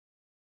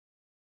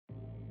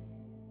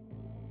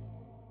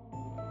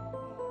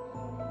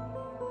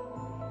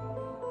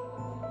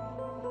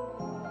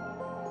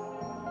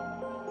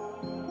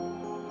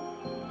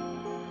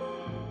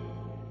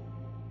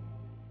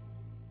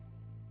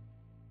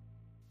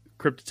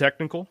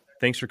Cryptotechnical.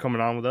 Thanks for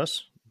coming on with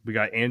us. We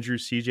got Andrew,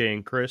 CJ,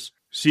 and Chris.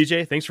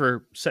 CJ, thanks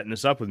for setting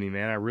this up with me,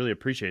 man. I really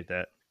appreciate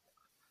that.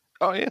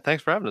 Oh, yeah.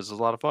 Thanks for having us. It was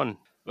a lot of fun.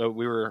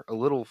 We were a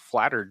little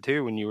flattered,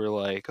 too, when you were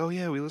like, oh,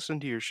 yeah, we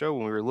listened to your show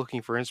when we were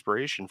looking for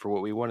inspiration for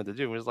what we wanted to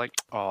do. And it was like,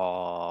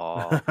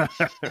 oh.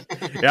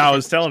 Yeah, I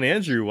was telling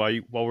Andrew while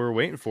we were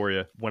waiting for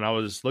you, when I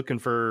was looking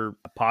for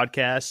a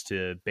podcast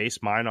to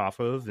base mine off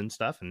of and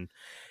stuff. And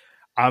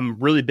I'm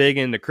really big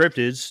into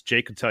cryptids.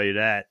 Jake could tell you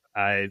that.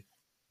 I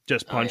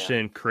just punched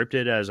in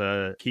cryptid as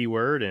a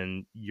keyword,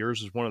 and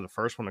yours is one of the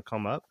first one to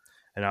come up.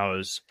 And I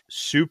was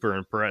super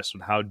impressed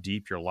with how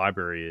deep your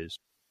library is.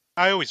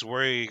 I always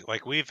worry,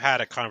 like, we've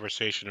had a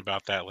conversation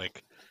about that,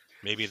 like,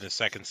 maybe in the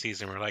second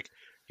season, we're like,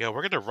 yeah,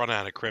 we're going to run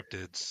out of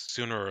cryptids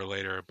sooner or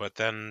later. But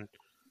then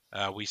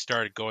we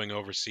started going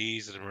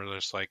overseas, and we're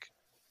just like,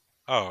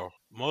 oh,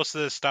 most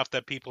of the stuff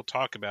that people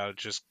talk about,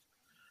 just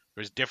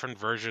there's different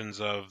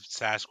versions of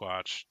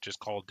Sasquatch, just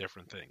called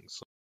different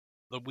things.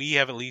 We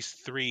have at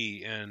least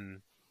 3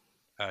 in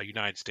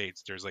United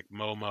States. There's like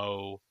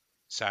Momo,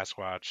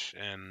 Sasquatch,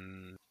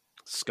 and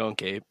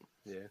Skunk Ape.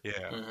 Yeah.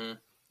 Mm-hmm.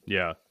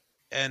 Yeah.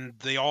 And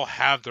they all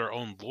have their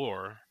own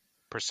lore,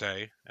 per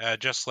se.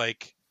 Just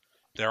like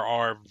there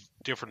are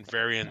different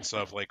variants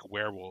of like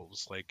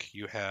werewolves. Like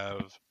you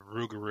have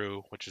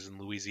Rougarou, which is in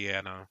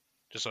Louisiana,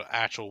 just an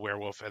actual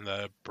werewolf, and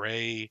the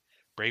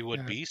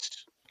Braywood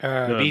Beast.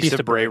 Beast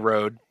of Bray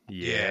Road.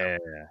 Yeah.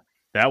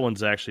 That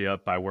one's actually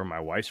up by where my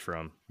wife's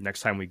from.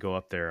 Next time we go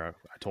up there,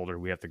 I told her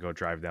we have to go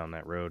drive down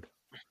that road.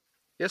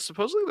 Yeah,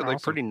 supposedly they're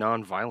like pretty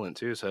non-violent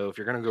too. So if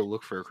you're gonna go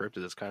look for a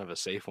cryptid, it's kind of a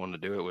safe one to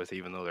do it with,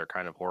 even though they're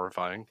kind of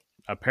horrifying.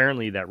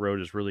 Apparently, that road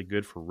is really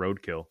good for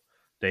roadkill.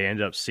 They end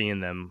up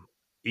seeing them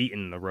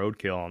eating the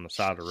roadkill on the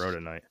side of the road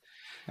at night.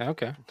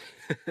 Okay.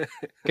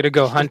 Gonna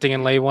go hunting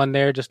and lay one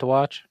there just to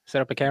watch?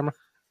 Set up a camera?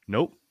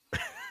 Nope.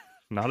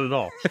 Not at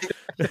all.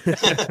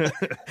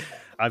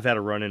 I've had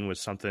a run-in with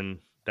something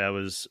that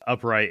was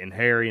upright and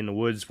hairy in the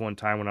woods one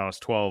time when I was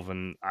 12,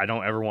 and I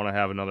don't ever want to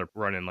have another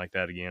run-in like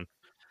that again.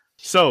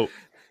 So,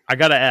 I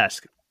gotta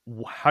ask,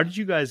 how did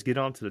you guys get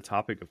onto the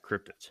topic of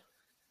cryptids?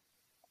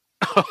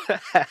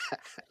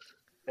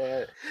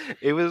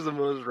 It was the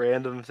most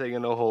random thing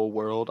in the whole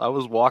world. I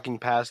was walking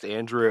past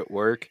Andrew at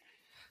work,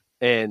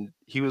 and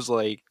he was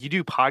like, "You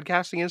do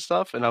podcasting and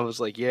stuff?" And I was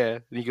like, "Yeah."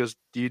 And he goes,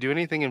 "Do you do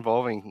anything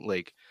involving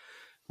like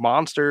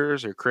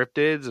monsters or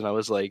cryptids?" And I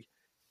was like,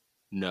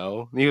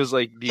 "No." And he was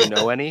like, "Do you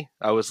know any?"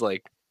 I was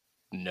like,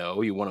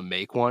 "No." "You want to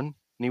make one?" And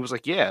he was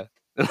like, "Yeah."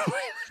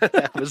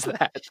 That was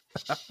that.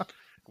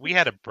 We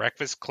had a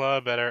breakfast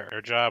club at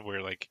our job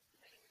where, like,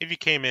 if you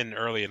came in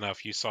early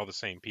enough, you saw the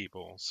same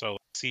people. So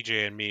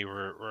CJ and me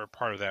were a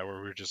part of that, where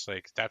we were just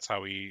like, that's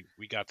how we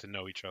got to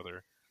know each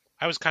other.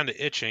 I was kind of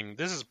itching.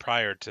 This is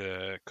prior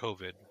to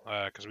COVID,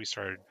 because we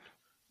started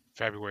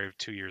February of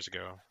 2 years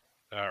ago.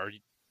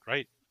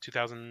 Right?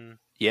 2019?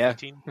 Yeah.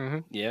 Mm-hmm.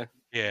 Yeah.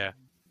 Yeah.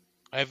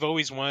 I've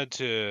always wanted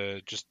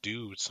to just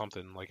do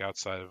something like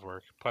outside of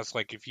work. Plus,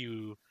 like, if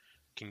you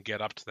can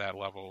get up to that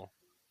level,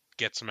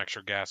 get some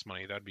extra gas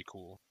money, that'd be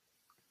cool.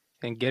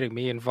 And getting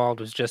me involved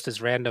was just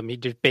as random. He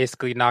just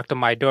basically knocked on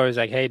my door. He was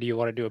like, "Hey, do you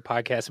want to do a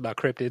podcast about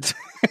cryptids?"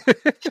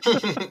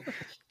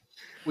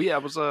 Well, yeah,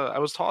 I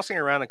was tossing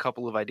around a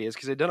couple of ideas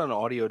because I'd done an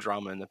audio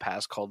drama in the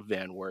past called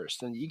Van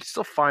Worst, and you can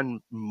still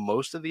find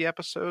most of the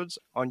episodes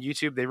on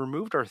YouTube. They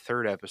removed our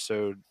 3rd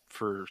episode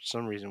for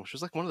some reason, which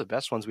was like one of the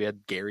best ones. We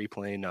had Gary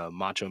playing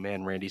Macho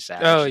Man Randy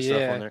Savage and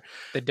stuff on there.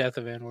 The Death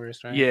of Van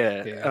Worst, right?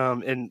 Yeah.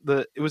 And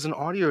it was an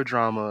audio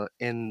drama,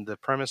 and the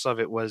premise of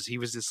it was he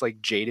was this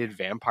like jaded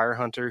vampire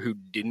hunter who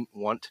didn't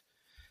want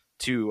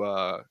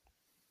to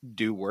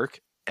do work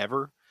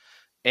ever.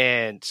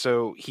 And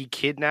so he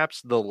kidnaps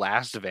the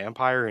last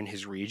vampire in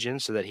his region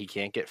so that he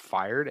can't get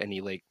fired, and he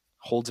like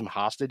holds him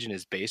hostage in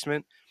his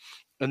basement,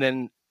 and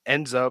then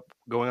ends up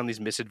going on these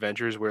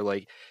misadventures where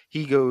like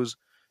he goes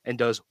and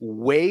does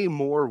way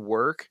more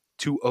work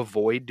to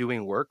avoid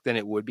doing work than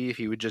it would be if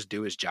he would just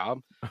do his job.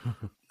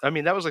 I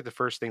mean, that was like the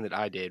first thing that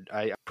I did.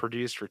 I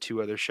produced for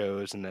 2 other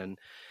shows, and then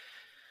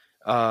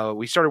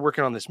we started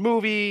working on this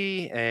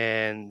movie,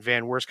 and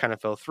Van Worst kind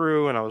of fell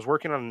through, and I was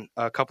working on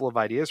a couple of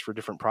ideas for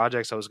different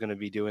projects. I was going to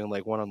be doing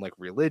like one on like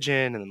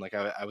religion, and then like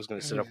I was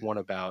going to set up one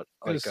about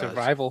like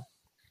survival.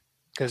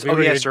 Because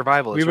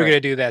survival. We were going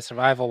to do that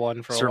survival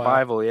one for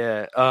survival, a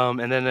while. Yeah.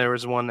 And then there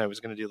was one that was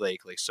going to do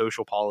like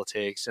social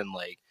politics and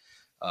like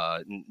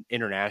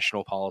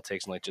international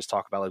politics, and like just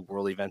talk about like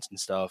world events and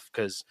stuff,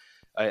 because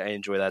I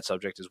enjoy that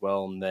subject as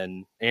well. And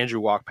then Andrew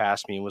walked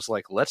past me and was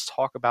like, "Let's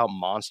talk about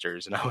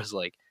monsters," and I was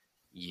like,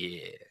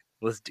 "Yeah,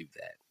 let's do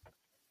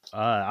that."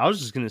 I was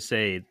just going to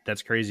say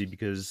that's crazy,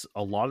 because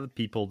a lot of the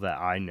people that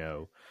I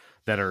know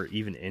that are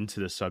even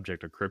into the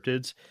subject of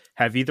cryptids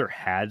have either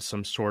had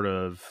some sort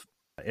of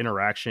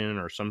interaction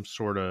or some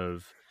sort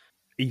of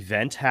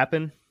event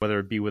happen, whether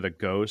it be with a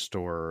ghost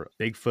or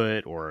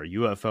Bigfoot or a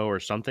UFO or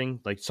something.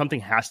 Like, something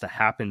has to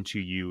happen to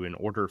you in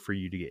order for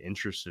you to get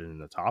interested in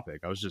the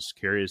topic. I was just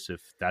curious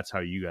if that's how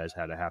you guys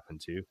had it happen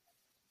too.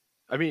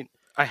 I mean,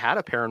 I had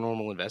a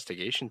paranormal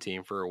investigation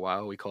team for a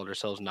while. We called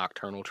ourselves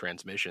Nocturnal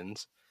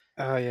Transmissions.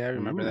 Oh yeah, I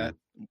remember that.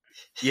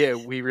 Yeah,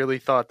 we really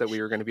thought that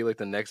we were going to be like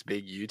the next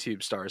big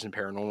YouTube stars in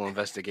paranormal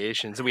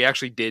investigations. And we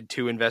actually did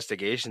 2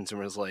 investigations and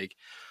was like,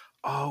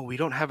 oh, we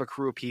don't have a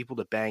crew of people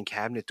to bang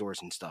cabinet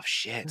doors and stuff.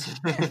 Shit.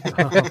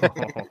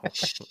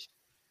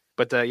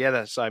 But yeah,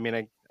 that's, I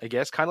mean, I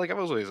guess kind of like I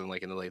was always into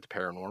like the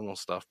paranormal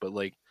stuff. But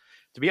like,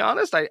 to be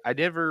honest, I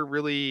never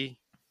really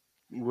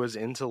was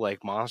into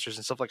like monsters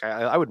and stuff. Like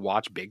I would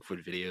watch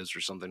Bigfoot videos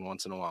or something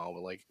once in a while,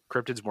 but like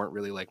cryptids weren't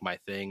really like my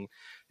thing.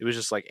 It was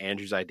just like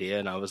Andrew's idea,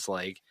 and I was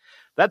like,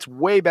 that's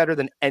way better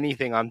than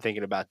anything I'm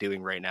thinking about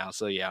doing right now.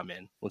 So yeah, I'm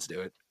in. Let's do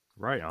it.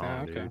 Right on,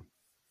 Oh, okay. dude.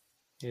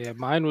 Yeah,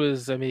 mine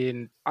was, I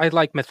mean, I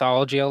like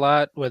mythology a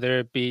lot, whether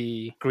it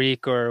be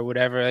Greek or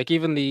whatever, like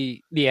even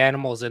the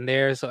animals in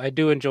there. So I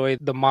do enjoy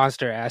the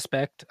monster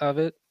aspect of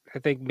it. I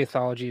think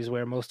mythology is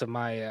where most of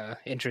my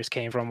interest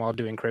came from while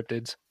doing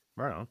cryptids.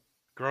 Right on.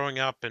 Growing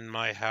up in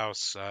my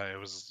house, it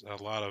was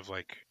a lot of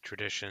like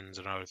traditions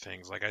and other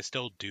things. Like I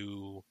still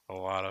do a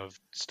lot of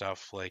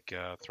stuff like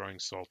throwing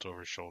salt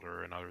over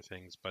shoulder and other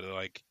things, but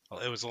like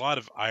it was a lot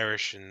of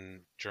Irish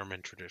and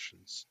German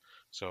traditions.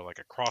 So like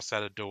a cross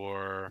at a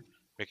door,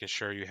 making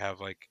sure you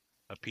have like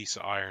a piece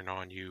of iron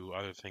on you,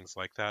 other things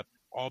like that.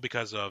 All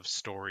because of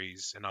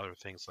stories and other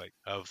things like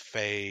of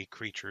fae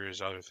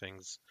creatures, other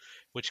things,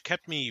 which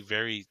kept me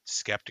very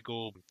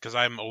skeptical because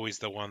I'm always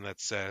the one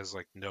that says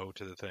like no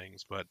to the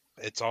things, but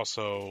it's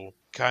also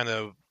kind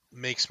of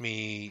makes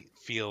me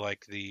feel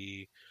like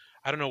I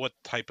don't know what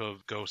type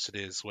of ghost it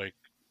is. Like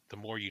the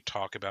more you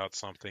talk about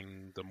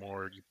something, the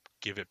more you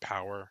give it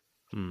power.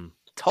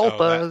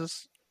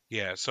 Tulpas.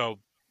 Yeah, so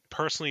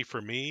personally for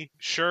me,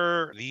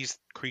 sure, these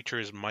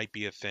creatures might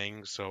be a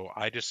thing, so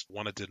I just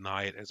want to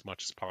deny it as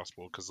much as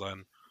possible because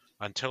then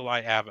until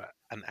I have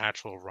an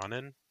actual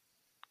run-in,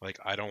 like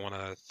I don't want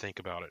to think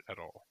about it at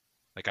all.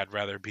 Like I'd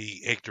rather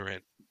be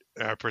ignorant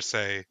per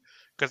se,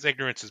 because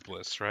ignorance is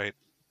bliss, right?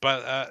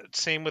 But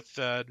same with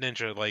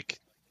Ninja. Like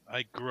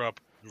I grew up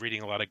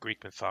reading a lot of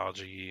Greek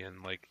mythology,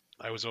 and like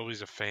I was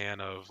always a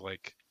fan of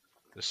like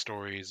the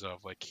stories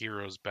of like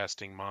heroes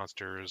besting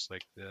monsters,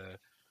 like the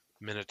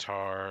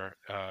Minotaur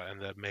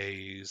and the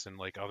maze and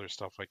like other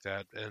stuff like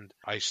that. And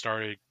I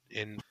started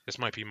in this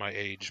might be my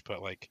age,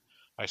 but like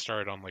I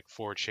started on like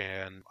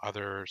 4chan,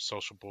 other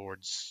social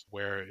boards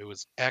where it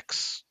was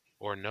X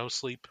or no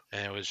sleep,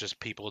 and it was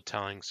just people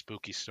telling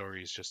spooky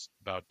stories just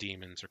about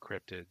demons or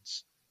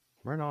cryptids.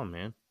 Right on,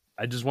 man.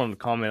 I just wanted to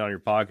comment on your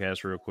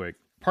podcast real quick.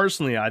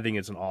 Personally, I think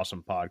it's an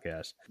awesome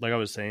podcast. Like I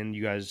was saying,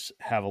 you guys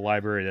have a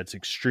library that's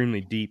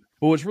extremely deep.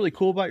 But what's really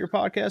cool about your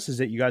podcast is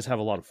that you guys have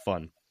a lot of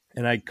fun.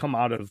 And I come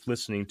out of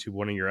listening to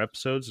one of your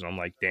episodes and I'm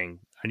like, dang,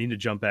 I need to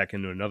jump back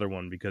into another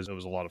one because it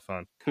was a lot of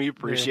fun. We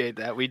appreciate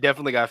that. We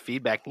definitely got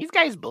feedback. These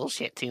guys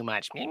bullshit too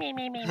much. Me.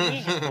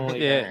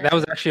 Yeah, that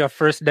was actually our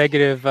first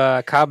negative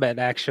comment,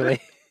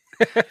 actually.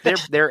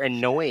 They're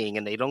annoying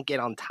and they don't get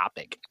on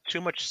topic.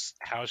 Too much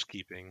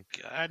housekeeping.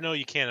 I know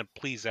you can't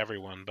please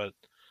everyone, but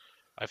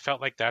I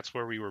felt like that's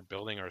where we were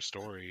building our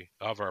story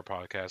of our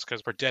podcast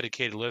because for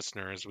dedicated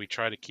listeners, we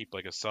try to keep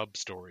like a sub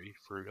story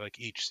for like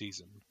each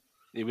season.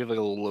 We have like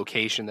a little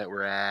location that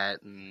we're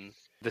at, and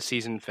the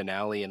season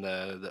finale and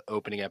the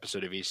opening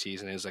episode of each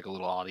season is like a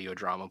little audio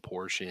drama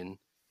portion.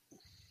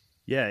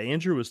 Yeah,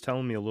 Andrew was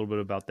telling me a little bit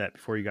about that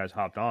before you guys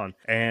hopped on,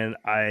 and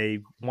I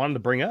wanted to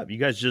bring up, you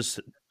guys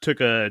just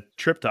took a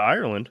trip to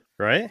Ireland,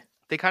 right?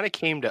 They kind of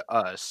came to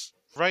us.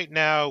 Right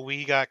now,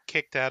 we got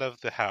kicked out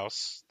of the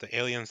house. The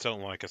aliens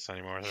don't like us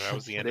anymore. That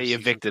was the end. They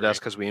evicted us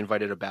because we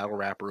invited a battle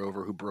rapper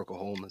over who broke a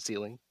hole in the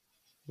ceiling.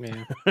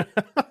 Yeah.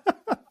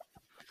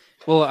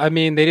 Well, I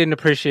mean, they didn't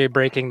appreciate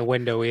breaking the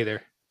window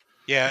either.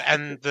 Yeah,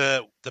 and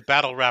the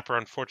battle rapper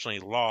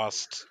unfortunately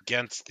lost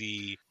against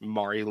the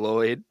Mari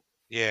Lloyd.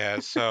 Yeah,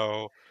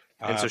 so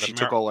and so she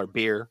took all our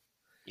beer.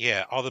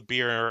 Yeah, all the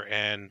beer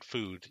and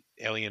food,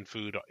 alien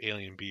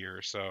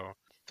beer. So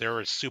they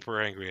were super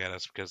angry at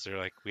us because they're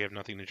like, we have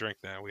nothing to drink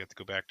now. We have to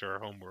go back to our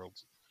home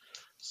worlds.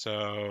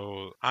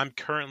 So I'm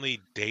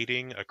currently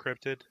dating a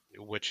cryptid,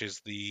 which is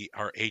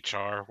our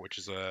HR, which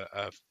is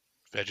a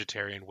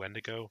vegetarian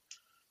Wendigo.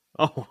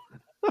 Oh,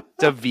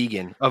 it's a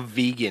vegan. A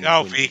vegan.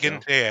 Oh, Wendigo.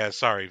 Vegan? Yeah,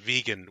 sorry.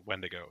 Vegan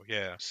Wendigo.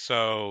 Yeah.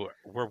 So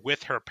we're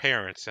with her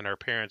parents, and her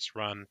parents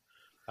run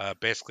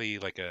basically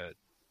like a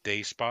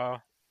day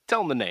spa. Tell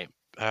them the name.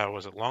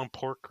 Was it Long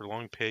Pork or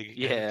Long Pig?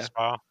 Yeah.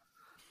 Spa?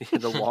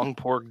 The Long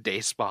Pork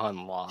Day Spa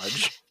and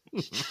Lodge.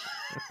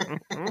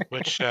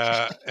 Which,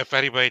 if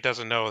anybody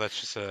doesn't know,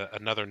 that's just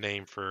another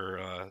name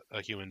for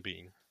a human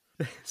being.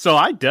 So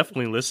I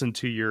definitely listened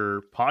to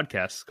your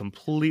podcast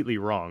completely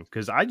wrong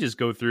because I just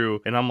go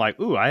through and I'm like,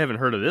 ooh, I haven't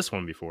heard of this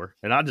one before.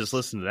 And I just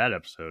listened to that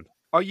episode.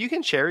 Oh, you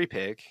can cherry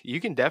pick.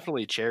 You can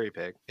definitely cherry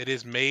pick. It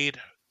is made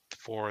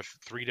for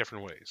 3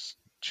 different ways.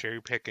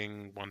 Cherry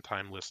picking,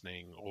 one-time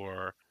listening,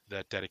 or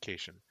that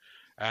dedication.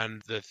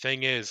 And the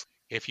thing is,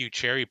 if you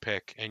cherry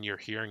pick and you're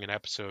hearing an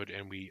episode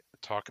and we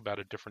talk about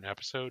a different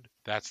episode,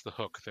 that's the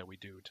hook that we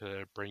do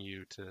to bring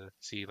you to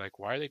see, like,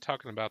 why are they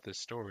talking about this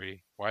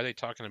story? Why are they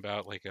talking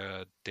about, like,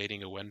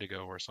 dating a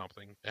Wendigo or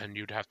something? And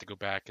you'd have to go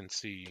back and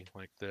see,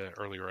 like, the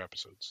earlier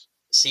episodes.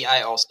 See,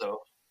 I also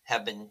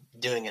have been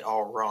doing it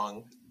all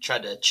wrong.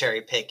 Tried to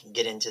cherry pick and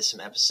get into some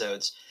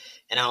episodes,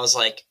 and I was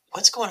like,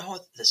 what's going on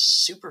with this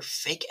super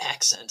fake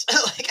accent?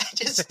 Like, I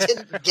just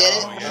didn't get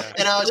it. Yeah.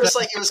 And I was just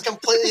like, it was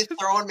completely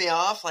throwing me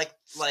off.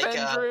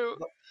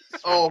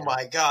 Oh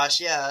my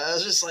gosh, yeah. I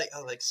was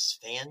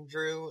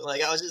Spandrew.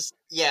 Like, I was just,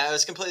 yeah, it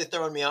was completely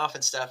throwing me off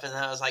and stuff. And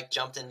then I was like,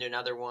 jumped into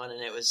another one, and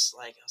it was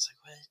like, I was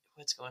like,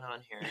 what's going on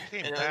here?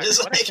 And I'm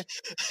just like,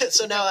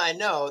 so now I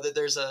know that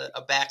there's a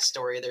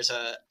backstory, there's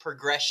a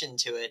progression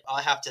to it.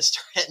 I'll have to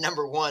start at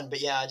number 1,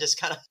 but yeah, I just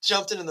kind of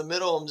jumped in the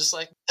middle. I'm just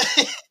like,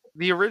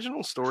 the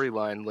original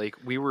storyline, like,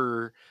 we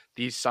were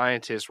these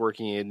scientists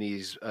working in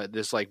these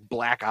this like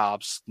black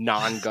ops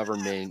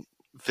non-government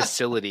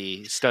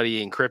facility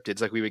studying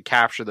cryptids. Like, we would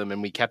capture them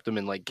and we kept them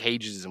in like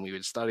cages and we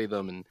would study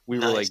them, and we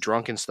were like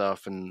drunk and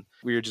stuff, and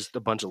we were just a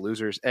bunch of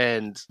losers.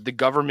 And the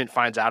government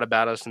finds out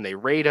about us and they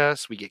raid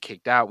us. We get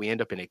kicked out. We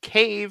end up in a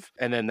cave,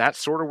 and then that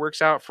sort of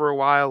works out for a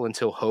while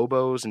until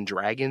hobos and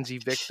dragons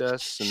evict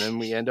us, and then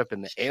we end up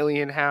in the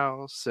alien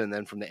house, and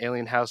then from the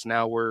alien house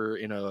now we're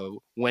in a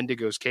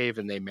Wendigo's cave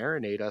and they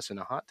marinate us in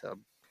a hot tub.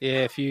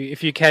 Yeah, if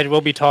you catch,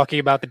 we'll be talking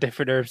about the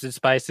different herbs and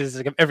spices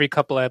like every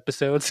couple of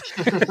episodes.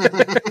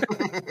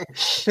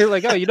 They're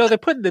like, oh, they're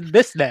putting in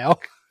this now.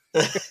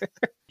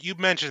 You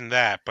mentioned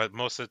that, but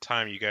most of the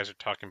time you guys are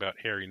talking about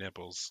hairy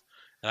nipples,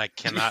 and I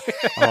cannot.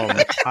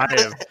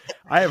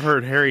 I have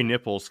heard hairy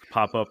nipples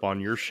pop up on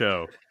your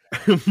show.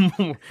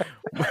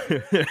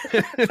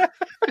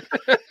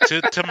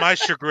 to my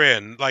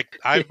chagrin, like,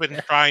 I've been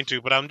trying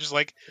to, but I'm just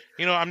like,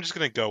 I'm just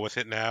gonna go with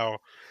it now.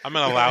 I'm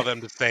gonna allow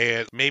them to say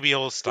it. Maybe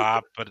it'll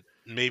stop, but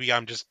maybe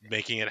I'm just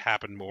making it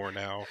happen more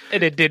now.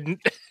 And it didn't.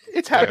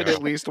 It's happened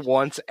at least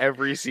once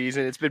every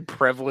season. It's been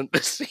prevalent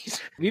this season.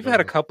 We've had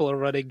a couple of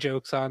running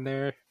jokes on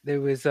there. There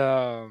was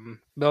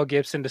Mel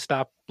Gibson to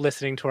stop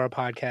listening to our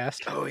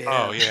podcast. Oh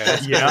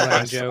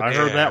Yeah, I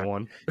heard that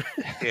one.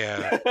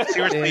 Yeah.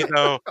 Seriously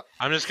though,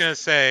 I'm just gonna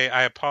say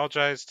I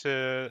apologize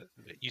to.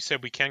 You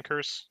said we can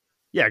curse?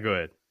 Yeah, go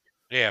ahead.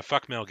 Yeah,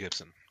 fuck Mel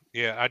Gibson.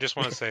 Yeah, I just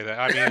want to say that.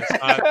 I mean, it's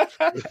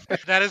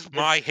not, that is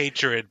my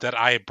hatred that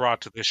I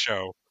brought to this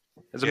show.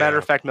 As a matter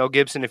of fact, Mel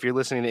Gibson, if you're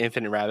listening to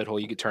Infinite Rabbit Hole,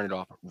 you could turn it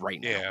off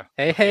right now.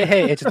 Yeah.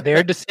 Hey, it's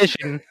their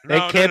decision. They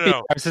can't be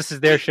ours. This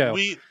is their show.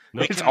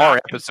 It's our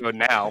episode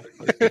now.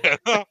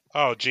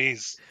 Oh,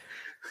 jeez.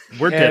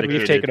 We're dedicated.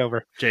 We've taken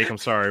over. Jake, I'm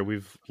sorry.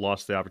 We've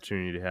lost the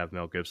opportunity to have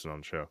Mel Gibson on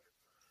the show.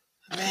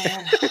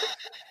 man.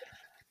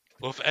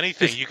 Well, if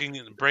anything, you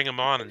can bring him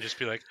on and just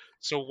be like,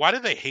 so why do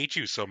they hate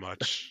you so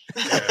much?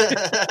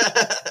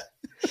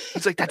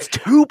 He's like, that's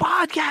 2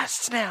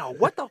 podcasts now.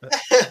 What the?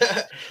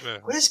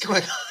 What is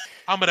going on?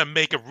 I'm going to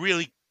make a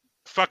really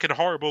fucking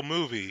horrible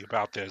movie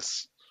about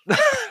this.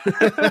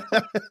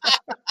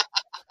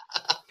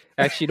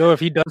 Actually, if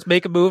he does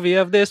make a movie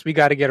of this, we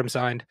got to get him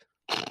signed.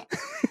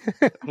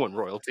 Want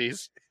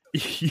royalties.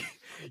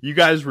 You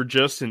guys were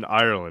just in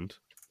Ireland,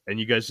 and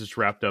you guys just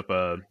wrapped up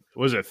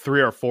was it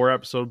 3 or 4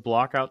 episode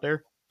block out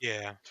there?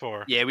 Yeah,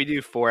 4. Yeah, we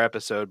do 4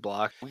 episode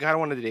block. We kind of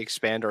wanted to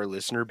expand our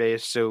listener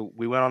base, so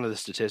we went onto the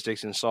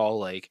statistics and saw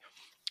like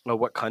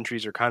what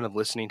countries are kind of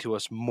listening to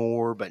us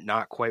more, but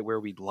not quite where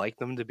we'd like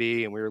them to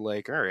be. And we were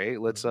like, all right,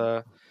 let's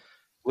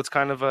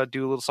kind of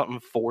do a little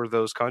something for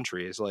those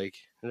countries. Like,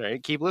 all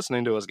right, keep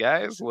listening to us,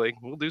 guys. Like,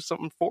 we'll do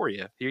something for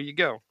you. Here you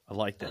go. I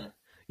like that.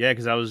 Yeah,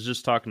 because I was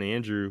just talking to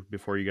Andrew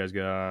before you guys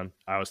got on.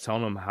 I was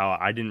telling him how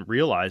I didn't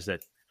realize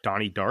that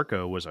Donnie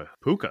Darko was a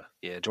puka.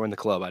 Yeah, join the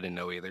club. I didn't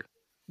know either.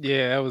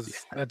 Yeah,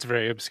 that's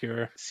very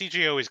obscure.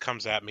 CJ always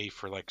comes at me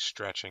for like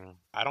stretching.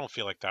 I don't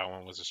feel like that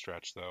one was a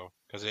stretch though,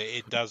 because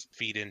it does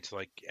feed into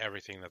like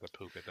everything that the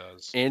puka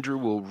does. Andrew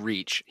will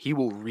reach. He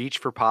will reach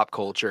for pop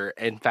culture.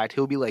 In fact,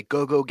 he'll be like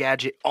go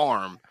gadget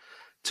arm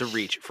to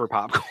reach for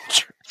pop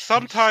culture.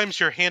 Sometimes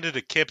you're handed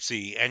a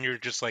Kipsy and you're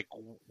just like,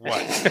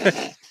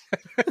 what?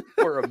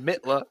 Or a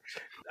Mitla.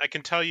 I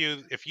can tell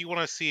you, if you want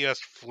to see us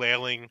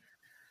flailing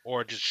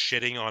or just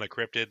shitting on a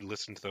cryptid,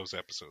 listen to those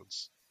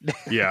episodes.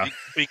 Yeah.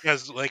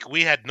 Because like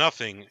we had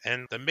nothing,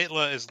 and the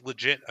Mitla is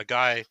legit. A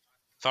guy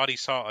thought he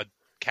saw a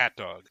cat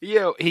dog.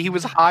 Yo, he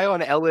was high on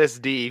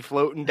LSD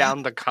floating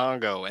down the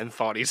Congo and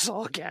thought he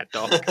saw a cat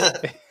dog.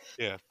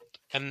 Yeah.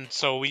 And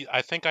so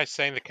I think I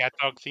sang the cat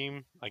dog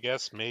theme, I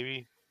guess,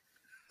 maybe.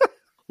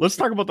 Let's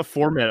talk about the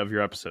format of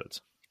your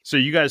episodes. So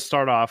you guys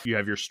start off, you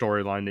have your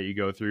storyline that you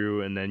go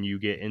through, and then you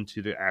get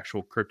into the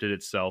actual cryptid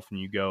itself, and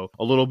you go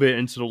a little bit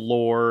into the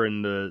lore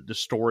and the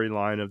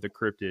storyline of the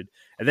cryptid.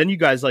 And then you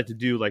guys like to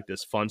do like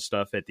this fun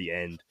stuff at the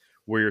end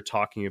where you're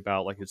talking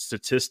about like its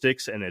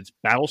statistics and its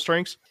battle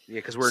strengths. Yeah,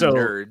 because we're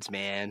nerds,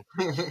 man.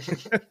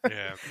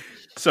 Yeah.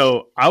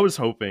 So I was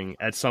hoping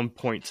at some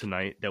point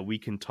tonight that we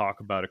can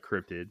talk about a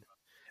cryptid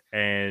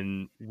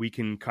and we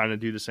can kind of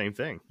do the same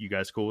thing. You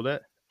guys cool with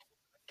that?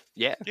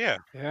 Yeah. Yeah.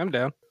 Yeah, I'm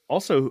down.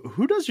 Also,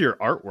 who does your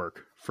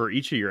artwork for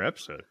each of your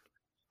episodes?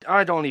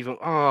 I don't even.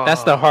 Oh.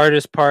 That's the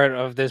hardest part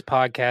of this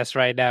podcast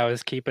right now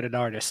is keeping an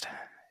artist,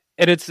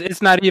 and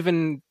it's not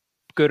even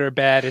good or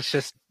bad. It's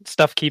just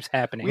stuff keeps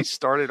happening. We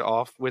started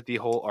off with the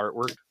whole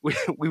artwork.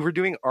 We were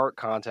doing art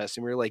contests,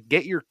 and we were like,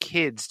 get your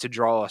kids to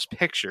draw us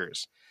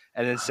pictures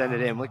and then send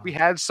it in. Like, we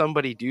had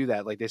somebody do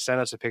that. Like, they sent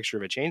us a picture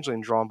of a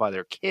changeling drawn by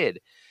their kid.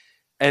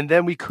 And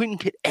then we couldn't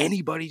get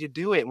anybody to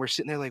do it. And we're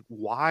sitting there like,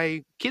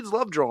 why? Kids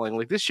love drawing.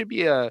 Like, this should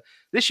be the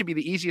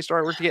easiest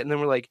artwork to get. And then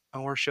we're like,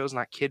 oh, our show's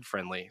not kid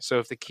friendly. So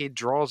if the kid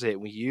draws it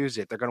and we use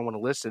it, they're going to want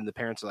to listen. The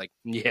parents are like,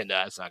 yeah,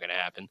 no, it's not going to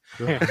happen.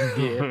 Yeah,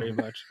 pretty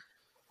much.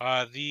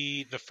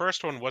 The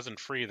first one wasn't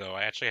free though.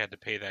 I actually had to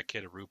pay that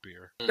kid a root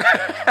beer.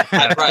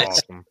 High price.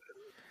 Awesome.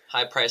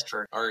 High price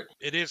for art.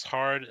 It is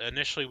hard.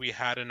 Initially, we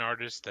had an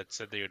artist that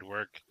said they would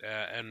work,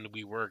 and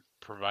we were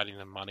providing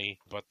them money,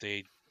 but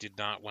they did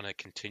not want to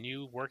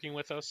continue working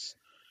with us.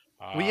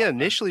 Well, yeah,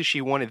 initially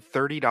she wanted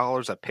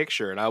 $30 a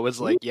picture, and I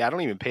was like, yeah, I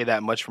don't even pay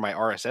that much for my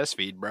RSS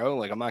feed, bro.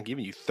 Like, I'm not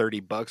giving you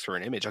 $30 for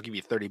an image. I'll give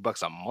you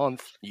 $30 a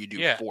month. You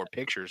do 4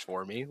 pictures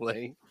for me.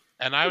 Like,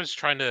 and I was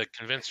trying to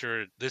convince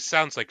her, this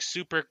sounds like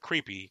super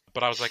creepy,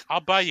 but I was like,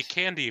 I'll buy you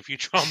candy if you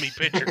draw me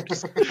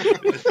pictures.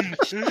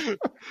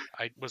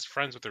 I was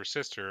friends with her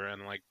sister,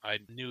 and like I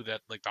knew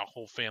that like the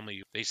whole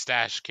family, they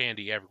stash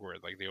candy everywhere.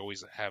 Like they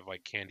always have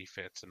like candy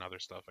fits and other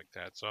stuff like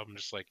that. So I'm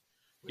just like,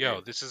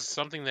 yo, this is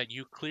something that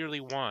you clearly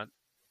want,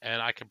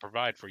 and I can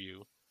provide for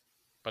you.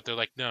 But they're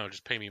like, no,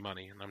 just pay me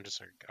money. And I'm just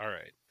like, all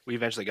right. We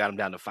eventually got them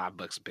down to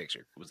 $5 a picture.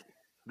 It was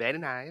very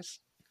nice.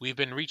 We've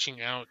been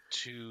reaching out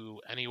to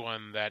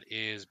anyone that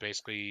is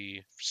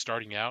basically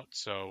starting out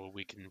so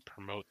we can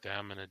promote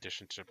them in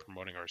addition to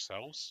promoting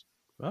ourselves.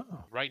 Oh.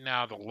 Right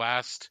now, the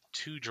last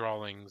 2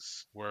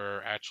 drawings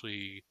were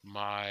actually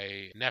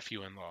my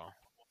nephew-in-law.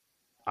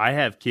 I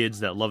have kids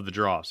that love to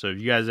draw, so if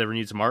you guys ever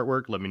need some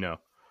artwork, let me know.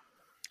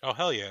 Oh,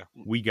 hell yeah.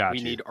 We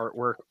need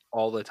artwork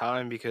all the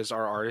time because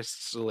our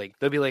artists, like,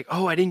 they'll be like,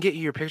 oh, I didn't get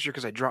you your picture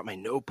because I dropped my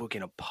notebook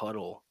in a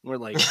puddle. We're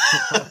like,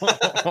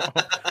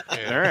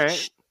 all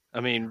right. I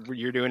mean,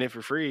 you're doing it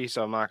for free,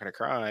 so I'm not going to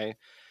cry.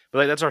 But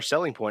like, that's our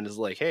selling point is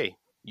like, hey,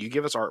 you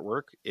give us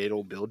artwork,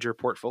 it'll build your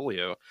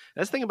portfolio.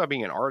 That's the thing about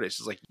being an artist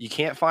is like, you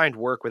can't find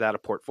work without a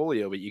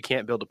portfolio, but you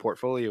can't build a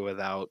portfolio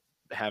without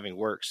having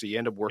work. So you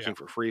end up working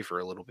for free for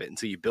a little bit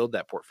until you build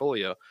that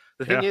portfolio.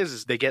 The thing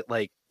is they get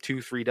like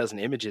 2-3 dozen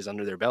images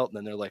under their belt, and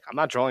then they're like, I'm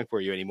not drawing for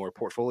you anymore.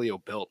 Portfolio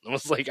built. And I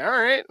was like, all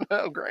right,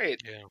 oh,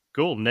 great. Yeah.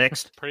 Cool.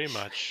 Next. Pretty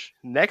much.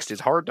 Next is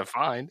hard to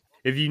find.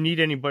 If you need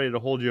anybody to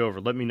hold you over,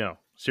 let me know.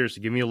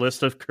 Seriously, give me a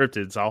list of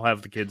cryptids. I'll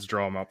have the kids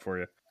draw them up for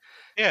you.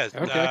 Yeah.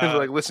 Okay.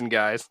 Like, listen,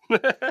 guys.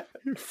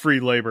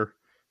 Free labor.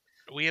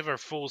 We have our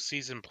full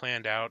season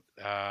planned out,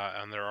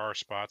 and there are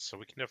spots, so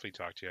we can definitely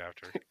talk to you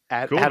after.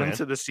 Add them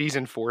to the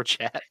season 4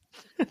 chat.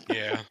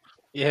 Yeah.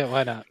 Yeah,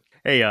 why not?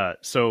 Hey,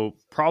 so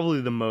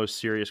probably the most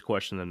serious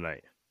question of the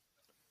night.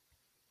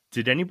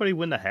 Did anybody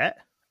win the hat?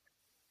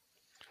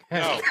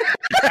 No,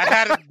 that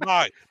hat is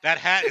mine. That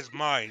hat is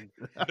mine.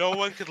 No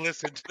one can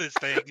listen to this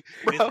thing.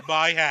 It's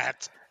my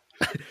hat.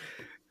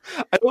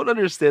 I don't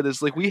understand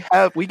this. Like, we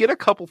get a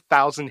couple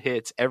thousand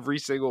hits every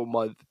single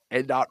month,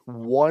 and not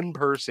one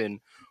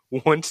person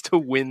wants to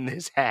win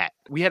this hat.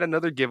 We had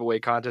another giveaway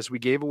contest. We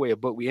gave away a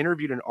book. We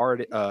interviewed an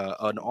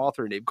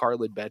author named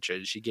Carla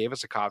Betcha. She gave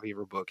us a copy of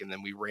her book, and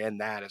then we ran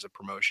that as a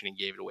promotion and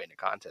gave it away in a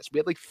contest. We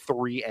had like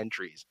 3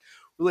 entries.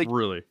 We're like,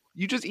 really?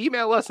 You just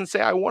email us and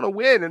say, I want to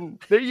win,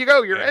 and there you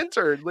go. You're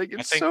entered. Like,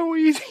 it's so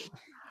easy.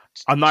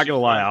 I'm not going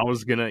to lie. I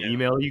was going to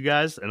email you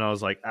guys, and I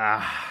was like,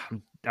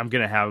 I'm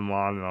going to have them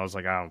on, and I was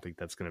like, I don't think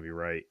that's going to be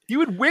right. You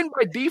would win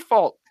by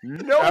default.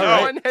 No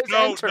one has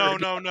entered.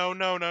 No.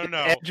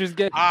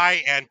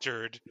 I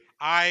entered.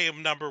 I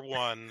am number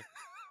 1.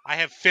 I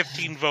have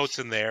 15 votes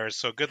in there,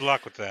 so good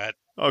luck with that.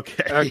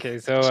 Okay,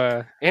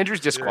 so Andrew's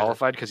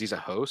disqualified because he's a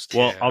host.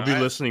 Well, I'll be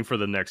listening for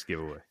the next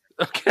giveaway.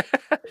 Okay.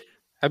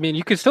 I mean,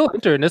 you can still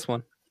enter in this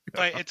one.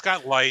 It's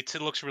got lights.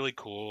 It looks really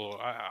cool.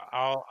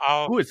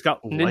 Oh, it's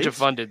got lights? Ninja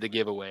funded the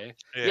giveaway.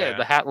 Yeah,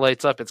 the hat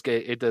lights up.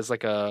 It does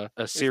like a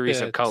series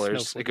of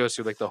colors. It goes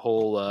through like the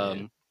whole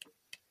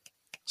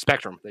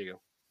spectrum. There you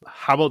go.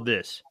 How about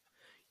this?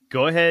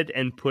 Go ahead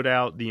and put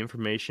out the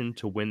information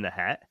to win the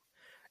hat.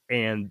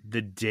 And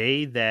the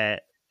day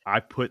that I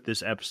put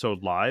this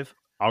episode live,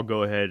 I'll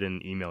go ahead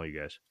and email you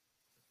guys.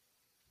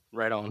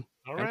 Right on.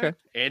 All right. Okay.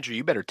 Andrew,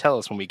 you better tell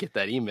us when we get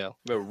that email.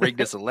 We'll rig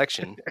this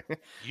election.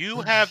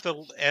 You have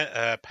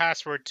the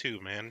password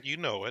too, man. You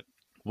know it.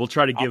 We'll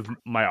try to give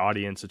my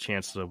audience a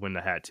chance to win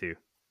the hat too.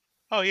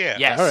 Oh, yeah.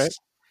 Yes. All right.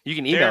 You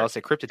can email us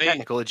at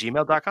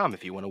cryptidtechnical@gmail.com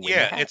if you want to win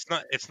the hat.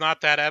 It's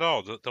not that at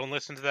all. Don't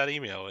listen to that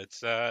email.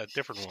 It's a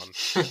different one.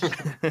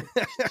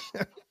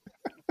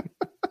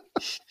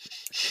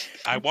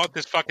 I want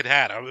this fucking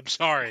hat. I'm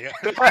sorry.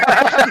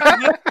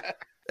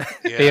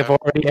 They have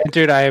already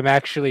entered. I am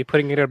actually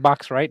putting it in a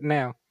box right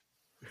now.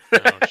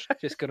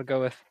 Just going to go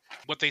with.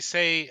 What they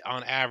say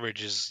on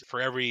average is for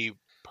every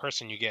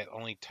person you get,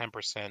 only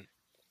 10%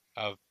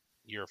 of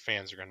your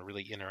fans are going to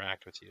really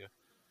interact with you.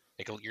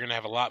 Like, you're going to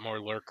have a lot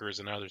more lurkers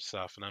and other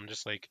stuff. And I'm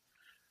just like,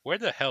 Where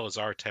the hell is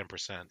our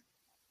 10%?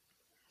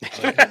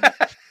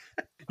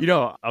 You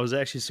know, I was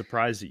actually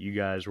surprised that you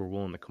guys were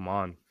willing to come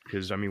on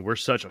because, I mean, we're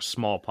such a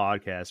small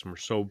podcast and we're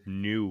so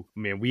new.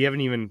 Man, we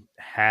haven't even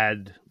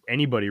had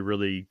anybody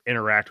really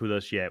interact with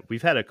us yet.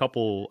 We've had a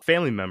couple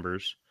family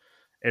members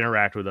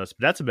interact with us,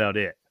 but that's about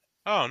it.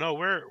 Oh no,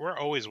 we're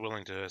always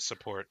willing to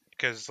support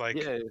because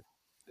yeah,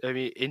 I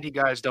mean, indie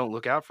guys don't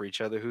look out for each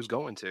other. Who's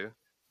going to?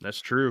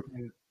 That's true.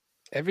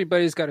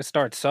 Everybody's got to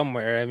start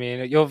somewhere. I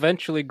mean, you'll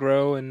eventually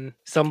grow, and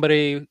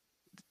somebody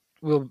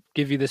will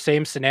give you the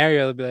same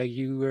scenario. They'll be like,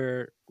 "You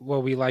were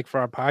what we like for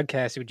our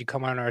podcast. Would you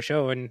come on our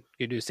show and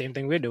you do the same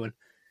thing we're doing?"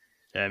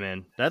 Yeah,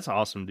 man, that's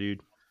awesome,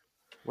 dude.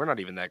 We're not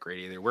even that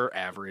great either. We're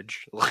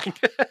average.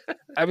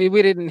 I mean,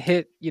 we didn't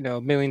hit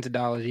millions of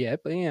dollars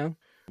yet, but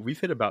we've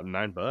hit about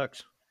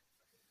 $9.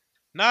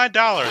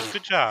 $9.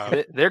 Good job.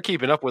 They're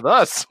keeping up with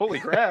us. Holy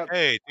crap!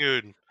 Hey,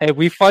 dude. Hey,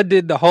 we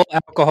funded the whole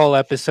alcohol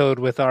episode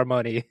with our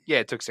money. Yeah,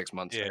 it took 6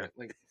 months. Yeah.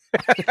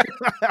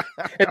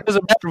 It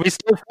doesn't matter. We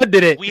still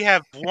funded it. We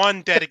have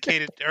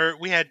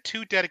we had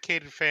 2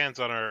 dedicated fans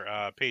on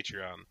our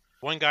Patreon.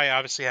 One guy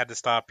obviously had to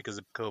stop because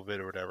of COVID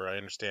or whatever. I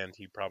understand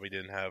he probably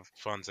didn't have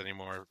funds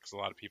anymore because a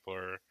lot of people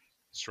are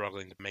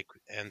struggling to make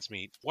ends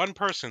meet. One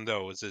person,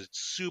 though, is a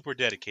super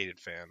dedicated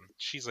fan.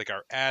 She's like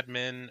our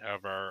admin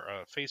of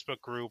our Facebook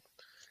group,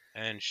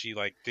 and she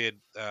did.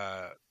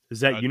 Is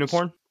that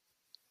Unicorn?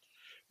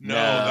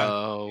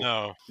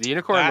 No. The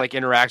Unicorn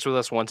interacts with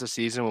us once a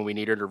season when we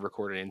need her to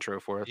record an intro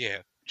for us. Yeah,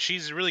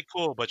 she's really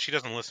cool, but she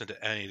doesn't listen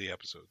to any of the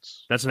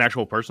episodes. That's an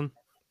actual person?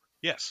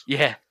 Yes.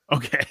 Yeah.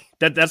 Okay.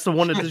 That's the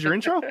one that does your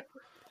intro?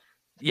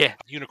 Yeah.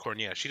 Unicorn,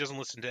 yeah. She doesn't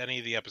listen to any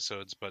of the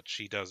episodes, but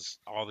she does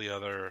all the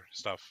other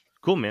stuff.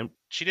 Cool, man.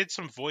 She did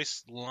some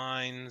voice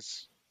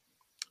lines.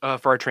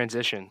 For our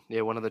transition.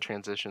 Yeah, one of the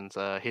transitions,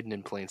 Hidden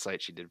in Plain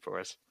Sight, she did for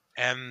us.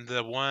 And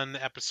the one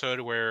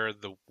episode where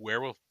the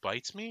werewolf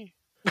bites me?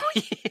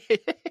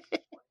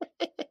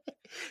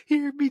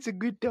 Here meets a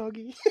good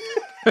doggy.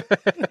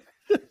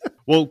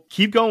 Well,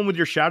 keep going with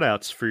your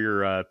shout-outs for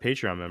your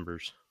Patreon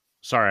members.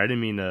 Sorry, I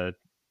didn't mean to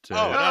put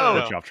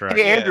you off track.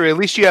 Hey, Andrew, at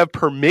least you have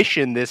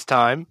permission this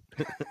time.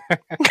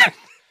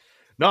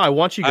 No, I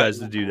want you guys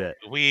to do that.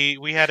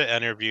 We had an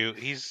interview.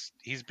 He's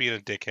being a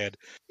dickhead.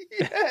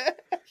 Yeah.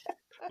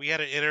 We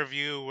had an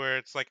interview where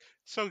it's like,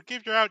 so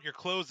give out your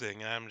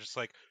closing. And I'm just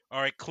like,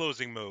 all right,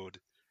 closing mode.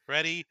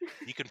 Ready?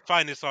 You can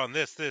find us on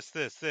this,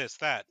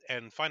 that,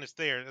 and find us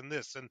there and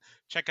this, and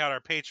check out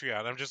our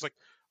Patreon. I'm just like,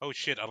 oh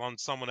shit, I'm on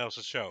someone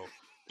else's show.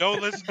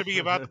 Don't listen to me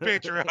about the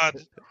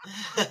Patreon.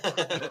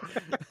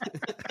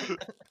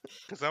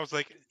 Because I was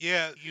like,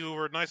 yeah, you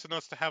were nice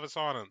enough to have us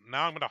on, and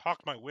now I'm going to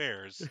hawk my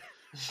wares.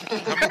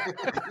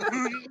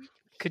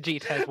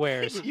 Khajiit has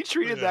wares. You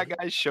treated that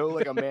guy's show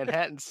like a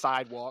Manhattan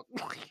sidewalk.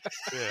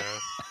 Yeah.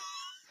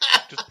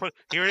 Just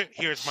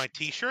here's my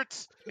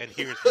t-shirts, and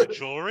here's my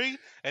jewelry,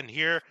 and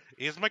here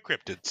is my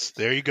cryptids.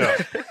 There you go.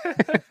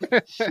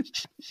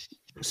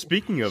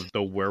 Speaking of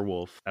the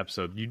werewolf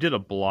episode, you did a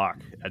block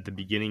at the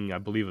beginning, I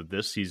believe, of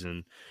this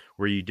season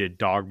where you did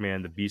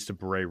Dogman, the Beast of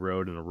Beret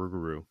Road, and the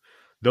Rougarou.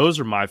 Those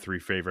are my 3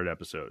 favorite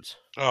episodes.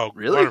 Oh,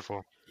 really?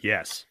 Wonderful.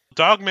 Yes.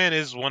 Dogman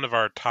is one of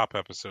our top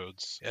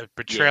episodes.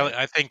 Betrayal. Yeah.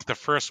 I think the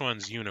first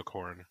one's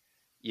Unicorn.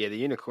 Yeah, the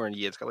Unicorn,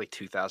 it's got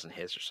 2,000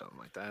 hits or something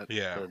like that.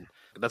 Yeah.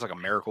 That's like a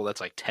miracle.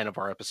 That's 10 of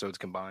our episodes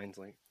combined.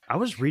 I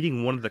was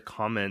reading one of the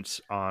comments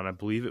on, I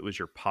believe it was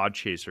your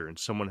Podchaser, and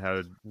someone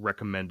had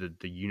recommended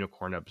the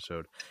Unicorn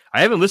episode.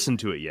 I haven't listened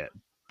to it yet,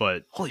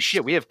 but... Holy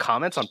shit, we have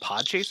comments on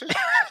Podchaser?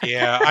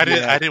 Yeah, I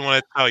didn't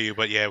want to tell you,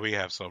 but yeah, we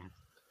have some.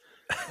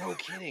 No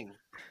kidding.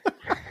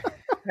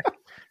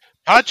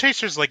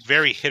 Podchaser's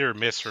very hit or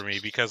miss for me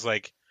because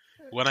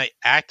when it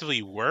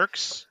actively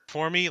works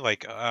for me,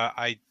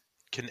 I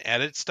can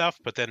edit stuff,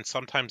 but then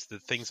sometimes the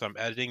things I'm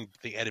editing,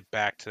 they edit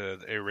back to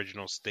the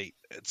original state.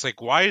 It's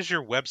why is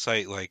your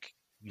website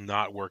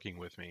not working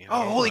with me?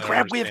 Oh, holy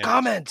crap, we have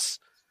comments.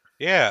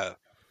 Yeah.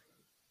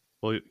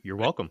 Well, you're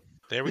welcome.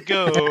 There we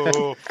go.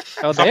 Oh,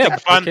 something damn.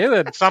 fun. Okay,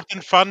 then.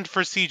 Something fun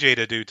for CJ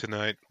to do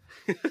tonight.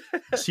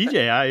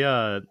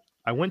 CJ,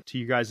 I went to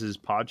you guys'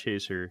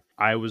 Podchaser.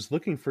 I was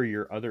looking for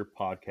your other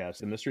podcast,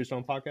 the Mystery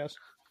Stone podcast.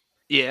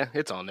 Yeah,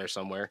 it's on there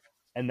somewhere.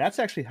 And that's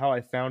actually how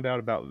I found out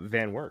about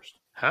Van Worst.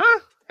 Huh?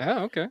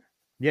 Oh, okay.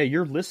 Yeah,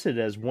 you're listed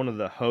as one of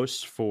the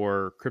hosts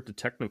for Cryptid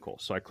Technical.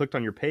 So I clicked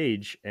on your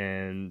page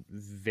and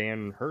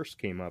Van Hurst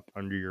came up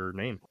under your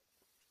name.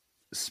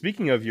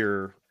 Speaking of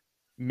your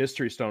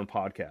Mystery Stone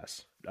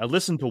podcast, I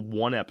listened to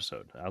one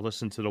episode. I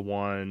listened to the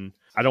one,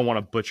 I don't want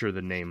to butcher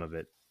the name of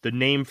it. The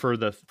name for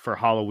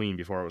Halloween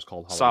before it was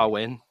called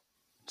Halloween.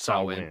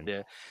 Samhain.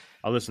 Yeah.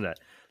 I listened to that.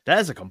 That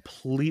is a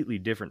completely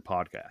different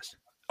podcast.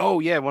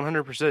 Oh yeah,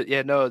 100%.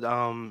 Yeah,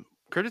 no,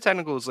 Cryptid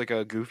Technical is a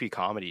goofy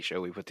comedy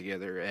show we put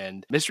together,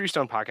 and Mystery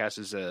Stone podcast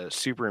is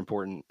super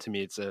important to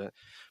me. It's a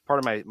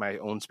part of my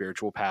own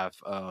spiritual path.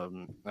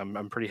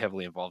 I'm pretty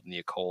heavily involved in the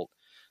occult,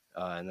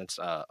 and that's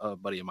a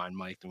buddy of mine,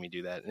 Mike, and we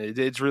do that. And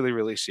it's really,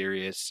 really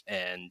serious,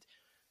 and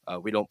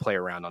we don't play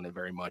around on it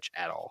very much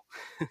at all.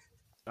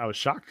 I was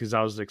shocked because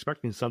I was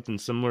expecting something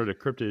similar to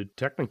Cryptid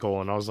Technical,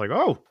 and I was like,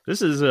 oh,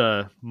 this is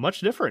much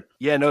different.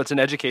 Yeah, no, it's an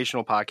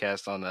educational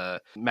podcast on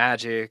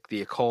magic,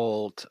 the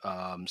occult,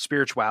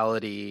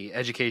 spirituality,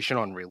 education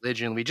on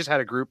religion. We just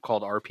had a group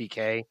called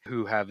RPK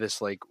who have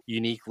this like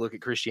unique look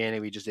at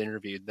Christianity. We just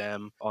interviewed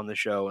them on the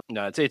show.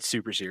 No, it's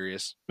super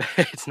serious.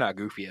 It's not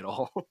goofy at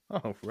all.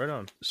 Oh, right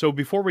on. So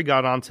before we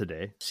got on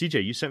today,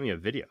 CJ, you sent me a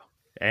video,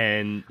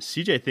 and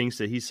CJ thinks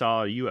that he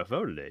saw a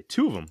UFO today.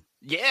 2 of them.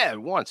 Yeah,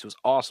 once. It was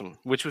awesome,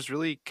 which was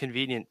really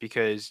convenient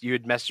because you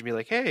had messaged me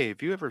like, hey,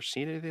 have you ever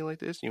seen anything like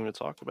this? You want to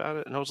talk about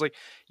it? And I was like,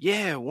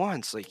 yeah,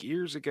 once, like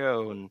years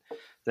ago. And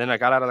then I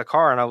got out of the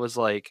car and I was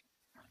like,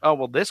 oh,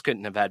 well, this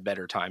couldn't have had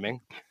better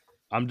timing.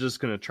 I'm just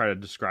going to try to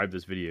describe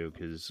this video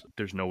because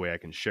there's no way I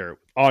can share it.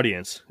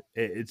 Audience,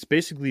 it's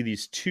basically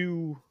these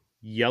 2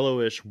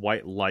 yellowish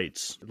white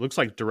lights. It looks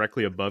like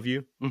directly above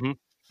you. Mm-hmm.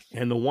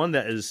 And the one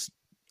that is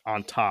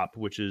on top,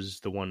 which is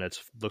the one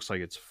that's looks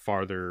like it's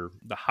farther,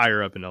 the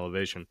higher up in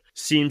elevation,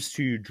 seems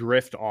to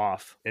drift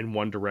off in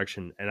one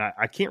direction. And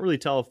I can't really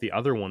tell if the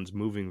other one's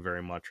moving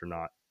very much or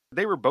not.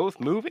 They were both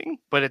moving,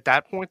 but at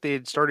that point they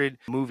had started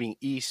moving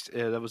east.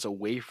 That was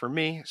away from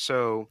me.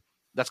 So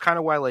that's kind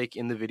of why, like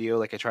in the video,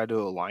 like I tried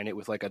to align it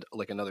with like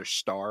another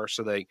star,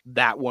 so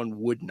that one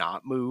would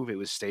not move. It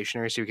was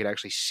stationary, so you could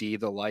actually see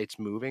the lights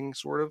moving,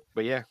 sort of.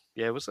 But yeah,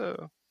 it was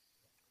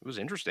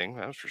interesting.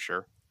 That was for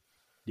sure.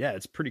 Yeah,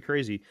 it's pretty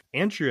crazy.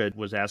 Andrea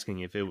was asking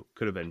if it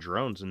could have been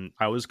drones, and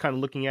I was kind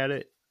of looking at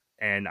it,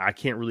 and I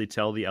can't really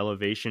tell the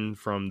elevation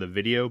from the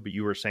video, but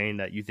you were saying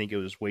that you think it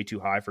was way too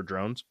high for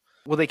drones?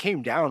 Well, they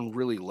came down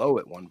really low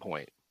at one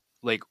point,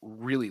 like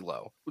really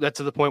low. That's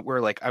to the point where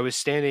like I was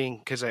standing,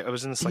 because I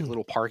was in this like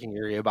little parking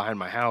area behind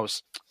my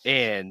house,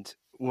 and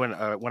when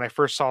I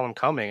first saw them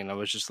coming, and I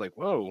was just like,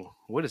 whoa,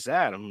 what is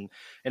that? And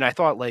I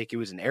thought like it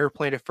was an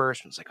airplane at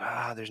first. And it's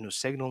like, there's no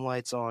signal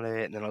lights on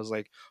it. And then I was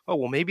like, oh,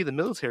 well, maybe the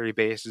military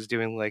base is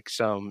doing like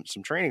some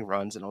training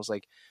runs. And I was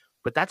like,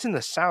 but that's in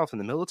the south, and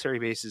the military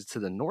base is to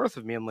the north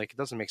of me. I'm like, it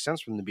doesn't make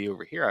sense for them to be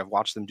over here. I've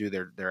watched them do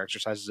their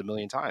exercises a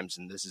million times,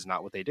 and this is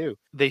not what they do.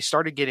 They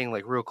started getting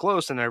like real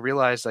close, and I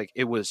realized like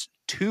it was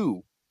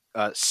 2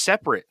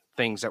 separate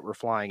things that were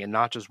flying and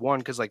not just one,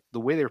 because like the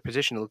way they were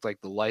positioned, it looked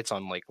like the lights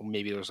on like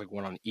maybe there was like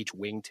one on each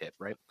wingtip,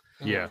 right?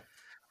 Yeah.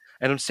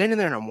 And I'm standing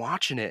there and I'm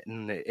watching it,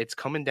 and it's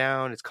coming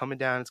down, it's coming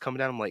down, it's coming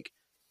down. I'm like,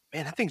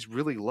 man, that thing's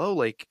really low.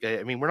 Like,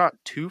 I mean, we're not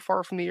too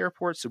far from the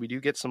airport, so we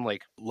do get some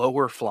like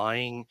lower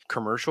flying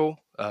commercial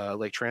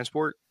like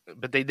transport,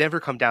 but they never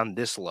come down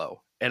this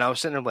low. And I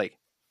was sitting there like,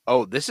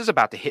 oh, this is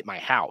about to hit my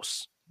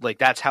house. Like,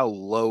 that's how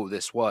low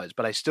this was,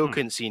 but I still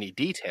couldn't see any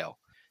detail.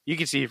 You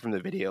can see it from the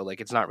video,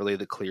 like it's not really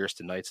the clearest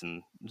of nights,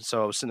 and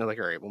so I was sitting there like,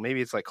 all right, well maybe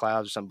it's like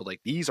clouds or something, but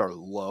like these are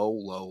low,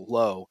 low,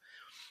 low.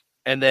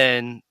 And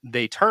then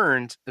they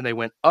turned and they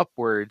went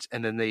upwards,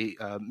 and then they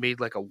made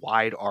like a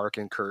wide arc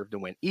and curved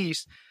and went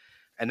east.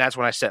 And that's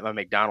when I set my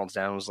McDonald's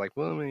down and was like,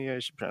 well, maybe I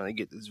should probably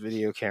get this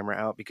video camera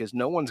out because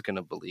no one's going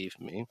to believe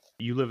me.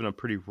 You live in a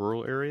pretty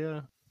rural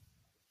area?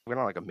 We're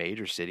not like a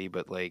major city,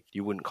 but like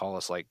you wouldn't call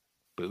us like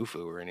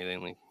Bufu or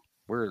anything. Like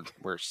we're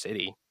a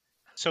city.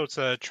 So it's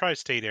a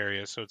tri-state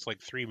area, so it's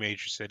like 3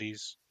 major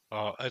cities.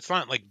 It's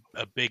not like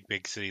a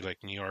big city like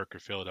New York or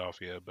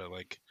Philadelphia, but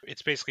like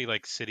it's basically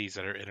like cities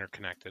that are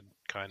interconnected,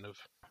 kind of.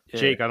 Yeah.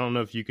 Jake, I don't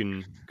know if you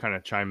can kind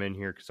of chime in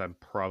here because I'm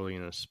probably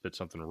going to spit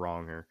something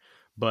wrong here,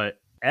 but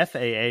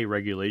FAA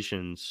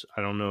regulations,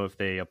 I don't know if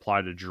they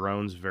apply to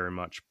drones very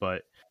much,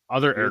 but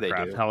other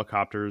aircraft,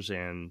 helicopters,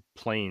 and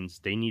planes,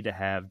 they need to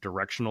have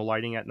directional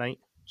lighting at night.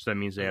 So that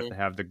means they have to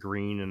have the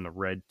green and the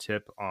red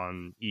tip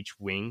on each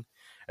wing,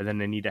 and then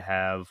they need to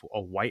have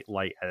a white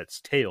light at its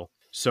tail.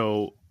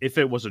 So if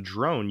it was a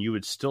drone, you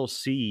would still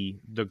see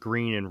the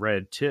green and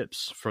red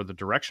tips for the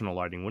directional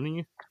lighting, wouldn't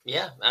you?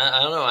 Yeah,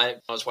 I don't know. I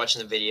was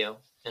watching the video,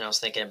 and I was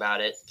thinking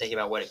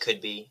about what it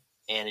could be,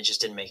 and it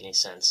just didn't make any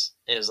sense.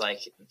 It was like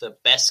the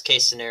best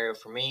case scenario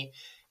for me,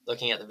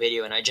 looking at the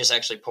video, and I just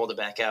actually pulled it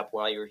back up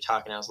while you were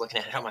talking. I was looking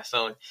at it on my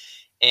phone,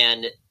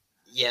 and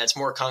yeah, it's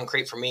more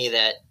concrete for me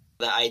that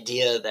the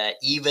idea that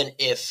even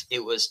if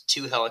it was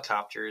 2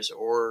 helicopters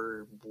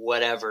or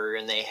whatever,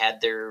 and they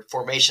had their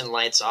formation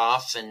lights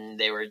off and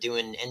they were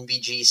doing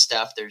NVG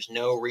stuff, there's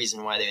no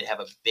reason why they would have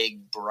a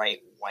big, bright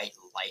white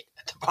light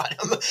at the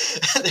bottom.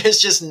 There's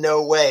just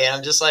no way. And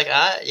I'm just like,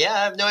 I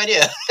have no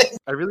idea.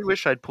 I really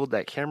wish I'd pulled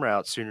that camera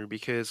out sooner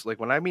because,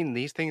 like, when I mean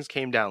these things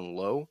came down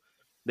low,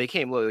 they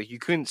came low. Like, you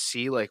couldn't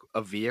see, like,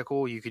 a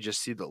vehicle. You could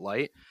just see the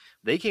light.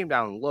 They came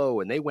down low,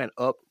 and they went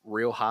up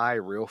real high,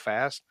 real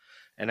fast.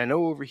 And I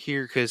know over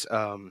here, because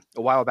a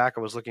while back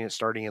I was looking at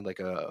starting in like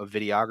a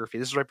videography.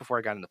 This is right before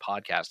I got into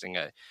podcasting.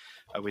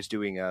 I was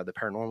doing the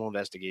paranormal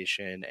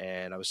investigation,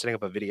 and I was setting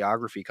up a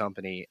videography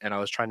company, and I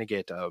was trying to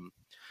get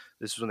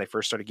this was when they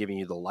first started giving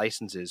you the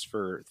licenses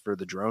for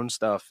the drone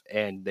stuff,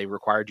 and they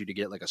required you to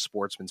get like a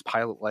sportsman's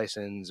pilot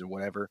license and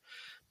whatever.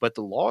 But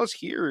the laws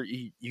here,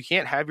 you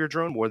can't have your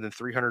drone more than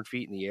 300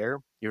 feet in the air.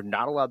 You're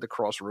not allowed to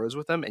cross roads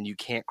with them, and you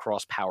can't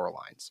cross power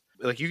lines.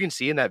 Like you can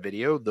see in that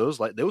video, those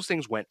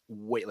things went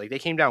way, like they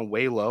came down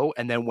way low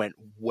and then went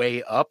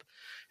way up.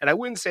 And I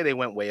wouldn't say they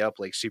went way up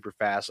like super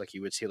fast, like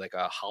you would see like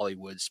a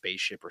Hollywood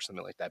spaceship or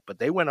something like that. But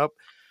they went up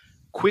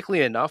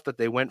quickly enough that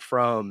they went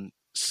from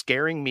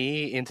scaring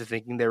me into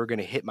thinking they were going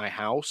to hit my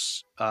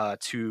house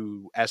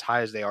to as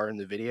high as they are in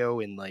the video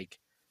in like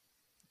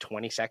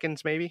 20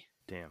 seconds, maybe.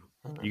 Damn.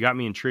 You got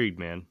me intrigued,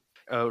 man.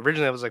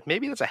 Originally, I was like,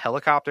 maybe that's a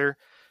helicopter.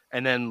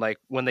 And then, like,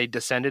 when they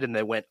descended and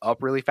they went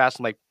up really fast,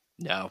 I'm like,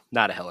 no,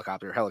 not a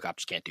helicopter.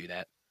 Helicopters can't do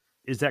that.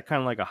 Is that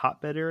kind of like a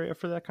hotbed area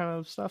for that kind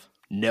of stuff?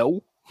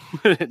 No.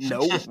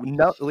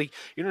 no. Like,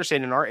 you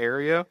understand, in our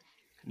area,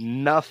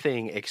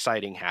 nothing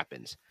exciting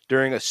happens.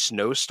 During a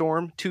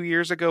snowstorm 2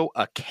 years ago,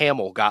 a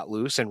camel got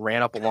loose and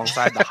ran up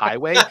alongside the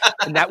highway,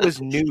 and that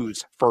was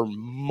news for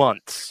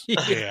months.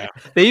 Yeah.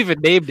 They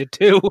even named it,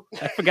 too.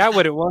 I forgot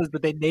what it was,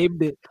 but they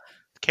named it.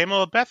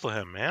 Camel of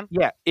Bethlehem, man.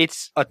 Yeah,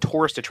 it's a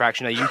tourist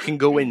attraction. Now you can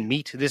go and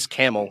meet this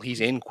camel.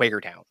 He's in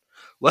Quakertown.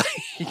 Like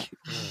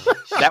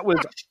that was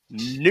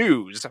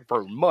news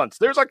for months.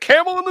 There's a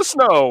camel in the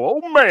snow.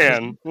 Oh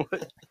man!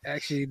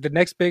 Actually, the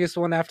next biggest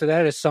one after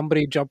that is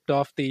somebody jumped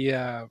off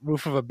the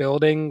roof of a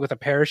building with a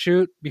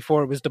parachute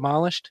before it was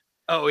demolished.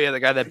 Oh yeah, the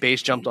guy that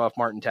base jumped off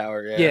Martin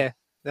Tower. Yeah.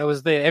 That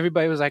was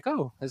everybody was like,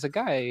 oh, there's a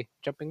guy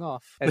jumping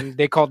off. And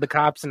they called the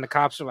cops, and the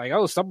cops were like,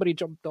 oh, somebody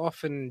jumped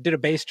off and did a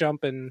base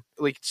jump. And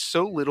like,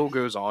 so little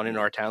goes on in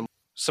our town.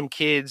 Some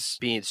kids,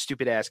 being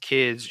stupid ass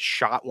kids,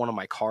 shot one of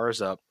my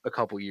cars up a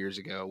couple years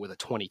ago with a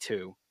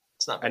 22.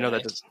 It's not. I know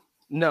that does.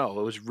 No,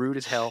 it was rude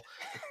as hell.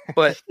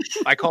 But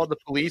I called the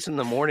police in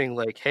the morning,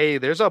 like, hey,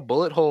 there's a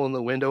bullet hole in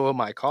the window of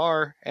my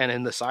car and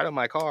in the side of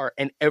my car.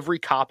 And every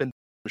cop in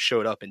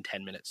showed up in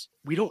 10 minutes.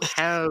 We don't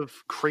have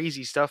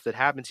crazy stuff that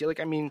happens here. Like,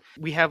 I mean,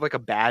 we have like a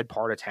bad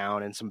part of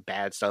town and some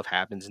bad stuff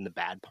happens in the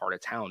bad part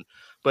of town,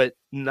 but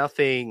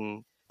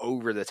nothing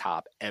over the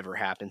top ever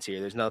happens here.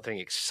 There's nothing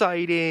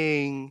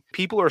exciting.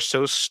 People are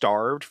so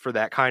starved for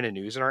that kind of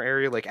news in our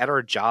area. Like at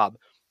our job,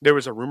 there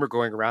was a rumor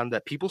going around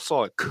that people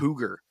saw a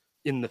cougar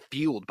in the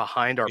field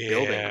behind our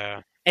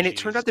building, and it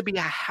turned out to be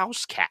a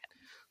house cat.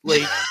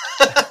 Like,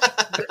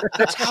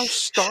 that's how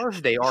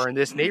starved they are in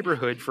this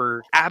neighborhood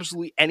for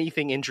absolutely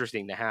anything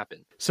interesting to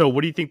happen. So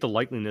what do you think the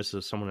likeliness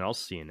of someone else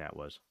seeing that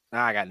was?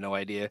 I got no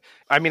idea.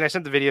 I mean, I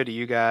sent the video to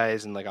you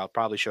guys, and like I'll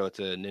probably show it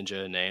to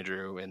Ninja and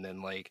Andrew, and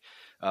then like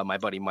my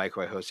buddy Mike,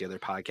 who I host the other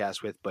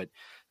podcast with. But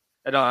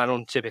I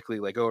don't typically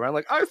like go around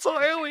like, I saw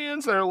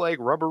aliens. They're like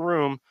rubber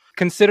room.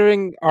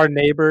 Considering our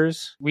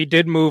neighbors, we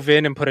did move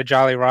in and put a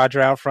Jolly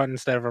Roger out front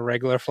instead of a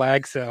regular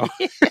flag. So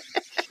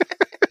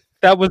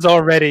that was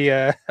already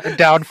a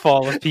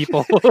downfall of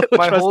people.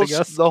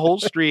 The whole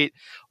street,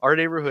 our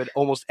neighborhood,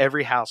 almost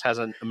every house has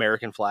an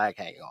American flag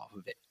hanging off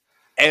of it.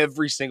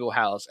 Every single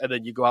house. And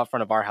then you go out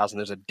front of our house and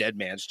there's a dead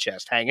man's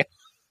chest hanging.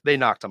 They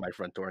knocked on my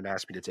front door and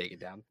asked me to take it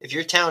down. If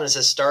your town is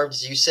as starved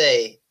as you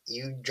say,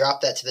 you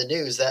drop that to the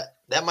news.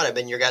 That might have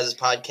been your guys'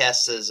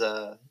 podcast as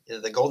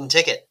the golden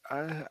ticket.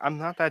 I'm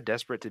not that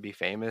desperate to be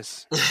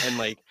famous. And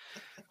like,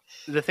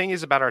 the thing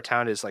is about our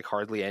town is like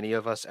hardly any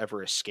of us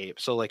ever escape.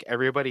 So like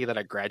everybody that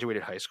I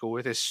graduated high school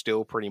with is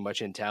still pretty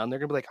much in town. They're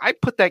gonna be like, I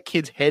put that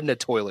kid's head in a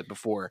toilet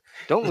before.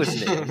 Don't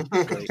listen to him.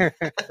 Like,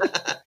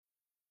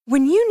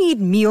 when you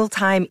need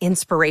mealtime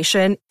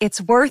inspiration,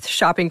 it's worth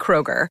shopping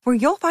Kroger, where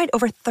you'll find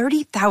over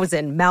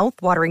 30,000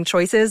 mouth-watering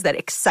choices that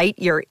excite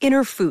your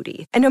inner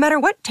foodie. And no matter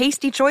what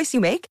tasty choice you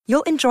make,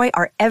 you'll enjoy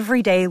our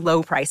everyday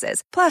low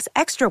prices, plus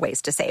extra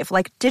ways to save,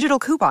 like digital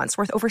coupons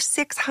worth over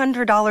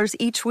 $600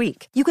 each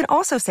week. You can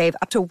also save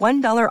up to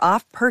 $1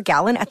 off per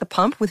gallon at the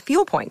pump with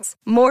fuel points.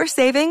 More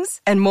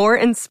savings and more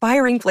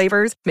inspiring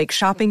flavors make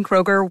shopping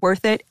Kroger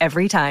worth it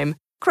every time.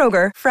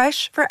 Kroger,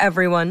 fresh for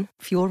everyone.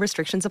 Fuel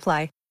restrictions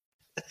apply.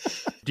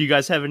 Do you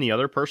guys have any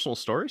other personal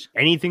stories?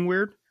 Anything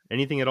weird?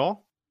 Anything at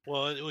all?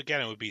 Well, again,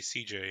 it would be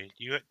CJ.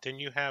 Didn't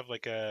you have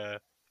like the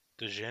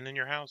Jinn in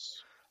your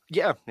house?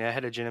 Yeah, I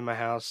had a Jinn in my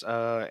house.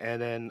 And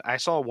then I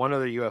saw one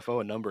other UFO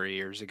a number of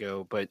years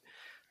ago, but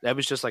that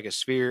was just like a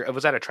sphere. It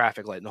was at a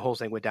traffic light, and the whole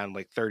thing went down in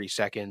like 30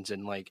 seconds.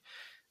 And like,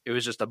 it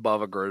was just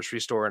above a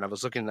grocery store. And I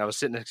was sitting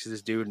next to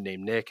this dude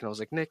named Nick, and I was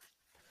like, Nick,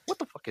 what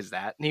the fuck is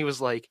that? And he was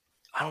like,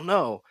 I don't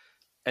know.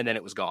 And then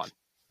it was gone.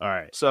 All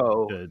right.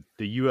 So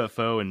the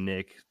UFO and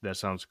Nick, that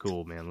sounds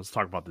cool, man. Let's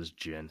talk about this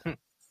Jinn.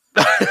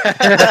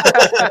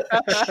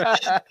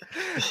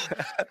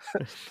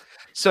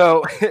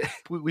 So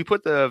we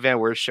put the Van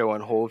Wert show on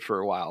hold for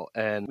a while,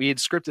 and we had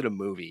scripted a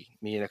movie,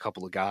 me and a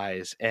couple of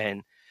guys,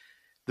 and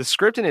the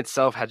script in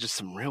itself had just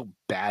some real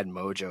bad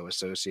mojo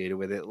associated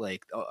with it.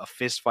 Like a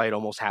fist fight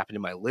almost happened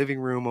in my living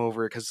room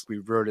over it because we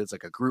wrote it as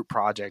like a group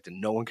project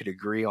and no one could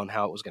agree on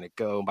how it was going to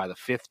go. And by the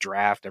fifth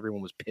draft,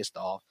 everyone was pissed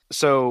off.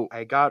 So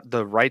I got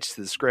the rights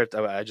to the script.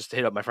 I just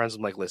hit up my friends.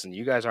 I'm like, listen,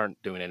 you guys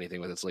aren't doing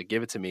anything with it. So like,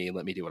 give it to me and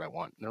let me do what I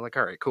want. And they're like,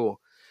 all right, cool.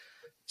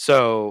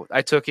 So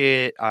I took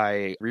it.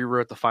 I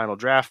rewrote the final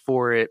draft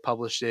for it,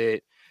 published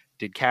it,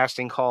 did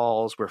casting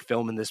calls. We're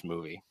filming this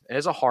movie. And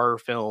it's a horror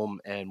film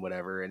and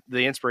whatever. And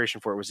the inspiration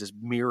for it was this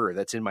mirror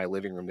that's in my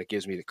living room that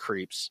gives me the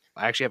creeps.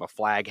 I actually have a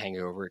flag hanging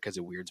over it because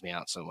it weirds me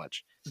out so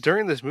much.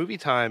 During this movie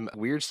time,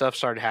 weird stuff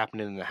started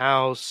happening in the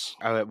house.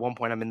 At one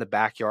point, I'm in the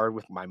backyard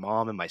with my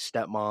mom and my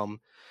stepmom.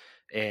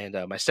 And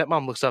my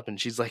stepmom looks up and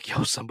she's like,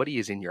 yo, somebody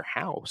is in your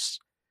house.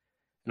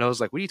 And I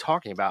was like, what are you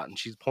talking about? And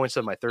she points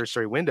at my third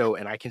story window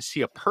and I can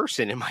see a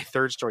person in my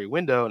third story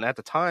window. And at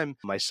the time,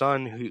 my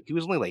son, he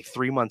was only like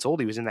 3 months old,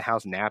 he was in the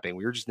house napping.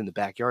 We were just in the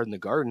backyard in the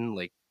garden,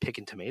 like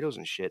picking tomatoes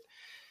and shit.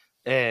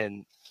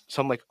 And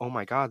so I'm like, oh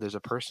my God, there's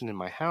a person in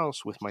my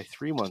house with my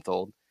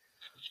 3-month-old.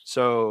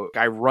 So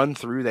I run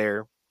through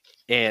there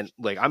and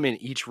like I'm in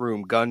each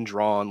room, gun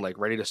drawn, like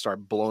ready to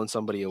start blowing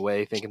somebody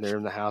away, thinking they're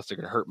in the house, they're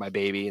going to hurt my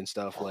baby and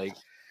stuff. Like,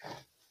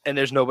 and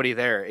there's nobody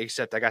there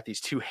except I got these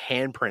 2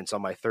 handprints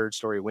on my third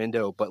story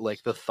window, but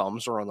like the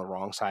thumbs are on the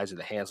wrong sides of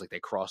the hands. Like they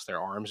cross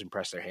their arms and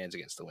press their hands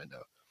against the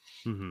window.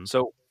 Mm-hmm.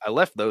 So I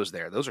left those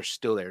there. Those are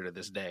still there to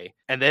this day.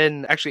 And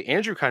then actually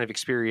Andrew kind of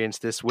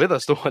experienced this with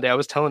us the one day. I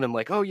was telling him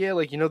like, oh yeah,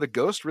 like, you know, the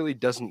ghost really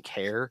doesn't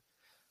care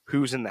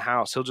who's in the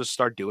house. He'll just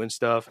start doing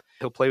stuff.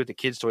 He'll play with the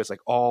kids' toys.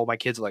 Like all my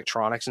kids'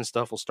 electronics and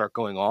stuff will start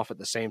going off at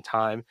the same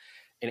time.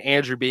 And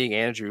Andrew, being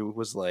Andrew,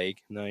 was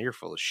like, no, you're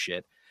full of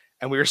shit.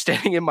 And we were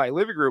standing in my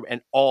living room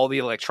and all the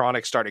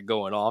electronics started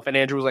going off. And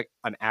Andrew was like,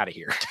 I'm out of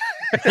here.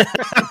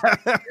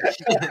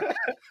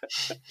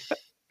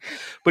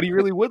 But he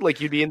really would.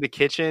 Like you'd be in the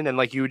kitchen and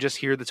like you would just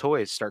hear the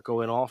toys start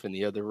going off in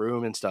the other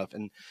room and stuff.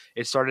 And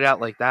it started out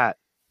like that.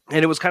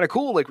 And it was kind of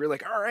cool. Like we're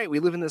like, all right, we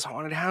live in this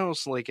haunted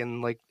house. Like,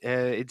 and like,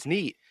 it's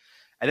neat.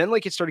 And then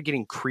like it started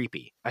getting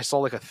creepy. I saw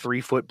like a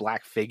 3-foot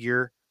black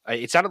figure.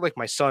 It sounded like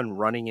my son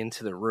running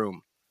into the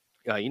room.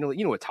 You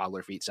know what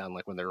toddler feet sound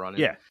like when they're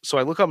running. Yeah. So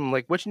I look up, I'm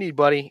like, what you need,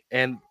 buddy?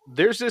 And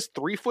there's this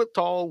 3-foot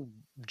tall,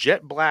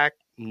 jet black,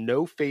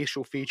 no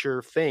facial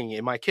feature thing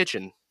in my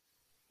kitchen.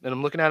 And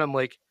I'm looking at him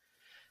like,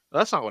 well,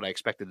 that's not what I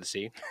expected to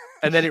see.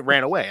 And then it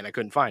ran away and I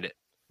couldn't find it.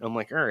 And I'm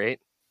like, all right,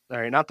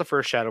 not the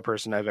first shadow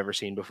person I've ever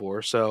seen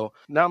before. So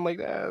now I'm like,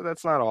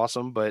 that's not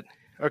awesome, but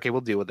okay,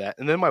 we'll deal with that.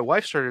 And then my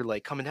wife started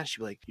like coming down. She'd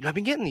be like, you know, I've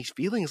been getting these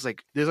feelings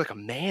like there's like a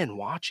man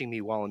watching me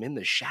while I'm in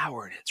the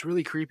shower and it's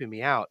really creeping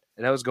me out.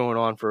 And that was going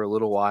on for a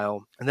little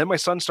while. And then my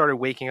son started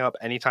waking up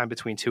anytime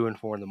between 2 and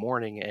 4 in the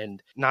morning.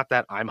 And not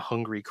that I'm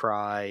hungry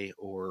cry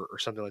or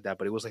something like that,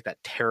 but it was like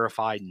that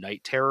terrified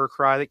night terror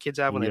cry that kids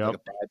have when they have like a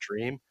bad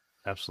dream.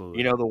 Absolutely.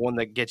 You know, the one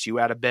that gets you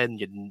out of bed and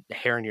your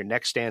hair on your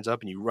neck stands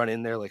up and you run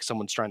in there like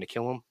someone's trying to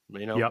kill him,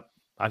 you know? Yep.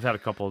 I've had a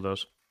couple of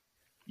those.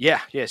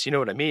 Yeah. Yes. You know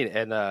what I mean?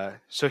 And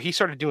so he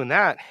started doing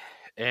that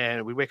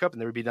and we wake up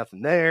and there would be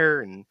nothing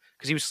there. And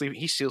because he was sleeping,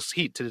 he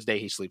to this day,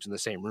 he sleeps in the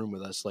same room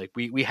with us. Like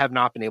we have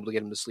not been able to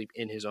get him to sleep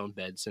in his own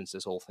bed since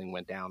this whole thing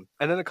went down.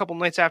 And then a couple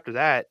nights after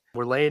that,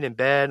 we're laying in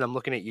bed and I'm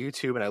looking at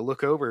YouTube and I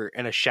look over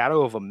and a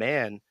shadow of a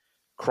man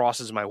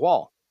crosses my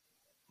wall.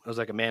 It was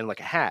like a man, like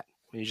a hat,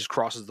 and he just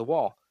crosses the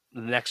wall. The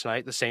next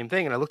night, the same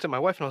thing. And I looked at my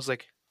wife and I was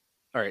like,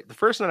 all right, the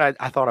first night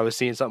I thought I was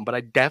seeing something, but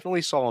I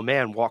definitely saw a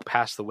man walk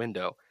past the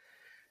window.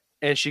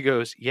 And she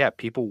goes, yeah,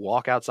 people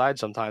walk outside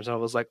sometimes. And I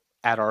was like,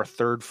 at our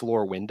 3rd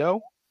floor window?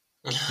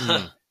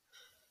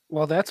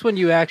 Well, that's when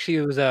you actually,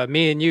 it was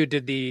me and you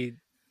did the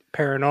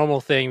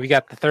paranormal thing. We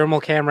got the thermal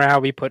camera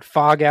out. We put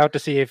fog out to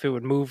see if it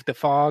would move the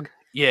fog.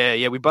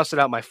 Yeah, we busted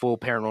out my full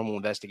paranormal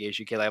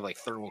investigation kit. I have like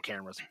thermal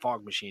cameras and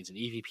fog machines and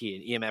EVP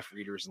and EMF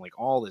readers and like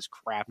all this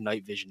crap,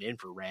 night vision,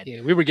 infrared.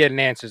 Yeah, we were getting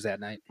answers that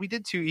night. We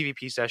did 2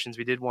 EVP sessions.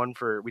 We did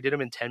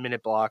them in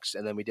 10-minute blocks,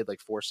 and then we did like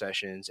 4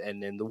 sessions.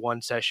 And in the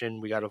one session,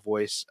 we got a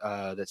voice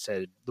that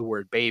said the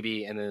word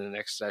baby, and then in the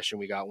next session,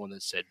 we got one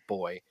that said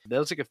boy. That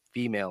was like a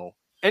female.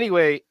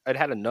 Anyway, I'd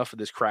had enough of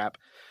this crap.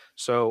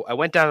 So I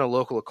went down to a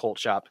local occult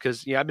shop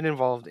because I've been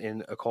involved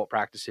in occult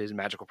practices,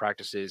 magical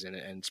practices,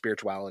 and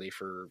spirituality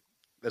for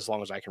as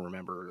long as I can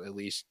remember, at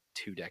least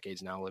 2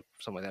 decades now, like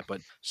something like that. But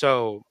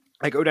so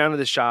I go down to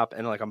the shop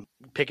and like I'm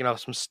picking up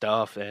some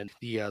stuff, and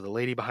the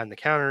lady behind the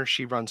counter,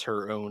 she runs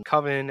her own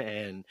coven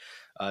and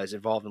is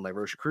involved in like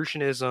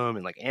Rosicrucianism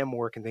and like am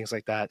work and things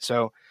like that.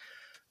 So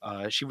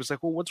she was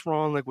like, well, what's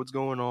wrong? Like, what's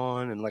going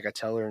on? And like I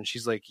tell her, and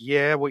she's like,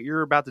 yeah, what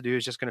you're about to do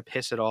is just going to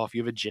piss it off.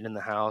 You have a djinn in the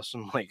house.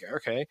 I'm like,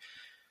 okay.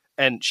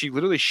 And she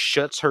literally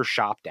shuts her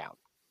shop down.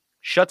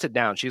 Shuts it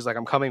down. She's like,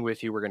 I'm coming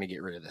with you. We're going to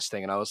get rid of this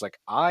thing. And I was like,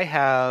 I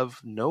have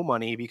no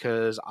money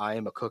because I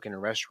am a cook in a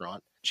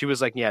restaurant. She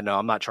was like, yeah, no,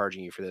 I'm not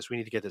charging you for this. We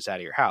need to get this out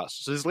of your house.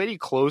 So this lady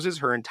closes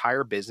her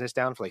entire business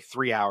down for like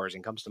 3 hours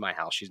and comes to my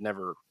house. She's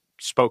never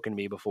spoken to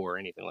me before or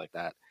anything like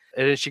that.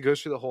 And then she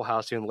goes through the whole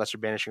house doing the lesser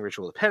banishing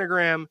ritual of the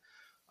pentagram.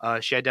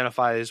 She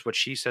identifies what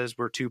she says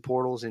were 2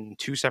 portals in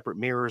 2 separate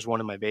mirrors,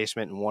 one in my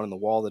basement and one in the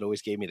wall that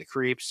always gave me the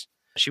creeps.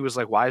 She was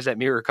like, why is that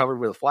mirror covered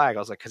with a flag? I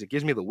was like, because it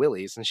gives me the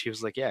willies. And she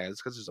was like, yeah,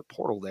 it's because there's a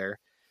portal there.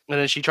 And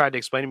then she tried to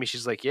explain to me,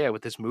 she's like, yeah,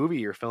 with this movie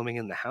you're filming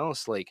in the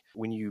house, like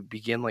when you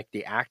begin like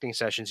the acting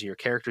sessions and your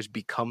characters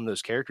become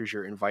those characters,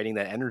 you're inviting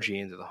that energy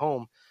into the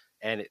home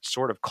and it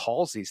sort of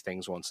calls these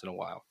things once in a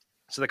while.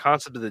 So the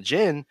concept of the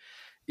djinn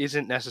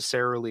isn't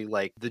necessarily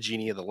like the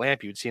genie of the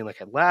lamp you would see in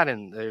like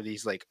Aladdin. They're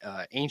these like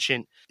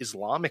ancient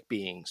Islamic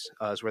beings,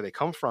 is where they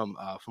come from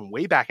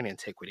way back in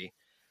antiquity.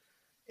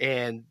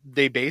 And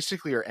they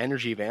basically are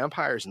energy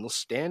vampires, and they'll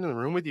stand in the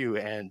room with you,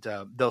 and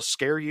they'll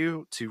scare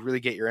you to really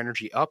get your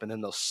energy up, and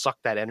then they'll suck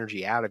that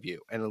energy out of you,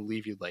 and it'll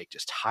leave you like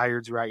just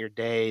tired throughout your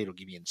day. It'll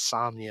give you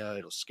insomnia.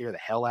 It'll scare the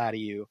hell out of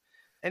you.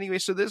 Anyway,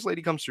 so this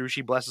lady comes through.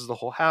 She blesses the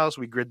whole house.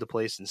 We grid the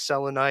place in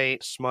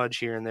selenite, smudge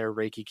here and there,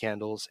 Reiki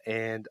candles,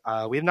 and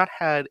we have not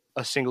had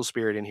a single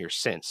spirit in here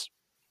since.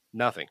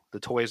 Nothing. The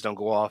toys don't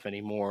go off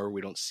anymore.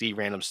 We don't see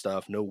random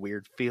stuff. No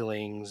weird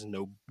feelings.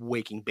 No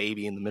waking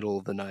baby in the middle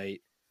of the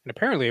night. And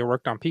apparently it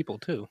worked on people,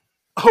 too.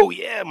 Oh,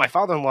 yeah. My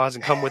father-in-law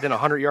hasn't come within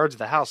 100 yards of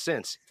the house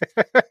since.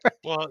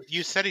 Well,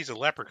 you said he's a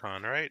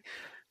leprechaun, right?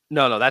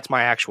 No, that's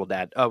my actual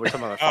dad. Oh, we're talking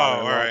about my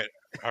father-in-law.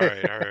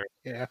 All right.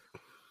 Yeah.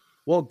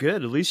 Well,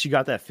 good. At least you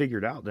got that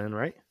figured out then,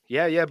 right?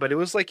 Yeah, but it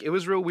was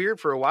real weird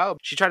for a while.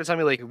 She tried to tell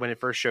me like when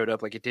it first showed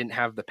up, like it didn't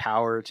have the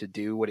power to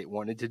do what it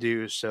wanted to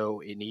do, so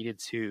it needed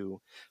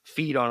to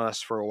feed on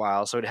us for a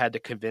while. So it had to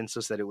convince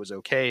us that it was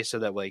okay, so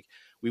that like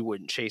we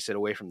wouldn't chase it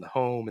away from the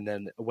home. And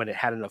then when it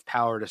had enough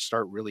power to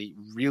start really,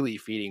 really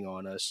feeding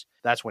on us,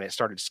 that's when it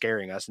started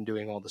scaring us and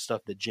doing all the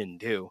stuff that Jinn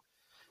do.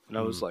 And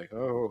I was like,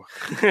 oh.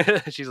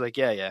 She's like,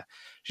 yeah.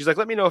 She's like,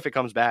 let me know if it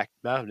comes back.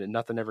 No,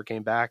 nothing ever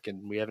came back,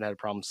 and we haven't had a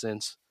problem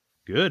since.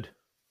 Good.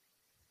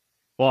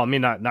 Well, I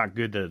mean, not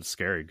good that it's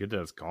scary. Good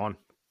that it's gone.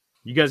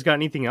 You guys got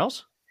anything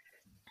else?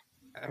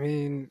 I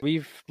mean,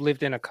 we've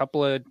lived in a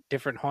couple of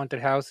different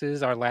haunted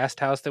houses. Our last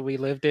house that we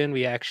lived in,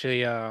 we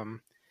actually,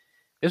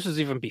 this was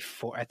even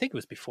before, I think it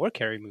was before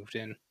Carrie moved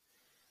in.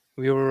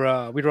 We were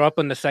up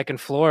on the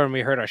second floor, and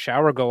we heard our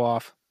shower go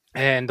off.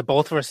 And the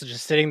both of us are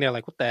just sitting there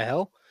like, what the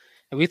hell?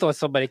 And we thought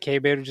somebody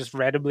came in just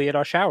randomly at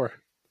our shower.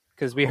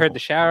 Because we heard the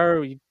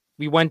shower,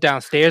 we went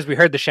downstairs. We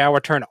heard the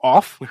shower turn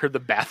off. We heard the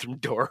bathroom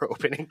door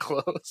open and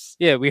close.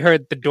 Yeah, we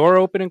heard the door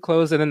open and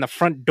close, and then the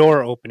front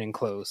door open and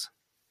close.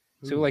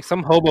 So like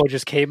some hobo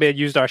just came in,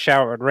 used our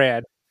shower, and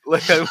ran.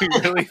 Like we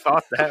really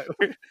thought that.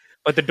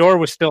 But the door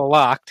was still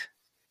locked.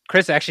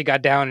 Chris actually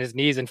got down on his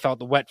knees and felt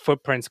the wet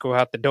footprints go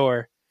out the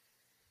door.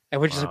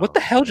 And we're just like, what the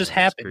hell just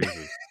happened?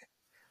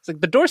 It's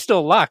like the door's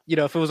still locked. You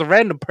know, if it was a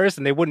random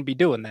person, they wouldn't be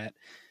doing that.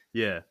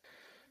 Yeah.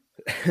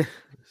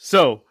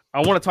 So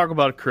I want to talk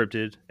about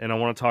Cryptid, and I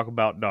want to talk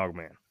about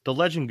Dogman. The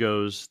legend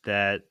goes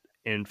that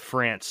in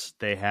France,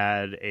 they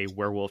had a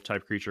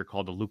werewolf-type creature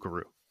called the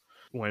loup-garou.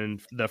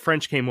 When the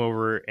French came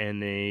over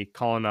and they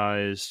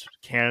colonized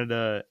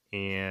Canada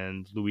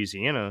and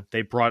Louisiana,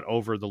 they brought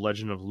over the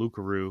legend of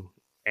loup-garou,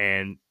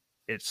 and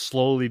it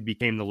slowly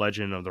became the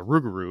legend of the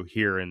rougarou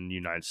here in the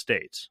United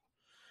States.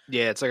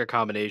 Yeah, it's like a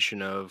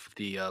combination of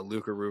the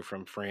loup-garou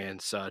from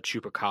France,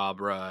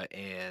 chupacabra,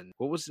 and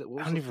what was it?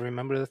 I don't even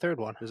remember the third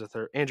one. There's a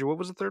third. Andrew, what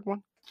was the third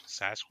one?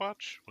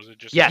 Sasquatch? Was it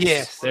just?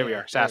 Yes. There we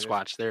are.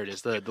 Sasquatch. There it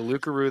is. The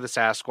loup-garou, the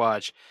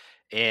Sasquatch,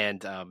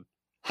 and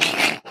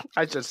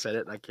I just said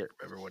it. I can't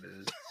remember what it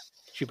is.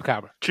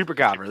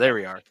 Chupacabra. There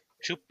we are.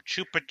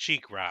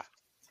 Chupacabra.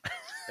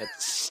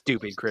 That's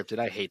stupid cryptid.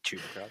 I hate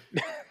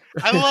chupacabra.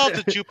 I love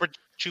the chupacabra.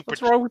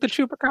 What's wrong with the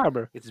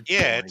chupacabra? It's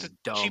it's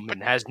dumb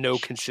and has no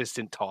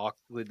consistent talk.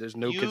 There's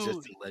no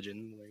consistent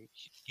legend.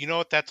 You know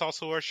what? That's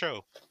also our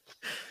show.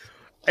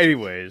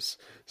 Anyways,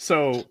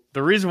 so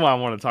the reason why I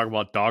want to talk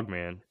about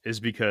Dogman is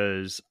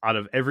because out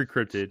of every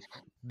cryptid,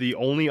 the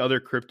only other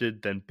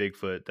cryptid than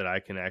Bigfoot that I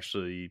can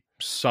actually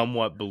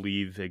somewhat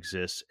believe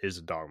exists is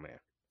a Dogman.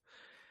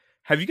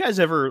 Have you guys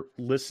ever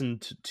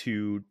listened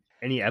to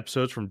any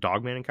episodes from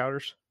Dogman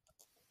Encounters?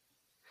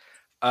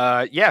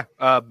 Yeah.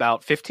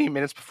 About 15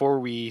 minutes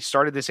before we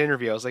started this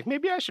interview, I was like,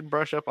 maybe I should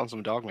brush up on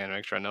some Dogman and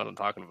make sure I know what I'm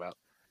talking about.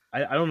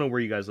 I don't know where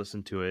you guys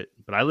listen to it,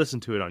 but I listen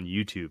to it on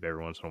YouTube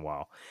every once in a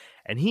while.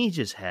 And he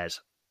just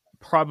has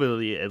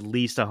probably at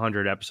least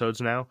 100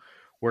 episodes now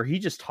where he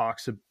just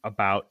talks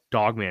about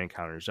Dogman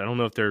encounters. I don't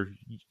know if they're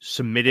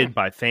submitted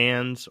by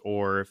fans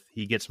or if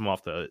he gets them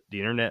off the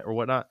internet or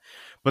whatnot,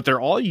 but they're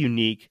all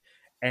unique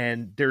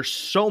and there's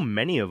so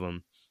many of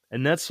them.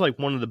 And that's like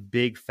one of the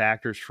big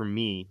factors for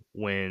me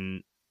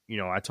when, you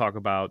know, I talk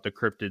about the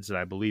cryptids that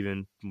I believe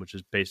in, which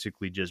is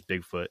basically just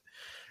Bigfoot,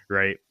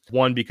 right?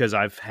 One, because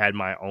I've had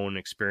my own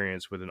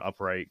experience with an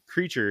upright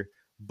creature,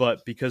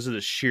 but because of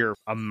the sheer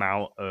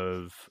amount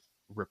of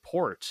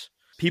reports,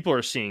 people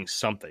are seeing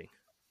something,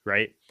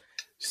 right?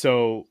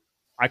 So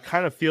I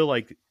kind of feel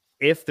like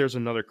if there's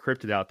another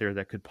cryptid out there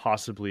that could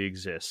possibly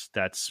exist,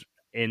 that's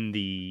in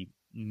the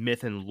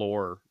myth and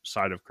lore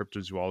side of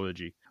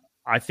cryptozoology,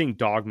 I think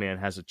Dogman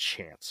has a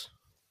chance.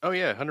 Oh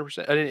yeah,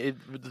 100%.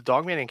 And the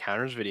Dogman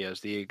Encounters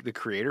videos, the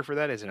creator for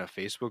that is in a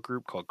Facebook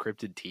group called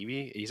Cryptid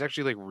TV. He's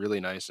actually like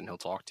really nice and he'll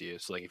talk to you.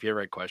 So like if you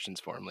ever had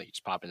questions for him, like you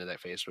just pop into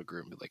that Facebook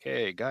group and be like,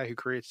 "Hey, guy who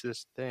creates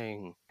this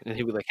thing," and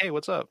he'll be like, "Hey,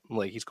 what's up?" I'm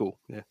like, he's cool.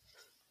 Yeah.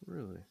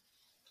 Really?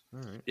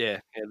 All right.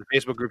 Yeah. The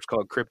Facebook group's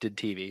called Cryptid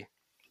TV.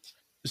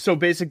 So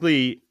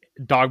basically,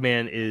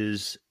 Dogman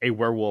is a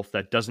werewolf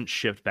that doesn't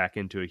shift back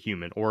into a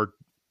human, or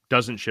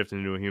doesn't shift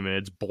into a human.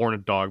 It's born a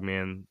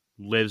Dogman,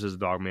 lives as a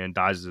Dogman,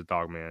 dies as a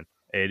Dogman.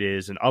 It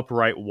is an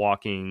upright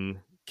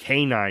walking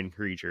canine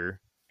creature,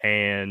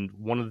 and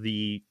one of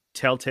the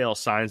telltale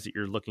signs that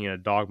you're looking at a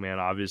Dogman,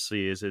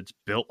 obviously, is it's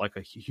built like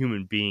a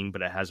human being,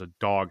 but it has a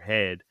dog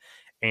head,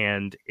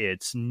 and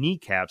its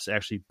kneecaps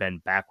actually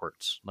bend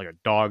backwards, like a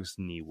dog's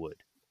knee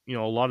would. You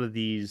know, a lot of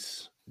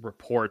these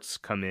reports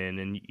come in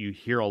and you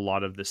hear a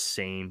lot of the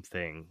same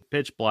thing.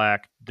 Pitch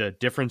black. The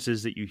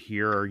differences that you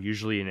hear are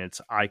usually in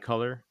its eye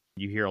color.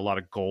 You hear a lot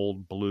of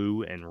gold,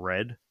 blue, and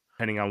red,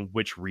 depending on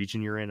which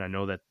region you're in. I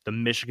know that the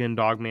Michigan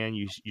Dogman,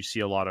 you see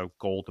a lot of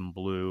gold and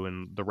blue,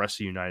 and the rest of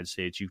the United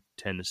States, you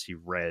tend to see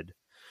red.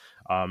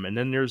 And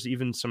then there's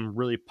even some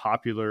really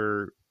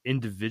popular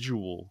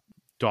individual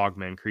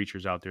Dogman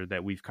creatures out there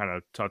that we've kind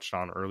of touched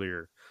on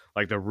earlier,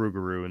 like the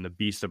Rougarou and the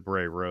Beast of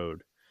Bray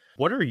Road.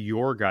 What are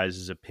your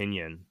guys'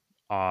 opinion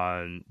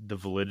on the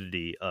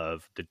validity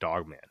of the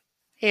Dogman?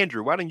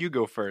 Andrew, why don't you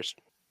go first?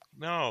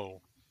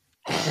 No.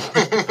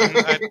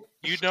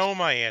 You know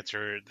my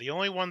answer. The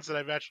only ones that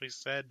I've actually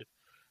said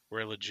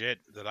were legit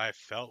that I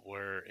felt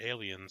were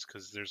aliens,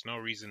 because there's no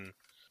reason.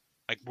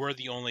 Like, we're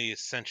the only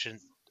sentient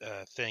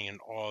thing in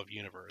all of the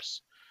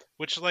universe.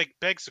 Which, like,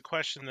 begs the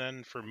question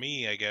then for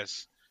me, I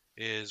guess,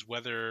 is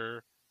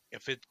whether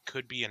if it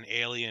could be an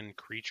alien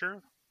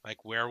creature.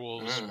 Like,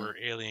 werewolves were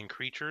alien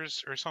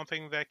creatures or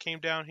something that came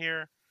down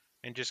here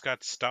and just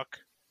got stuck.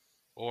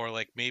 Or,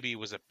 like, maybe it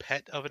was a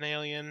pet of an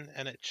alien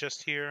and it's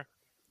just here.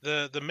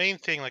 The main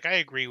thing, like, I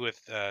agree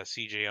with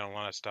CJ on a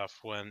lot of stuff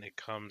when it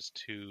comes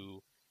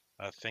to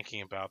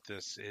thinking about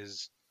this,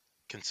 is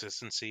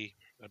consistency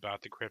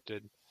about the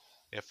cryptid.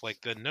 If, like,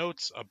 the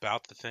notes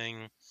about the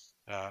thing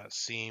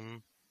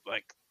seem,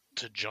 like,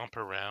 to jump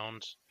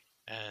around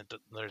and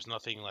there's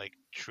nothing, like,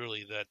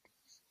 truly that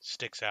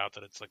sticks out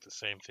that it's, like, the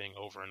same thing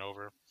over and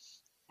over,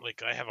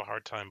 like, I have a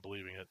hard time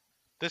believing it.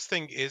 This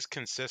thing is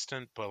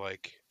consistent, but,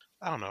 like,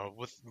 I don't know,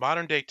 with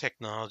modern day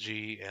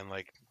technology and,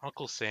 like,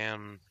 Uncle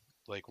Sam,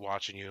 like,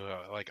 watching you,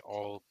 like,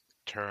 all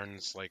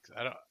turns, like,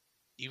 I don't,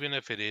 even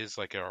if it is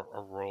like a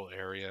rural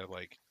area,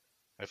 like,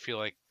 I feel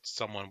like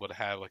someone would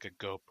have like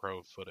a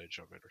GoPro footage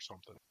of it or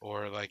something,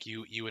 or like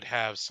you would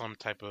have some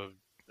type of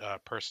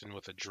person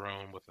with a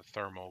drone with a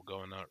thermal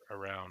going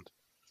around,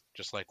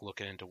 just like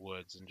looking into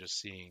woods and just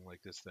seeing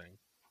like this thing.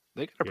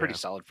 They got a pretty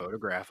solid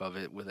photograph of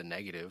it with a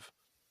negative.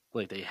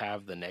 Like, they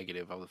have the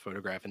negative of the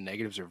photograph, and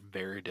negatives are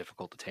very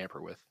difficult to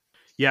tamper with.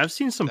 Yeah, I've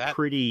seen some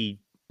pretty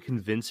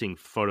convincing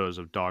photos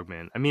of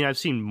Dogman. I mean, I've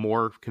seen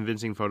more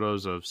convincing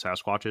photos of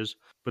Sasquatches,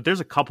 but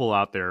there's a couple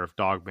out there of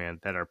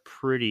Dogman that are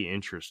pretty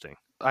interesting.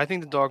 I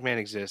think the Dogman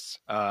exists.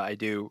 I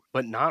do,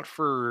 but not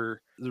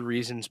for the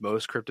reasons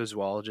most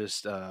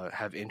cryptozoologists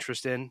have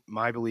interest in.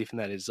 My belief in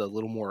that is a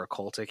little more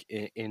occultic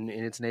in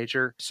its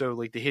nature. So,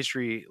 like, the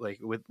history, like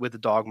with the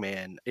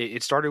Dogman,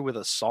 it started with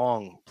a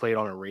song played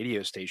on a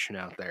radio station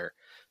out there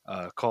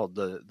called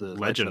the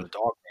Legend of the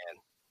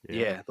Dogman.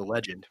 Yeah, the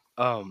legend.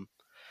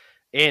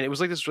 And it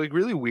was like this like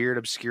really weird,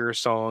 obscure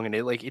song, and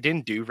it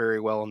didn't do very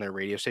well on their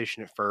radio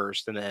station at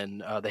first. And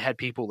then they had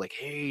people like,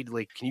 "Hey,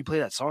 like, can you play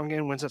that song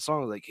again? When's that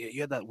song? Like, you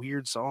had that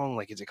weird song.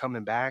 Like, is it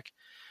coming back?"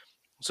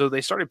 So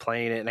they started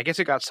playing it, and I guess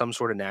it got some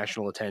sort of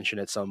national attention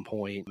at some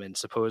point. And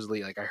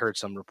supposedly, like, I heard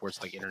some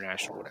reports like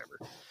international, whatever.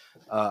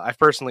 I've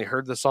personally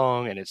heard the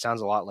song, and it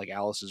sounds a lot like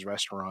Alice's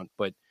Restaurant,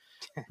 but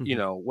you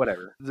know,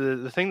 whatever.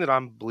 The thing that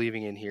I'm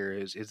believing in here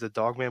is the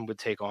Dogman would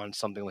take on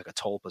something like a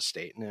tulpa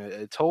state, and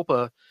a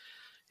tulpa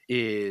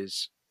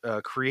is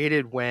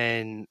created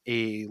when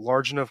a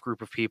large enough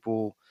group of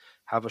people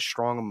have a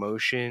strong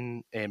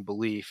emotion and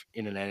belief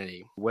in an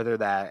entity, whether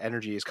that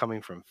energy is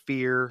coming from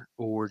fear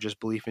or just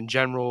belief in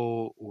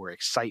general or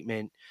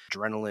excitement,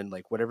 adrenaline,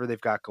 like whatever they've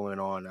got going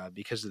on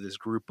because of this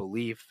group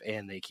belief,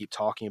 and they keep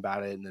talking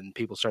about it, and then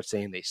people start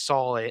saying they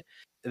saw it.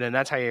 And then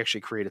that's how you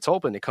actually create a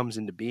tulpa, and it comes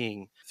into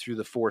being through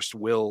the forced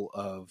will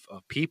of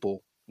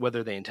people,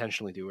 whether they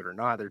intentionally do it or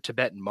not. They're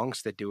Tibetan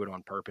monks that do it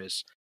on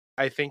purpose.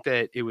 I think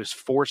that it was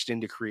forced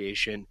into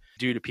creation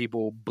due to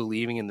people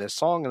believing in this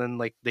song. And then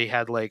like they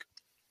had like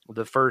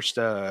the first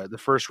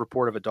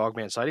report of a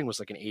Dogman sighting was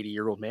like an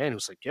 80-year-old man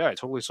who's like, yeah, I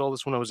totally saw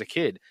this when I was a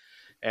kid.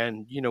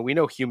 And, you know, we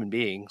know human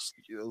beings,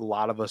 a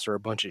lot of us are a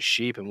bunch of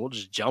sheep, and we'll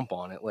just jump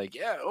on it. Like,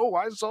 yeah, oh,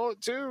 I saw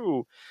it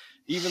too.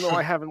 Even though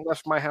I haven't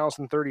left my house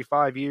in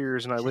 35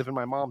 years and I live in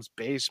my mom's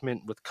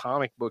basement with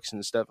comic books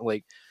and stuff,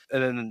 like,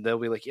 and then they'll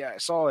be like, yeah, I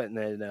saw it. And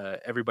then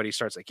everybody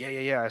starts like,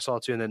 yeah, I saw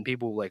it too. And then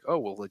people like, oh,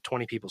 well, like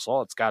 20 people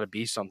saw it. It's got to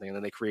be something. And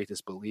then they create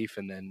this belief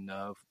and then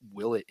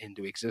will it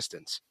into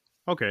existence.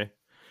 Okay.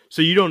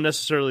 So you don't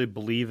necessarily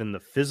believe in the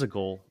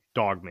physical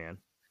Dogman.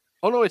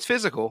 Oh, no, it's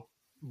physical,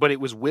 but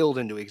it was willed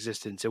into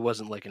existence. It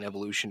wasn't like an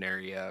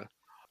evolutionary.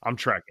 I'm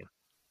tracking.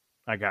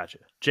 I got you.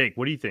 Jake,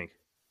 what do you think?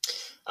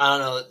 I don't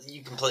know.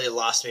 You completely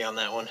lost me on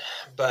that one.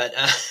 But,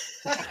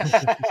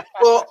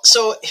 well,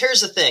 so here's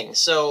the thing.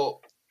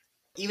 So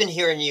even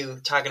hearing you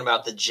talking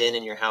about the jinn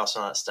in your house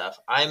and all that stuff,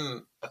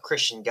 I'm a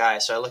Christian guy,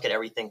 so I look at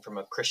everything from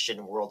a Christian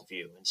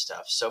worldview and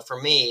stuff. So for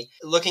me,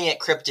 looking at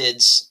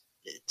cryptids,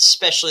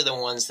 especially the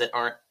ones that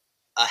aren't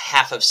a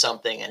half of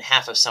something and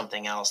half of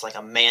something else, like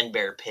a man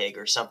bear pig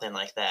or something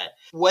like that.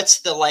 What's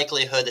the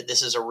likelihood that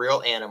this is a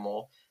real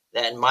animal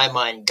that in my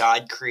mind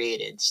God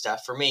created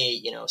stuff? For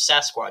me,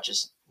 Sasquatch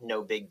is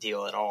no big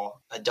deal at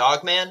all. A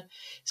Dogman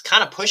is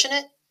kind of pushing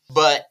it,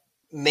 but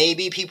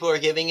maybe people are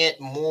giving it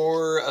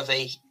more of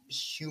a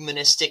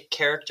humanistic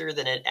character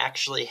than it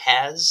actually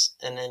has.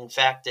 And in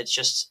fact, it's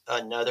just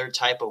another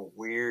type of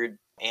weird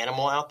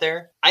animal out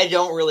there. I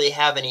don't really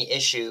have any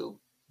issue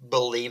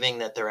believing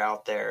that they're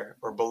out there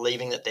or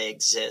believing that they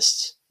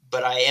exist,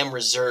 but I am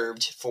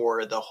reserved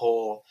for the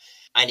whole,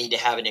 I need to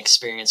have an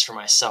experience for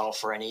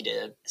myself, or I need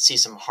to see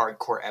some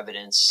hardcore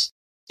evidence.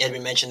 It had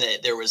been mentioned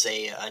that there was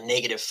a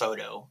negative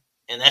photo,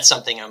 and that's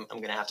something I'm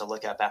going to have to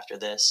look up after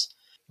this.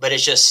 But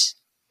it's just,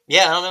 I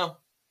don't know.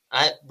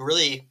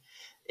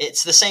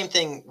 It's the same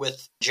thing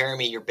with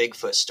Jeremy, your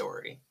Bigfoot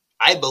story.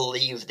 I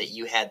believe that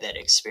you had that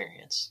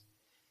experience.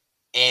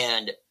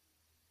 And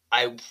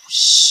I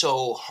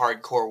so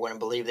hardcore want to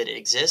believe that it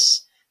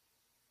exists,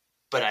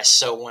 but I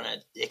so want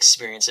to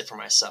experience it for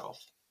myself.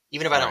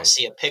 Even if I don't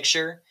see a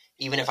picture,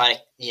 even if I,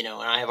 and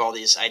I have all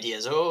these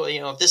ideas,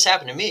 if this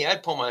happened to me,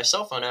 I'd pull my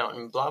cell phone out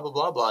and blah, blah,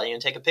 blah, blah,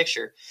 take a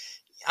picture.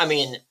 I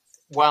mean,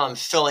 while I'm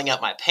filling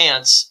up my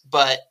pants,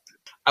 but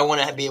I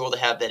want to be able to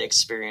have that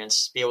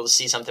experience, be able to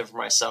see something for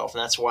myself.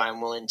 And that's why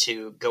I'm willing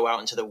to go out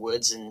into the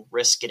woods and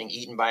risk getting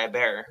eaten by a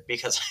bear,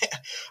 because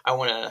I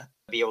want to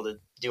be able to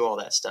do all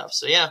that stuff.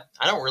 So yeah,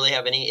 I don't really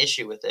have any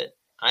issue with it.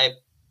 I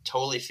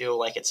totally feel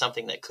like it's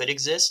something that could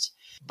exist,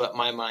 but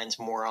my mind's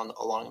more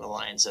along the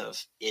lines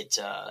of it's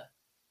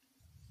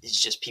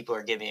just people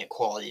are giving it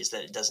qualities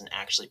that it doesn't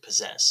actually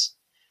possess.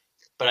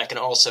 But I can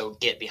also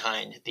get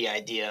behind the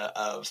idea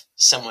of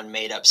someone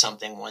made up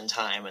something one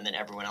time and then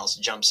everyone else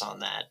jumps on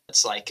that.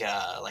 It's like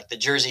the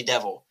Jersey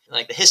Devil.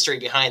 Like, the history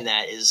behind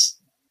that is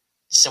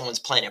someone's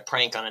playing a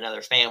prank on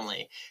another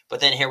family. But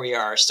then here we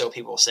are, still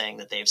people saying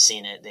that they've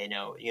seen it. They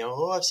know,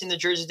 I've seen the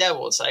Jersey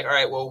Devil. It's like, all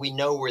right, well, we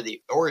know where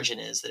the origin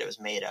is, that it was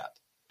made up.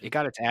 It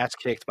got its ass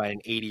kicked by an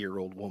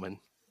 80-year-old woman.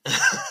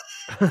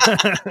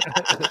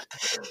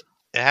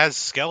 It has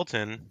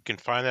skeleton. You can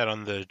find that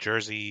on the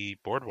Jersey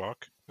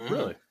boardwalk.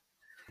 Really?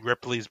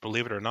 Ripley's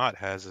Believe It or Not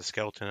has a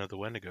skeleton of the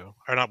Wendigo.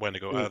 Or not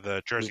Wendigo,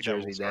 the Jersey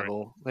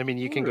Devil. I mean,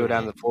 you can go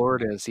down to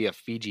Florida and see a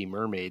Fiji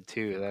mermaid,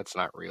 too. That's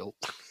not real.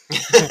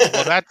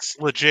 Well, that's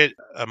legit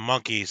a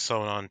monkey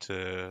sewn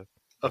onto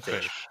a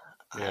fish.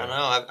 I don't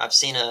know. I've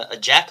seen a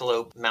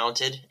jackalope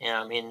mounted.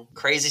 I mean,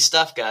 crazy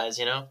stuff, guys,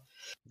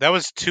 That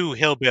was two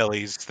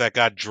hillbillies that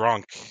got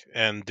drunk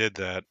and did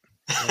that.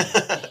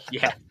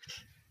 Yeah.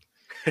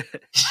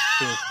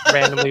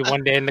 Randomly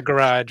one day in the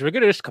garage, we're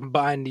gonna just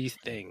combine these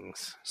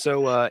things.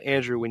 So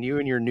Andrew, when you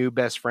and your new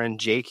best friend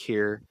Jake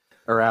here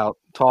are out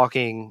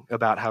talking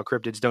about how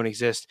cryptids don't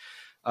exist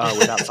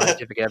without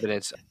scientific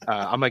evidence,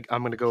 I'm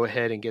gonna go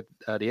ahead and get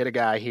the other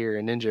guy here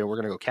in Ninja, and we're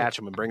gonna go catch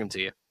him and bring him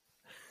to you.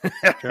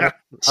 Sure.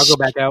 I'll go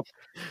back out.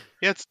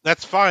 Yeah,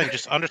 that's fine.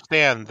 Just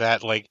understand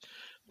that, like,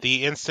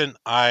 the instant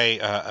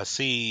I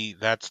see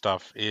that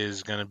stuff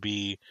is going to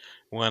be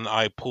when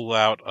I pull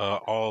out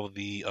all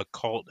the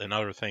occult and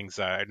other things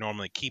that I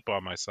normally keep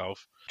on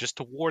myself, just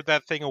to ward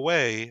that thing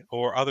away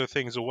or other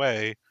things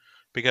away.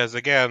 Because,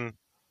 again,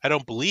 I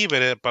don't believe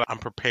in it, but I'm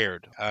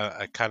prepared.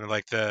 I kind of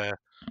like the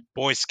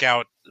Boy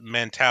Scout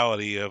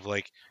mentality of,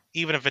 like,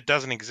 even if it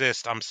doesn't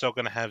exist, I'm still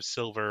going to have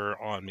silver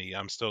on me.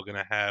 I'm still going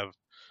to have,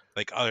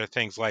 like, other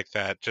things like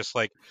that. Just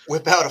like,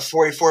 whip out a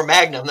 44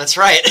 Magnum. That's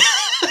right.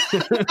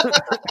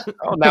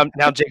 Oh,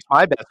 now Jake's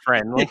my best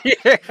friend.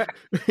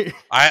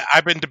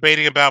 I've been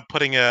debating about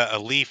putting a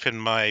leaf in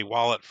my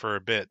wallet for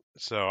a bit,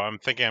 so I'm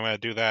thinking I'm going to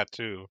do that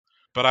too.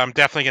 But I'm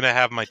definitely going to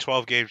have my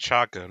 12-gauge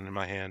shotgun in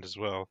my hand as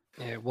well.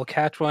 Yeah, we'll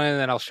catch one and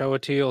then I'll show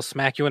it to you. I'll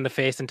smack you in the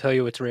face and tell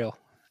you it's real.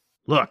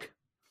 Look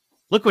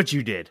what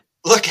you did.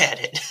 Look at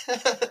it.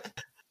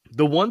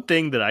 The one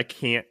thing that I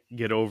can't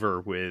get over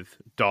with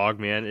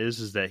Dogman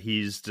is that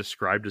he's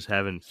described as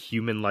having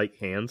human-like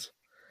hands.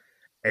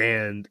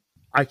 And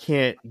I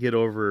can't get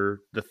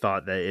over the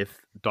thought that if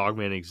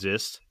Dogman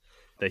exists,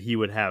 that he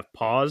would have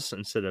paws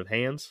instead of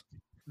hands.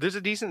 There's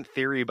a decent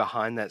theory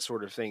behind that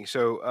sort of thing.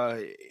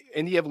 So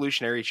in the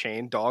evolutionary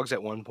chain, dogs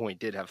at one point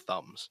did have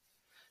thumbs.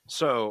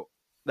 So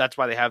that's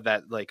why they have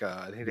that, like,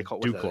 I think they call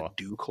it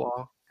dew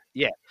claw.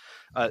 Yeah.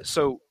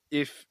 So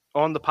if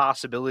on the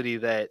possibility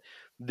that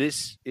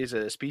this is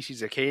a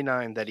species of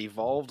canine that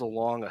evolved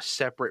along a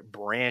separate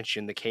branch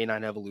in the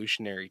canine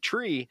evolutionary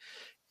tree,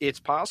 it's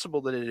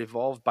possible that it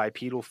evolved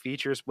bipedal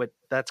features, but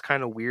that's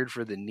kind of weird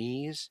for the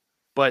knees,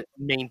 but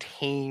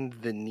maintained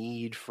the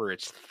need for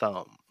its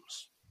thumbs.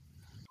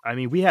 I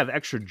mean, we have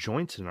extra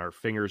joints in our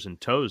fingers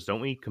and toes, don't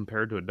we,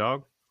 compared to a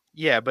dog?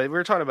 Yeah, but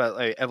we're talking about,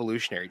 like,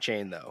 evolutionary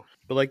chain, though.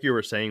 But like you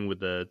were saying with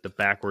the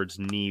backwards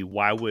knee,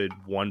 why would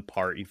one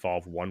part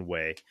evolve one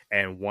way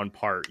and one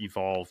part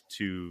evolve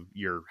to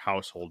your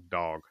household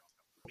dog?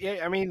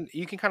 Yeah, I mean,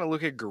 you can kind of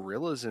look at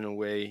gorillas in a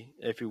way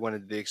if you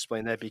wanted to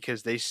explain that,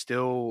 because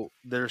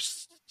they're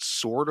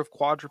sort of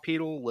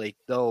quadrupedal. Like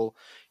they'll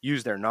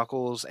use their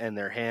knuckles and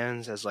their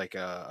hands as like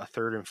a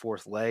third and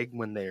fourth leg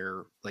when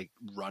they're like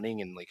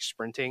running and like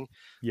sprinting.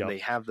 Yeah. They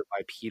have the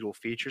bipedal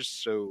features,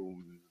 so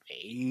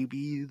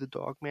maybe the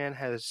Dogman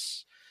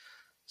has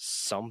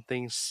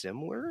something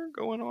similar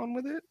going on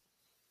with it.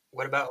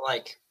 What about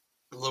like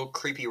little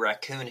creepy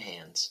raccoon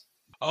hands?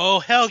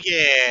 Oh, hell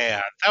yeah.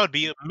 That would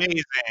be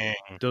amazing.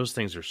 Those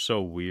things are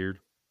so weird.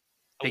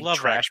 I Big love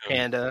trash raccoons.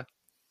 panda.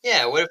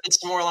 Yeah, what if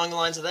it's more along the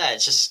lines of that?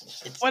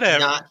 It's Whatever.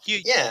 not.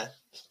 Yeah,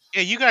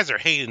 you guys are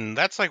hating.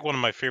 That's like one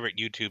of my favorite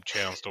YouTube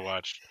channels to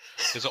watch.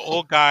 There's an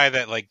old guy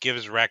that like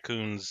gives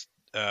raccoons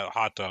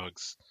hot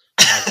dogs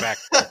on his back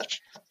porch.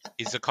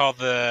 He's called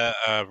the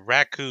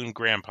Raccoon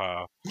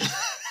Grandpa.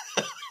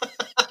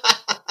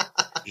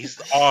 He's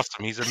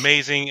awesome. He's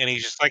amazing, and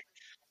he's just like,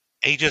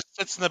 he just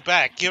sits in the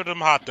back, giving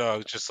them hot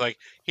dogs, just like,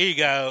 here you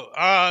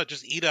go.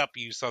 Just eat up,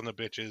 you son of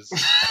bitches.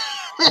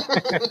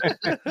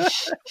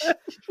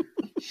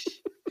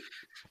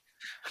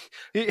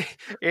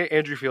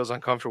 Andrew feels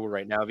uncomfortable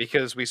right now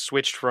because we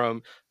switched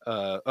from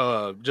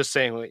just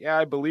saying, like, yeah,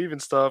 I believe in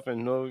stuff,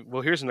 and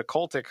well, here's an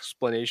occult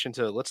explanation,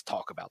 to let's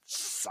talk about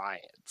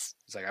science.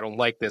 He's like, I don't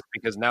like this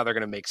because now they're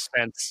going to make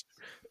sense.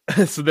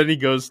 So then he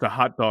goes to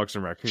hot dogs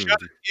and raccoons.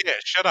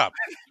 Shut up.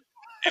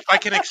 If I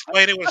can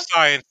explain it with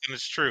science, then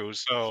it's true.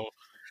 So,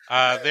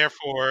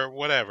 therefore,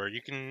 whatever.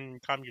 You can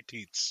calm your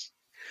teats.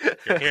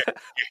 Your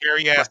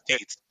hairy ass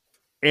teats.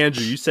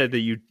 Andrew, you said that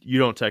you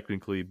don't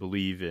technically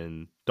believe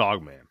in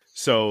Dogman.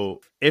 So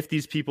if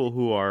these people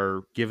who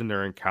are given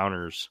their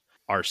encounters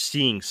are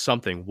seeing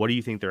something, what do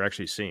you think they're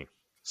actually seeing?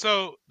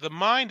 So the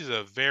mind is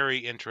a very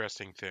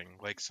interesting thing,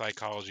 like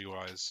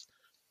psychology-wise,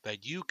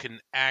 that you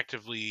can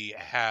actively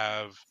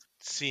have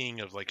seeing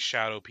of like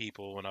shadow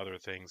people and other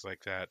things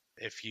like that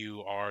if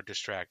you are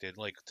distracted,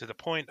 like to the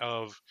point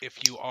of if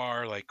you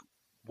are like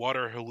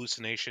water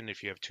hallucination,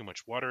 if you have too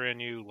much water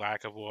in you,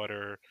 lack of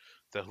water,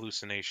 the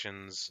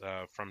hallucinations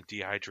from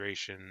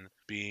dehydration,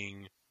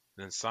 being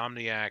an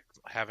insomniac,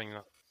 having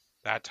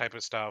that type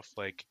of stuff.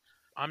 Like,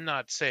 I'm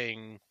not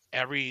saying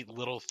every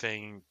little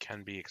thing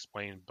can be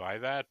explained by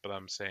that, but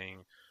I'm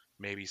saying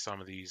maybe some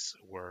of these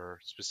were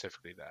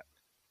specifically that.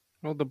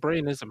 Well, the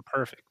brain isn't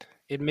perfect.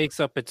 It makes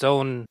up its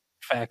own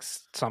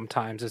facts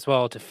sometimes as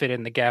well to fit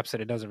in the gaps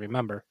that it doesn't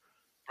remember.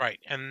 Right,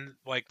 and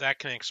like that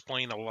can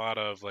explain a lot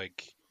of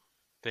like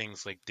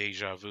things like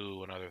deja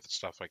vu and other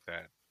stuff like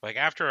that. Like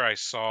after I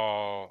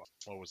saw,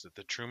 what was it,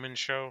 The Truman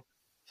Show?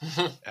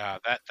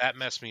 That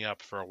messed me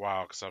up for a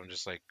while because I'm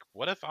just like,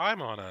 what if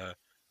I'm on a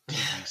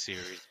TV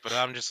series? But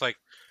I'm just like,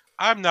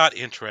 I'm not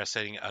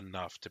interesting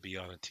enough to be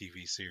on a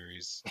TV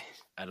series.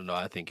 I don't know.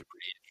 I think it's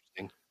pretty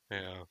interesting.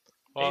 Yeah.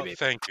 Well, Maybe.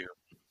 thank you.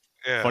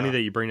 Yeah. Funny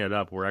that you bring that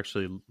up. We're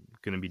actually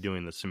going to be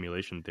doing the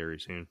simulation theory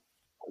soon.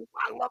 Oh,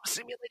 I love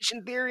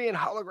simulation theory and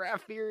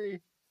holograph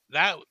theory.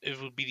 That it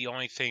would be the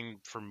only thing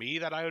for me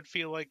that I would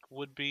feel like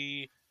would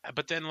be.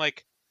 But then,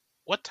 like,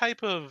 what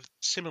type of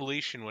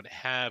simulation would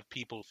have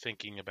people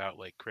thinking about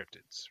like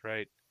cryptids,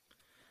 right?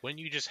 When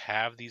you just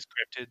have these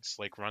cryptids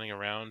like running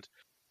around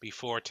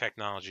before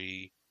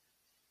technology,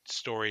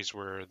 stories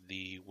were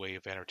the way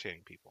of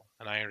entertaining people.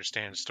 And I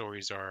understand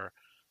stories are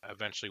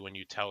eventually, when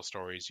you tell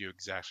stories, you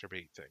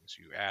exacerbate things.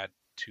 You add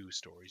to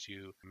stories.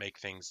 You make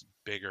things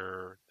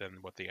bigger than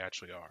what they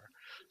actually are.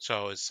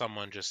 So is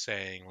someone just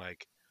saying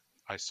like,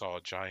 I saw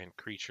a giant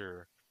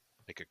creature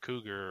like a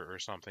cougar or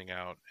something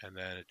out, and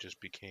then it just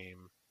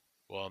became,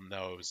 well,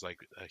 no, it was like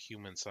a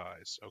human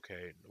size.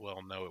 Okay, well,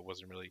 no, it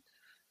wasn't really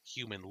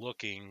human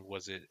looking.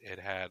 Was it? It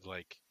had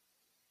like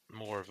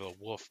more of a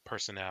wolf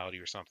personality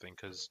or something.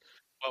 Because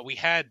well, we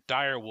had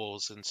dire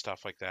wolves and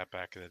stuff like that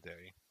back in the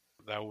day.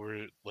 That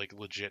were like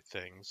legit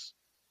things.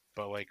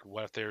 But like,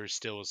 what if there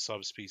still a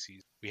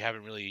subspecies? We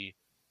haven't really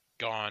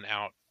gone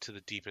out to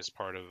the deepest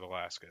part of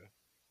Alaska,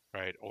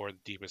 right, or the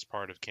deepest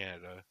part of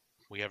Canada.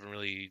 We haven't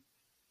really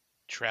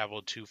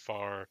traveled too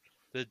far,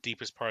 the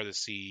deepest part of the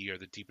sea or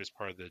the deepest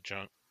part of the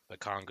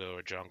Congo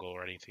or jungle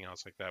or anything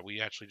else like that.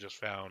 We actually just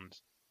found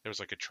there was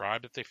like a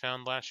tribe that they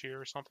found last year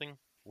or something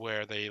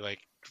where they like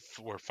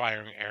were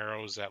firing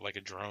arrows at like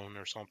a drone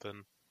or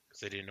something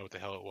because they didn't know what the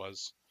hell it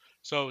was.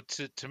 So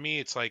to me,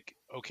 it's like,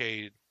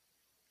 okay,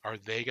 are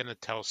they gonna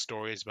tell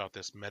stories about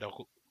this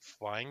metal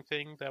flying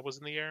thing that was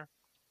in the air?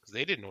 Because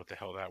they didn't know what the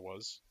hell that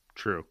was.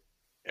 True.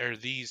 Are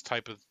these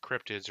type of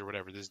cryptids or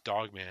whatever, this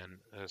Dogman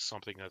is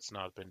something that's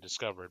not been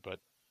discovered, but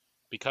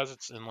because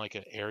it's in like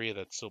an area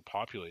that's so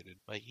populated,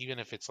 like even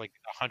if it's like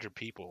 100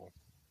 people,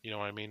 you know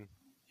what I mean?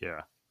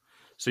 Yeah.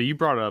 So you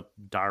brought up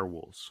dire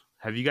wolves.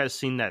 Have you guys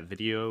seen that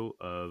video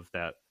of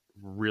that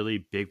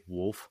really big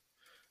wolf?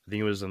 I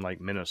think it was in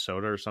like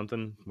Minnesota or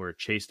something, where it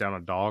chased down a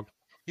dog.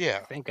 Yeah.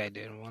 I think I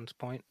did at one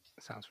point.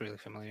 Sounds really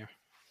familiar.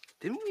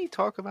 Didn't we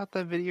talk about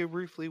that video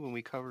briefly when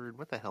we covered,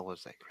 what the hell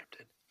was that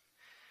cryptid?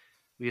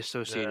 We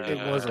associated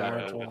It was a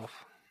large wolf.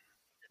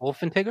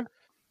 Wolf and Tigger?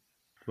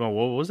 Well,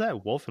 what was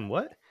that? Wolf and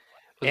what?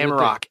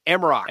 Amarok.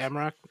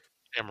 Amarok.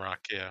 Amrock,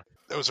 yeah.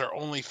 That was our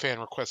only fan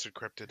requested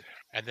cryptid.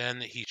 And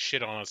then he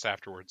shit on us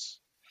afterwards.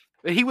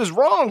 He was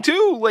wrong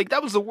too. Like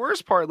that was the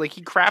worst part. Like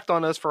he crapped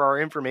on us for our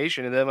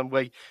information, and then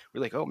we're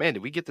like, oh man,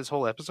 did we get this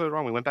whole episode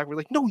wrong? We went back. We're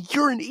like, no,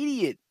 you're an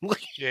idiot.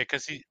 Yeah,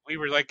 because we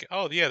were like,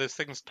 oh yeah, this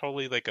thing's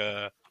totally like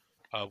a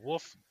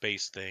wolf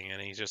based thing,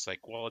 and he's just like,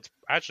 well, it's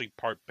actually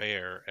part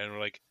bear, and we're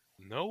like,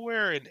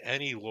 nowhere in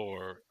any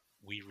lore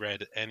we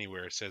read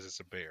anywhere says it's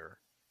a bear.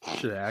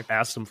 Should have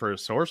asked him for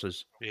his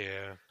sources.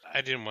 Yeah,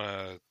 I didn't want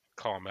to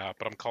call him out,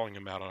 but I'm calling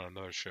him out on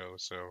another show,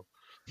 so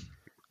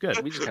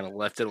Good. We just kind of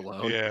left it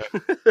alone. yeah.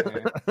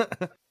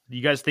 Do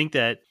you guys think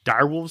that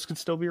direwolves can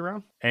still be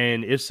around?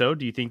 And if so,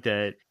 do you think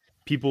that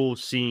people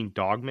seeing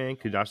Dogman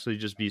could actually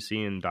just be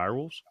seeing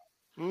direwolves?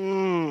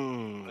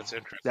 That's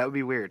interesting. That would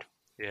be weird.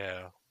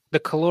 Yeah. The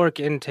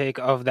caloric intake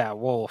of that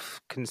wolf,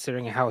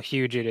 considering how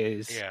huge it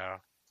is. Yeah.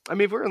 I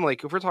mean, if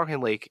we're talking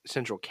like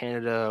central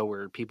Canada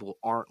where people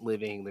aren't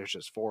living, there's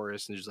just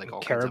forests and there's like all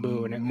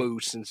caribou kinds of and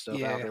moose and stuff out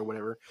Yeah. there,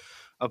 whatever.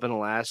 Up in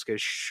Alaska,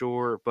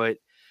 sure, but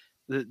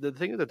the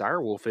thing with the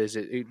direwolf is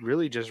it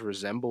really just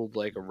resembled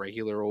like a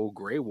regular old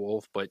gray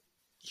wolf, but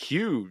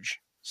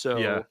huge. So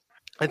Yeah.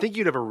 I think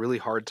you'd have a really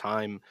hard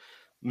time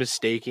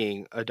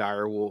mistaking a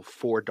direwolf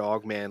for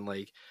Dogman.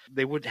 Like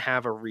they wouldn't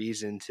have a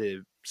reason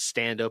to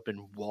stand up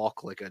and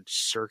walk like a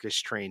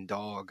circus trained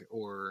dog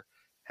or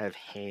have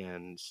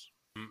hands.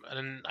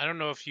 And I don't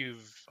know if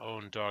you've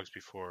owned dogs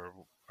before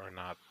or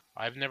not.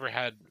 I've never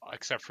had,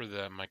 except for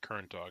my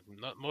current dog.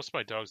 Most of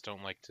my dogs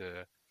don't like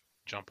to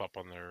jump up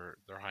on their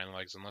hind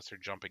legs unless they're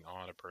jumping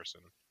on a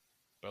person.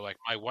 But like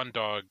my one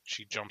dog,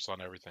 she jumps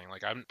on everything.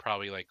 Like I'd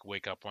probably like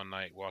wake up one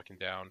night walking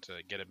down to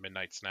get a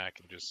midnight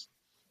snack and just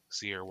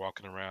see her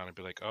walking around and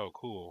be like, "Oh,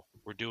 cool,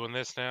 we're doing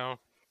this now."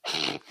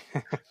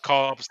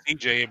 Call up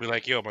CJ and be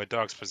like, "Yo, my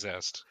dog's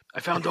possessed."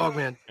 I found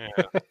Dogman.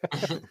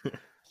 Yeah.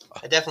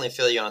 I definitely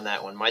feel you on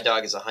that one. My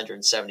dog is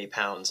 170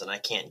 pounds, and I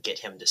can't get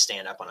him to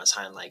stand up on his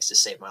hind legs to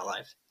save my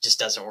life. It just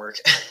doesn't work.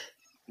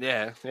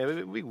 Yeah,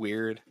 it'd be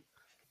weird.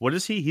 What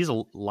is he? He's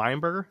a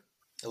Lineberger?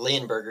 A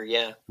Leonberger,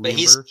 yeah. But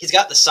Leonberger? he's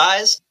got the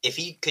size. If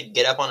he could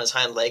get up on his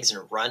hind legs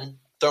and run,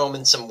 throw him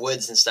in some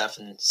woods and stuff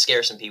and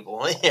scare some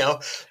people, you know.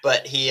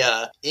 But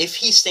if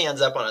he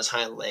stands up on his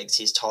hind legs,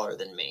 he's taller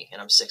than me,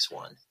 and I'm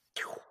 6'1".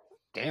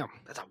 Damn.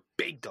 That's a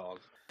big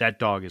dog. That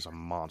dog is a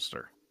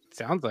monster.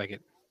 Sounds like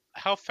it.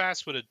 How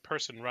fast would a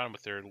person run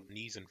with their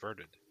knees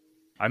inverted?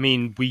 I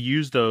mean, we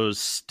use those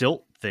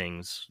stilt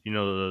things. You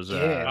know, those...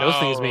 Yeah, those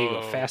things make you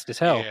go fast as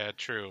hell. Yeah,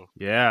 true.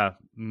 Yeah,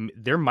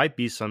 there might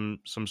be some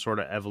sort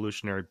of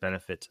evolutionary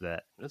benefit to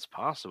that. It's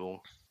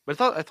possible. But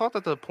I thought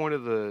that the point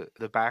of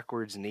the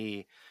backwards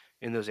knee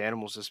in those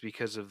animals is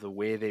because of the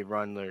way they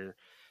run.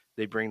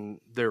 They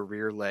bring their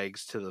rear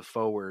legs to the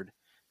forward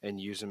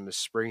and use them as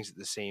springs at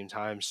the same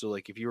time. So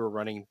like if you were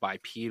running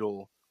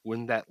bipedal,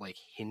 wouldn't that like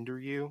hinder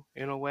you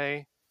in a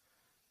way?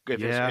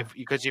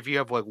 Because if you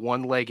have like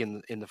one leg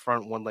in the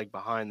front, one leg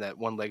behind, that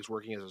one leg's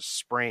working as a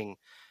spring,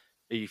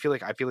 I feel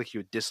like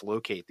you would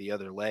dislocate the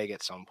other leg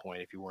at some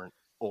point if you weren't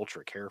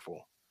ultra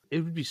careful.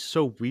 It would be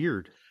so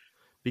weird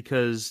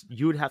because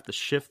you would have to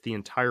shift the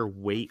entire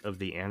weight of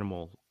the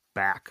animal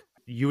back.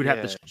 You would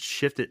have to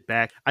shift it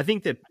back. I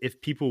think that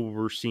if people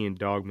were seeing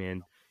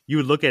Dogman, you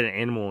would look at an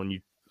animal and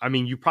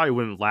you probably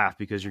wouldn't laugh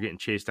because you're getting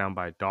chased down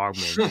by a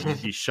Dogman.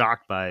 You'd be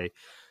shocked by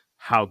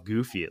how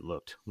goofy it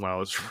looked while I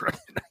was running,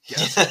 I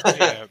guess.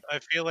 Yeah, I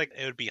feel like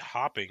it would be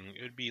hopping.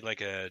 It would be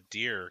like a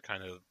deer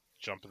kind of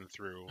jumping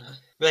through.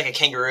 Like a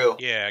kangaroo.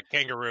 Yeah,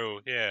 kangaroo,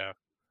 yeah.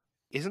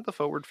 Isn't the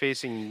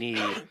forward-facing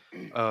knee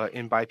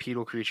in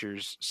bipedal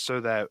creatures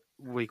so that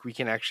we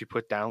can actually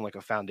put down like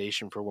a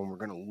foundation for when we're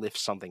going to lift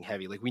something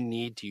heavy? Like we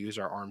need to use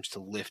our arms to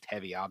lift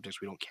heavy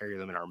objects. We don't carry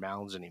them in our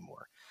mouths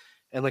anymore.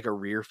 And like a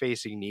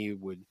rear-facing knee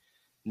would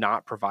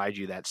not provide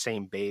you that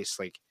same base,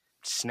 like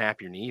snap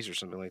your knees or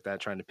something like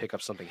that, trying to pick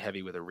up something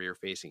heavy with a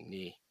rear-facing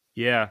knee.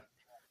 Yeah.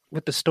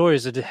 With the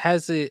stories,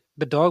 the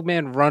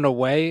Dogman run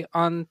away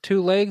on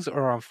two legs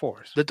or on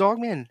fours? The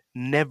Dogman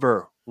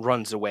never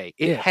runs away.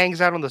 It hangs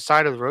out on the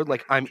side of the road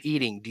like, I'm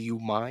eating. Do you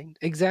mind?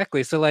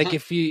 Exactly. So like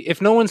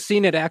if no one's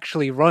seen it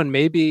actually run,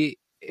 maybe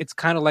it's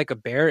kind of like a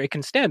bear. It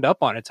can stand up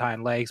on its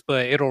hind legs,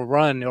 but it'll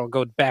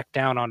go back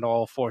down onto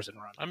all fours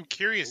and run. I'm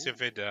curious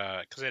if it,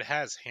 because it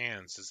has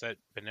hands, has that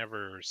been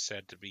ever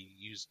said to be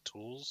used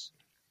tools?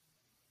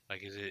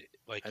 Like, is it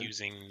like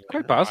using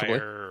quite possibly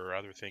fire or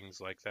other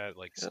things like that,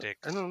 like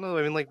sticks? I don't know.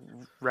 I mean, like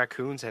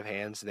raccoons have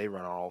hands; they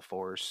run on all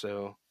fours.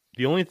 So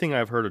The only thing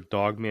I've heard a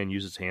Dogman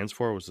use his hands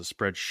for was to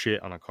spread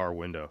shit on a car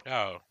window. Oh,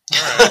 all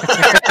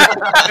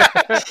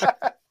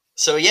right.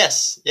 So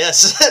yes,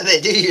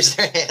 they do use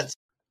their hands.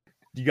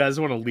 Do you guys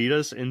want to lead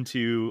us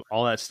into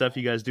all that stuff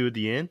you guys do at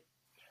the end?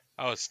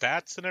 Oh,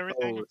 stats and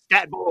everything?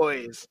 Stat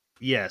boys.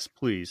 Yes,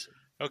 please.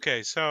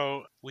 Okay,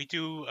 so we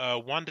do a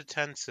 1 to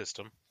 10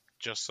 system,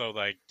 just so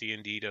like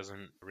D&D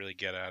doesn't really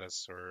get at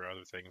us or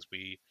other things.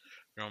 We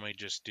normally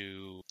just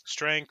do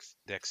strength,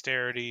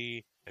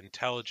 dexterity,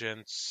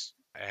 intelligence,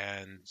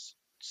 and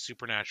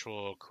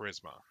supernatural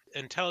charisma.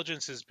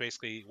 Intelligence is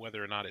basically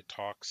whether or not it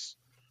talks.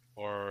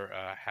 or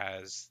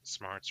has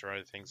smarts or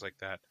other things like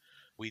that.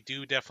 We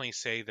do definitely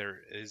say there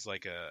is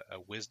like a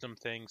wisdom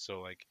thing.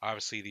 So like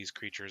obviously these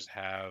creatures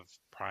have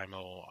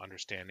primal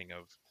understanding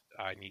of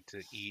I need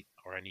to eat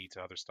or I need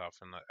to other stuff,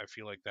 and I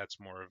feel like that's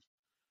more of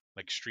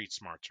like street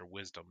smarts or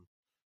wisdom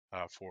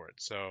for it.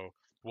 So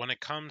when it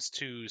comes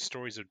to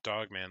stories of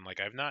Dogman, like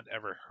I've not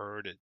ever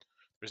heard it.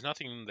 There's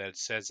nothing that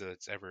says that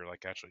it's ever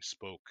like actually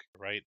spoke,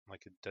 right?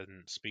 Like it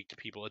doesn't speak to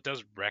people. It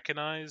does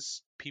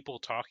recognize people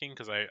talking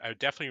because I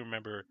definitely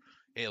remember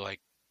it like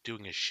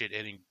doing a shit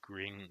eating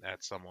grin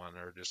at someone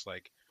or just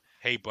like,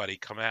 hey buddy,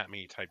 come at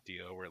me type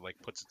deal where it like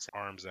puts its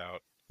arms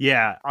out.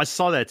 Yeah, I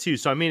saw that too.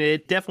 So I mean,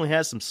 it definitely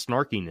has some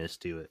snarkiness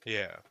to it.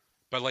 Yeah.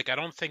 But like I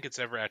don't think it's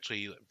ever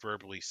actually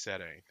verbally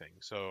said anything.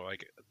 So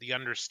like the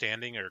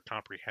understanding or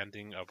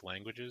comprehending of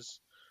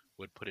languages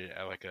would put it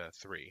at like a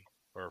 3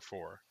 or a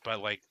 4. But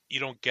like you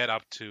don't get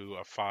up to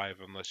a 5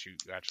 unless you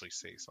actually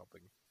say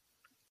something.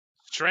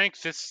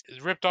 Strength, this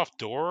ripped off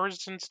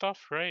doors and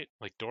stuff, right?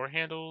 Like door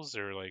handles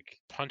or like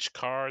punch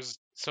cars.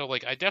 So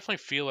like I definitely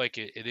feel like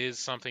it is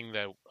something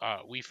that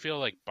we feel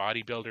like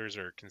bodybuilders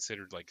are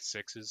considered like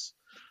 6s.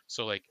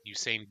 So like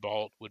Usain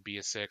Bolt would be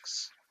a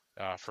 6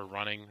 for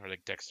running or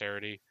like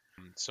dexterity.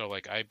 So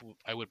like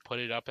I would put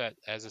it up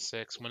as a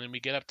 6. When we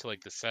get up to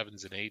like the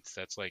 7s and 8s,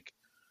 that's like,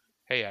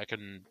 hey, I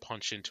can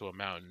punch into a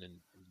mountain and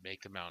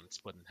make the mountain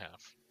split in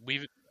half.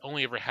 We've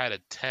only ever had a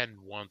 10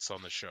 once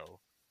on the show.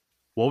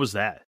 What was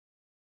that?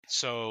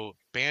 So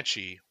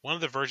Banshee, one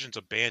of the versions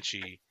of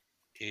Banshee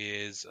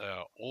is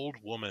an old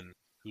woman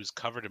who's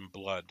covered in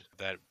blood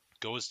that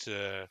goes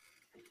to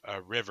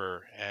a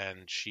river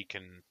and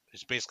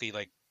it's basically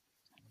like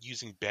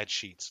using bed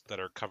sheets that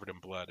are covered in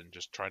blood and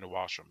just trying to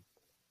wash them.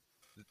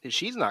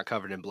 She's not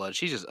covered in blood.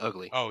 She's just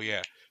ugly. Oh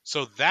yeah.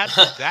 So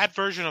that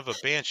version of a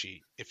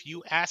Banshee, if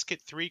you ask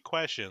it 3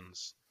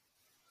 questions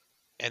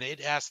and it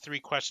asks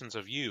 3 questions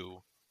of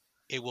you,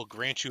 it will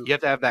grant you. You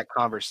have to have that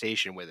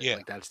conversation with it. Yeah.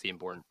 Like that's the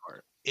important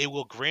part. It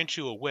will grant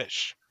you a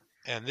wish.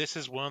 And this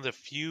is one of the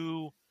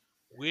few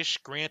wish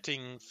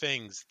granting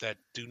things that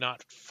do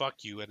not fuck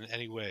you in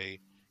any way,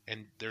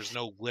 and there's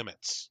no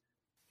limits.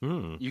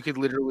 You could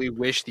literally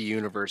wish the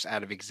universe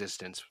out of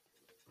existence.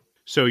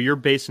 So you're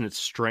basing its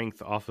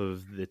strength off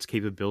of its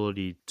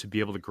capability to be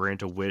able to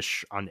grant a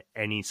wish on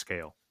any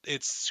scale.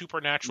 It's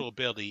supernatural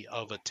ability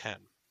of a 10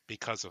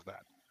 because of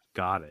that.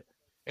 Got it.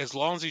 As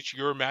long as it's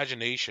your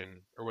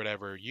imagination or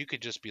whatever, you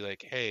could just be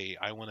like, hey,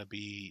 I want to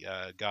be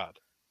God.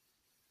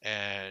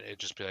 And it'd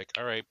just be like,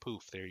 all right,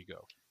 poof, there you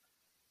go.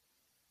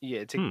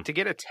 Yeah, to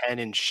get a 10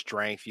 in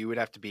strength, you would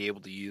have to be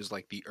able to use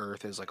like the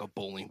Earth as like a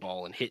bowling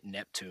ball and hit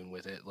Neptune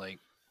with it. Like,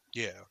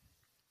 yeah.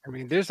 I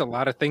mean, there's a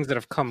lot of things that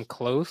have come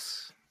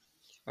close.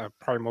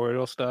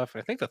 Primordial stuff.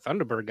 I think the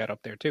Thunderbird got up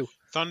there too.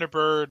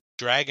 Thunderbird,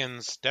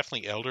 dragons,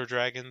 definitely elder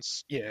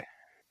dragons. Yeah,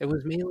 it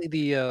was mainly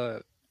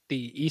the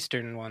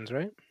eastern ones,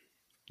 right?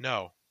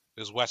 No,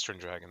 it was Western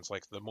dragons,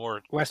 like the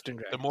more Western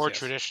dragons, the more yes.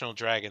 traditional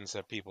dragons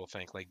that people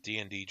think, like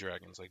D&D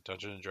dragons, like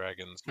Dungeons and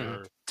Dragons,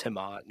 or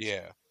Tiamat.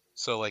 Yeah.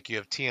 So like you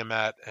have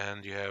Tiamat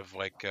and you have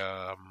like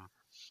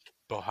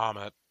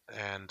Bahamut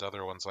and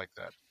other ones like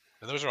that.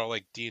 And those are all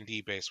like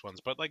D&D based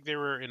ones, but like they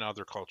were in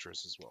other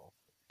cultures as well.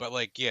 But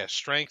like yeah,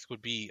 strength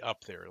would be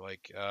up there.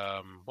 Like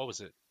what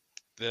was it?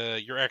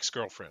 Your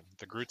ex-girlfriend,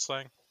 the Groot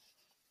slang?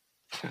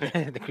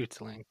 The Groot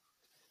slang.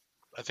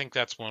 I think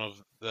that's one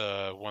of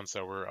the ones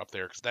that were up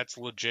there because that's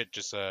legit.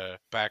 Just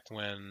back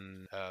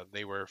when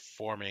they were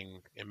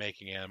forming and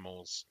making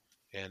animals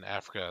in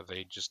Africa,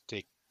 they just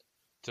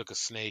took a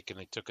snake and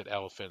they took an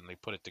elephant and they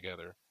put it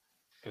together.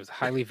 It was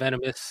highly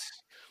venomous,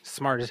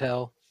 smart as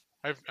hell.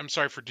 I'm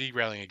sorry for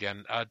derailing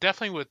again.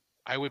 Definitely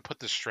I would put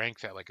the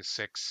strength at like a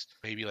 6,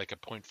 maybe like a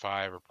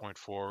 0.5 or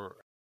 0.4.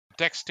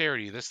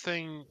 Dexterity. This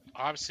thing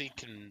obviously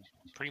can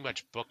pretty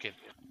much book it.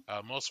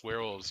 Most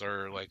werewolves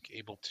are like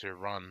able to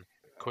run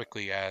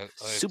quickly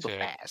super to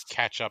fast,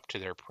 catch up to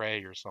their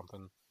prey or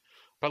something.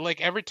 But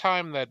like every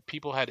time that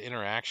people had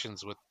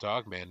interactions with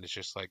Dogman, it's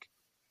just like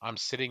I'm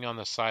sitting on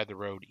the side of the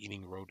road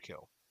eating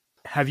roadkill.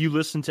 Have you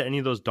listened to any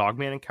of those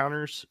Dogman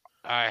encounters?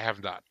 I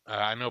have not.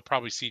 I know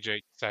probably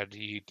CJ said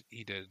he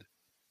did.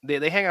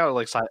 They hang out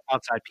like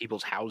outside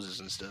people's houses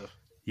and stuff.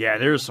 Yeah,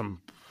 there's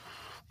some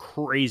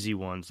crazy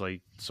ones,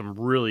 like some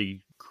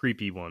really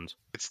creepy ones.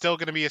 It's still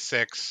going to be a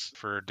 6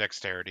 for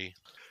dexterity.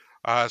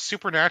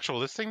 Supernatural.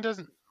 This thing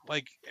doesn't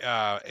like.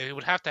 It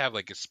would have to have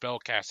like a spell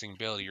casting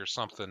ability or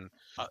something.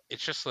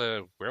 It's just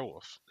a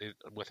werewolf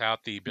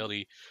without the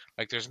ability.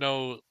 Like, there's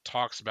no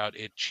talks about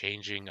it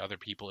changing other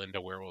people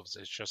into werewolves.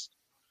 It's just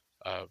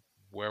a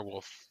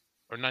werewolf,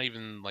 or not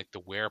even like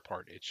the were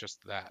part. It's just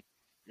that.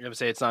 You ever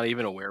say it's not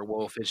even a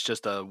werewolf? It's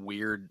just a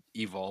weird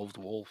evolved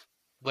wolf.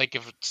 Like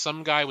if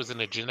some guy was in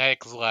a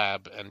genetics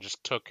lab and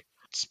just took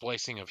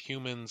splicing of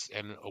humans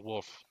and a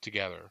wolf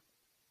together,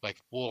 like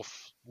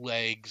wolf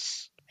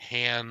legs,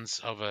 hands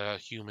of a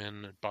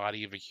human,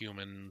 body of a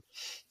human,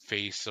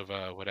 face of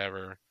a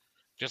whatever,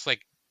 just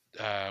like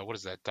what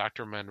is that,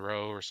 Dr.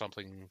 Monroe or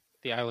something?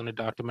 The Island of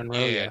Dr. Monroe.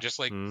 Yeah, just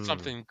like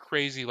something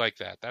crazy like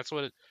that. That's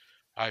what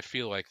I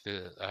feel like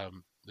the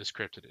this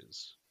cryptid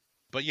is.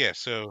 But yeah,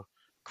 so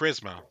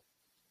charisma.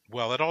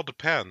 Well, it all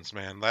depends,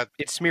 man.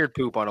 It smeared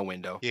poop on a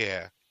window.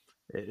 Yeah,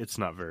 It's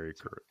not very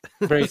correct.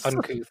 Very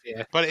uncouth.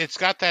 Yeah, but it's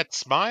got that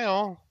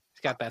smile. it's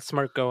got that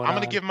smirk going I'm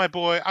on. gonna give my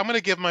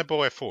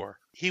boy a 4.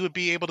 He would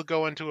be able to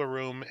go into a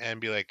room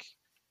and be like,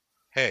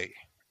 "Hey,"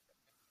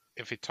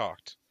 if he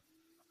talked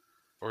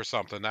or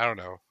something. I don't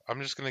know. I'm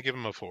just gonna give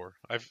him a 4.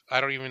 I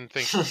don't even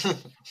think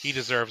he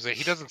deserves it.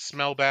 He doesn't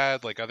smell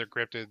bad like other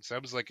cryptids.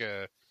 That was like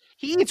a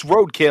He eats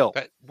roadkill,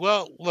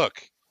 well.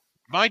 Look,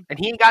 and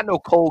he ain't got no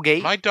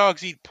Colgate. my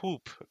dogs eat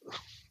poop,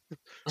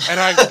 and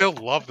I still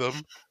love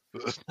them.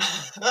 Do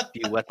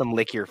you let them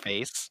lick your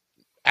face?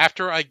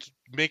 After I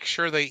make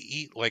sure they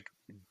eat like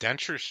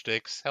denture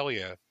sticks, hell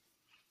yeah.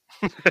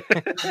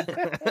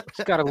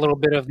 It's got a little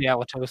bit of the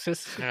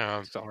halitosis. Yeah,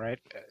 It's all right.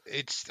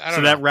 it's I don't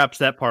So know. that wraps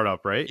that part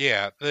up, right?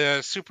 Yeah,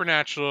 the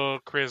supernatural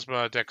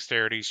charisma,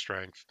 dexterity,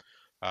 strength,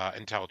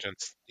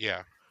 intelligence.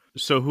 Yeah,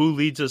 So who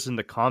leads us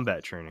into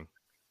combat training?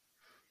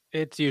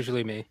 It's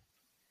usually me.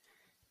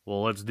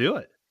 Well, let's do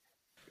it.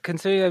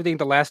 Considering I think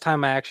the last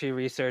time I actually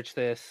researched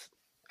this,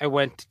 I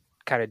went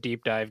kind of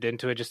deep dived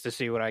into it just to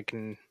see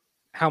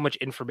how much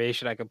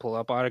information I can pull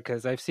up on it,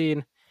 because I've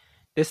seen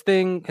this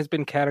thing has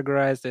been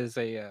categorized as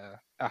a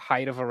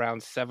height of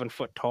around 7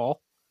 foot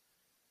tall.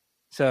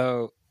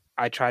 So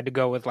I tried to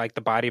go with like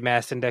the body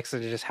mass index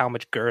of just how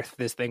much girth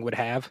this thing would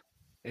have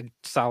in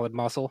solid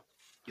muscle.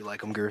 You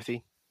like them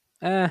girthy?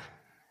 I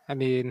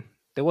mean,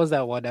 there was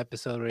that one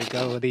episode where you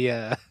go with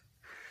the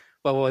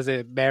what was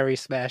it, Mary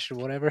Smash or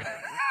whatever.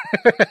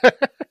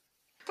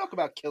 Talk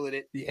about killing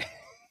it. Yeah.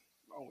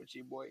 What's wrong with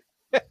you, boy?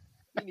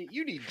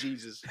 You need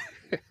Jesus.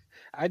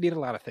 I need a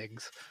lot of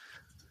things.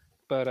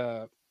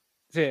 But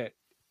yeah,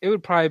 it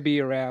would probably be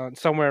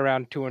somewhere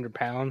around 200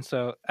 pounds,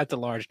 so that's a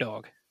large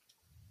dog.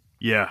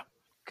 Yeah.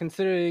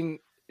 Considering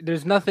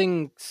there's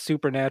nothing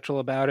supernatural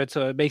about it,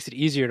 so it makes it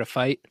easier to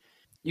fight.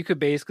 You could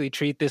basically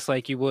treat this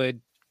like you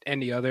would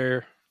any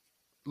other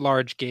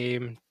large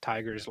game,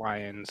 tigers,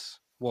 lions,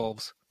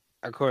 wolves.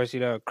 Of course,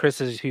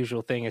 Chris's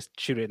usual thing is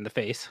shoot it in the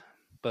face.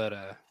 But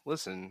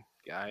Listen,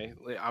 guy,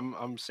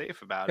 I'm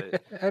safe about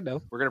it. I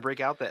know. We're gonna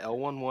break out the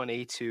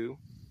L11A2,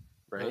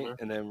 right?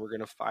 Mhm. And then we're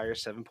gonna fire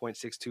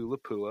 7.62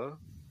 Lapua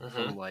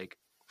from like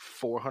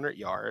 400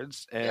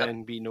 yards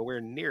and be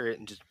nowhere near it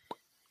and just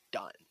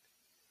done.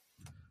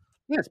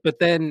 Yes, but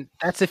then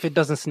that's if it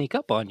doesn't sneak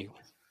up on you.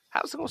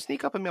 How's it gonna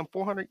sneak up on me? I'm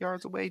 400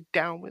 yards away,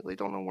 downwind. They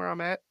don't know where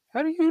I'm at.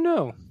 How do you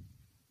know?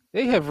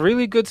 They have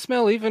really good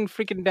smell, even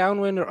freaking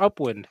downwind or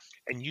upwind.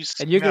 and you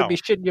And you're gonna be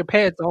shitting your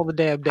pants all the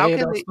damn day. How and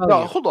can they'll they? smell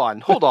No, you.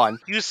 hold on.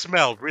 You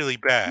smell really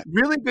bad.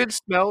 Really good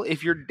smell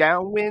if you're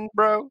downwind,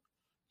 bro.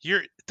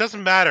 It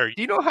doesn't matter.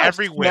 Do you know how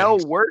every smell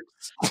wind.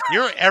 works?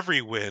 You're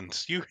every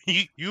wind.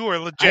 You are I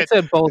legit.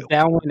 said both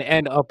downwind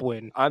and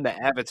upwind. I'm the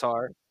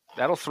avatar.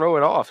 That'll throw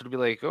it off. It'll be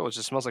like, oh, it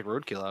just smells like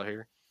roadkill out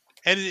here.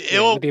 And Yeah,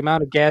 it'll with the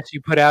amount of gas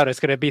you put out, it's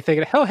gonna be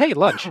thinking, "Oh, hey,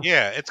 lunch."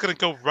 yeah, it's gonna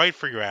go right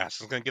for your ass.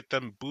 It's gonna get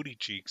them booty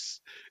cheeks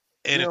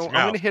in its I'm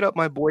mouth. gonna hit up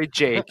my boy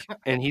Jake,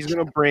 and he's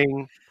gonna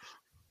bring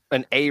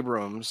an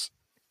Abrams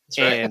That's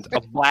right. and a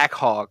Black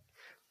Hawk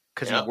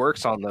because Yeah. he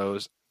works on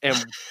those, and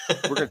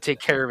we're gonna take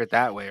care of it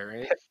that way,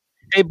 right?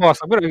 Hey, boss,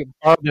 I'm gonna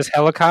borrow this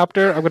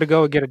helicopter. I'm gonna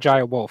go and get a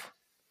giant wolf.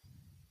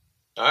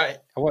 All right.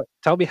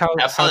 Tell me how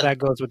Have fun. that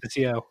goes with the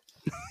CO.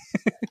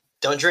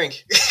 Don't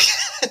drink.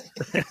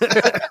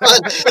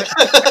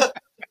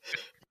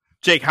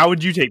 Jake, how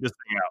would you take this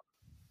thing out?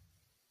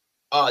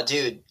 Oh,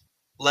 dude.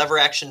 Lever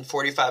action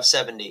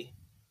 4570.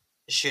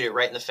 Shoot it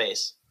right in the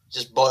face.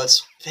 Just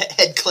bullets,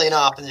 head clean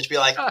off, and just be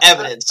like,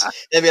 evidence.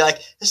 They'd be like,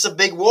 this is a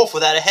big wolf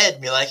without a head.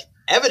 And be like,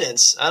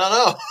 evidence? I don't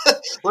know.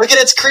 Look at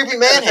its creepy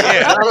man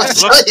hands. I don't know what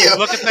to tell you.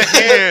 Look at the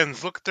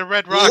hands. Look at the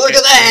red rocket. Look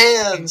at the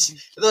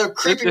hands. The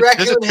creepy There's a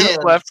raccoon tooth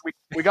hands. left.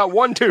 We got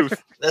one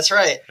tooth. That's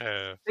right.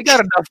 They got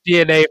enough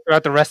DNA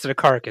throughout the rest of the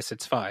carcass.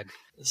 It's fine.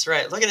 That's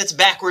right. Look at its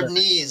backward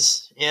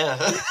knees. Yeah.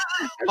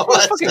 All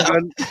That that fucking stuff.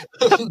 gun,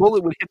 that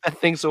bullet would hit that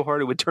thing so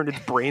hard it would turn its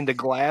brain to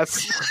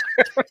glass.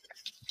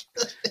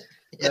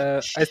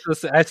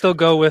 I still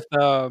go with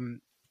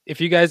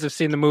if you guys have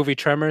seen the movie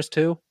Tremors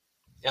too,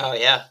 Oh,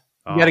 yeah.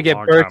 you got to get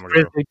long Bert time ago.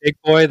 Grizzly Big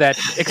Boy that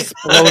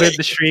exploded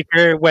the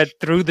shrieker, went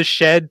through the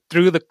shed,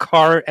 through the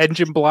car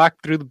engine block,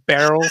 through the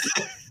barrels,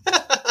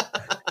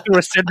 through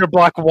a cinder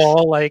block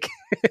wall, like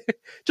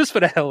just for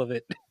the hell of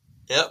it.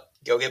 Yep.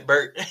 Go get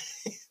Bert.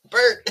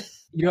 Bert.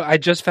 I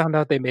just found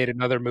out they made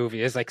another movie.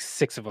 There's like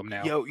 6 of them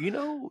now. Yo, you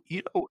know,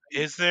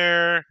 Is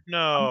there?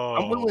 No.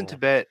 I'm willing to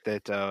bet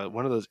that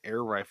one of those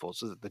air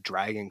rifles, is it the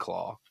Dragon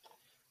Claw,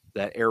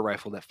 that air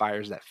rifle that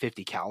fires that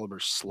 50 caliber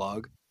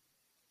slug.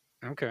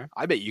 Okay.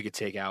 I bet you could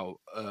take out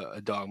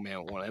a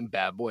Dogman with one of them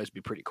bad boys.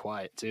 Be pretty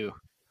quiet too.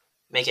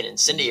 Make an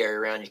incendiary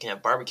round. You can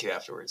have barbecue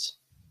afterwards.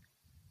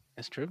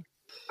 That's true.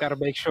 Got to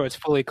make sure it's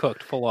fully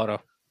cooked, full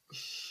auto.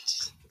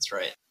 That's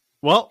right.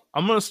 Well,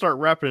 I'm going to start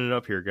wrapping it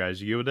up here,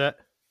 guys. You good with that?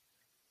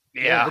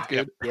 Yeah, that's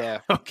good. Yeah,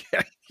 Okay.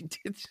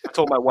 I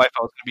told my wife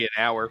I was going to be an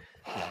hour.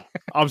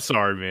 I'm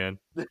sorry, man.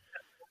 It's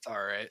all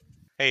right.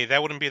 Hey,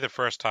 that wouldn't be the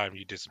first time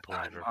you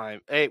disappointed her.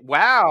 Hey,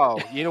 wow.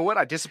 You know what?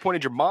 I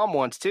disappointed your mom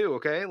once too.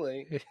 Okay,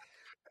 like.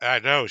 I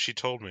know. She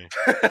told me.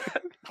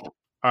 All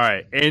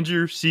right,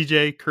 Andrew,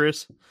 CJ,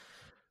 Chris,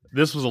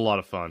 this was a lot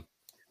of fun.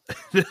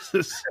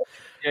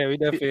 Yeah, we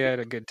definitely had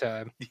a good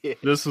time. Yeah.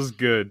 This was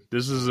good.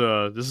 This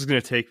is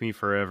gonna take me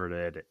forever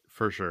to edit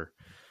for sure.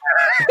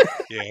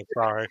 Yeah,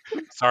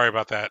 sorry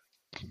about that.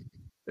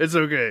 It's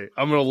okay.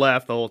 I'm gonna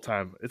laugh the whole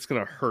time. It's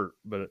gonna hurt,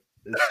 but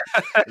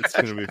it's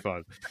gonna be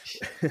fun.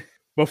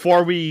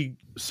 Before we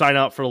sign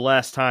out for the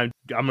last time,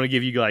 I'm gonna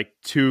give you like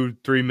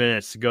 2-3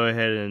 minutes to go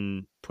ahead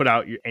and put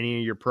out any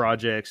of your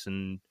projects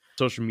and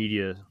social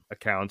media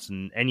accounts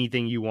and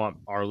anything you want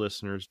our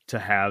listeners to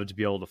have to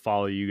be able to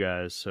follow you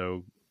guys.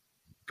 So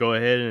go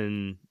ahead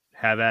and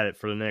have at it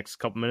for the next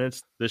couple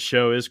minutes. This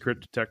show is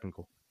Cryptid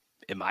Technical.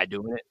 Am I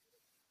doing it?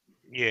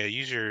 Yeah,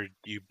 use your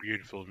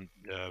beautiful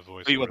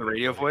voice. Oh, you want the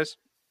radio voice?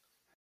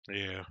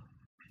 Yeah.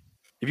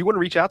 If you want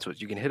to reach out to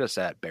us, you can hit us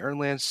at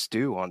Barrenland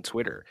Stew on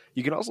Twitter.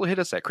 You can also hit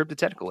us at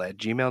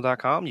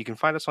cryptidtechnical@gmail.com. You can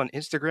find us on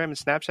Instagram and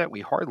Snapchat. We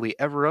hardly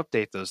ever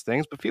update those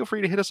things, but feel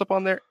free to hit us up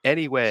on there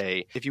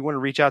anyway. If you want to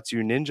reach out to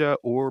Ninja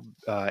or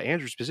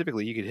Andrew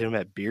specifically, you can hit him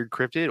at Beard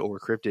Cryptid or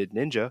Cryptid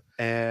Ninja.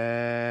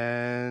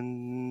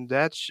 And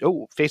that's,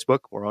 Facebook.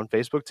 We're on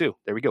Facebook too.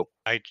 There we go.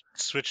 I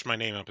switched my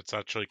name up. It's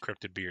actually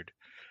Cryptid Beard.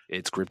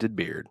 It's Cryptid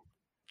Beard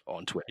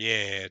on Twitter.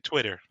 Yeah,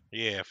 Twitter.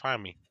 Yeah,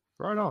 find me.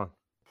 Right on.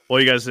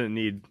 Well, you guys didn't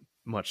need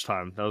much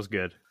time. That was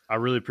good. I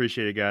really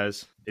appreciate it,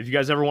 guys. If you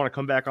guys ever want to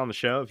come back on the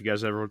show, if you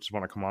guys ever just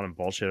want to come on and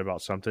bullshit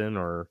about something,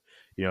 or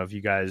if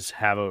you guys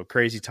have a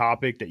crazy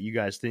topic that you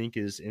guys think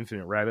is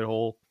Infinite Rabbit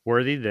Hole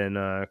worthy, then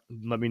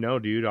let me know,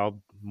 dude.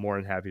 I'll more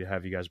than happy to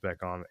have you guys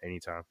back on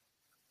anytime.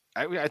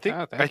 I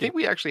think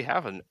we actually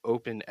have an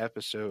open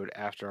episode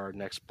after our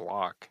next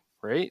block,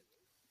 right?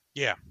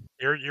 Yeah,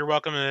 you're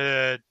welcome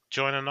to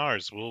join on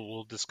ours.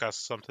 We'll discuss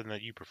something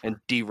that you prefer and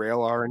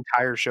derail our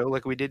entire show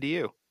like we did to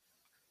you.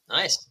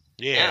 Nice.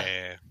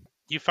 Yeah.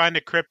 You find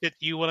a cryptid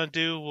you want to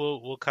do,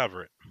 we'll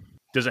cover it.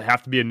 Does it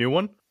have to be a new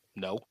one?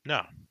 No.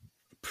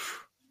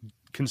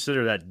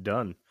 Consider that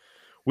done.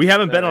 We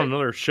haven't been on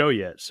another show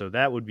yet, so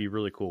that would be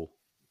really cool.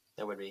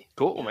 That would be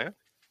cool, man.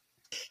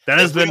 That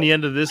has been the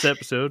end of this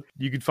episode.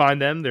 You can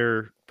find them.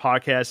 Their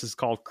podcast is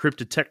called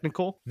Cryptid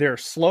Technical. Their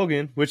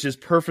slogan, which is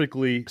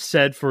perfectly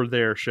said for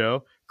their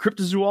show,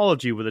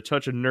 cryptozoology with a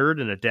touch of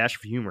nerd and a dash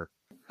of humor.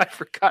 I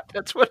forgot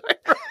that's what I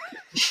wrote.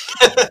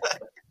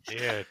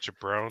 Yeah,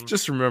 jabron.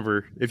 Just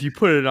remember, if you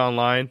put it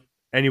online,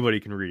 anybody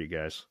can read it,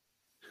 guys.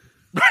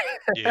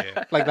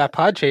 Yeah. Like that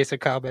Podchaser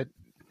comment.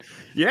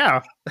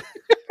 Yeah.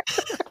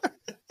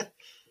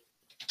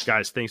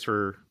 Guys, thanks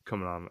for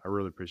coming on. I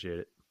really appreciate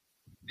it.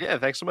 Yeah,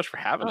 thanks so much for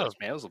having us,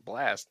 man. It was a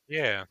blast.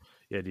 Yeah.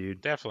 Yeah,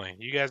 dude. Definitely.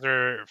 You guys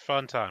are a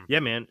fun time. Yeah,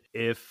 man.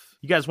 If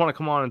you guys want to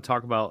come on and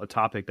talk about a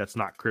topic that's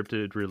not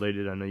cryptid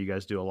related, I know you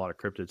guys do a lot of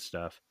cryptid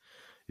stuff.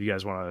 If you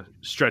guys want to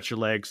stretch your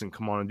legs and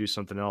come on and do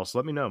something else,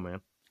 let me know,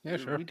 man. Yeah,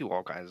 sure. We do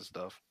all kinds of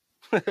stuff.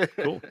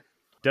 Cool.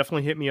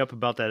 Definitely hit me up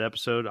about that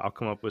episode. I'll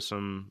come up with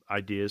some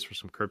ideas for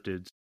some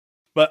cryptids.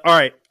 But all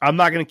right, I'm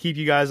not going to keep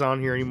you guys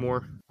on here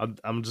anymore.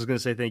 I'm just going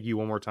to say thank you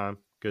one more time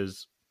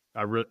because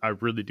I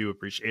really do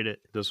appreciate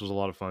it. This was a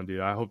lot of fun, dude.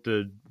 I hope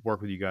to work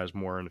with you guys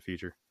more in the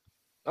future.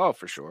 Oh,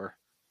 for sure.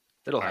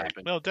 It'll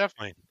happen. No,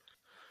 definitely.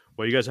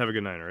 Well, you guys have a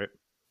good night, all right?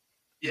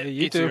 Yeah,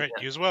 you too. Right,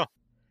 you as well.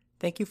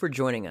 Thank you for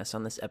joining us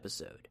on this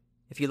episode.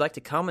 If you'd like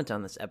to comment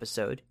on this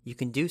episode, you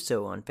can do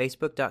so on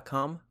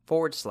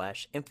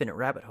facebook.com/Infinite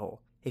Rabbit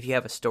Hole. If you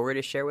have a story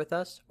to share with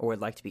us or would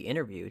like to be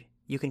interviewed,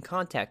 you can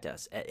contact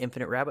us at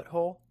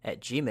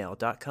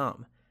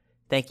infiniterabbithole@gmail.com.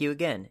 Thank you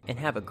again, and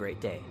have a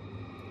great day.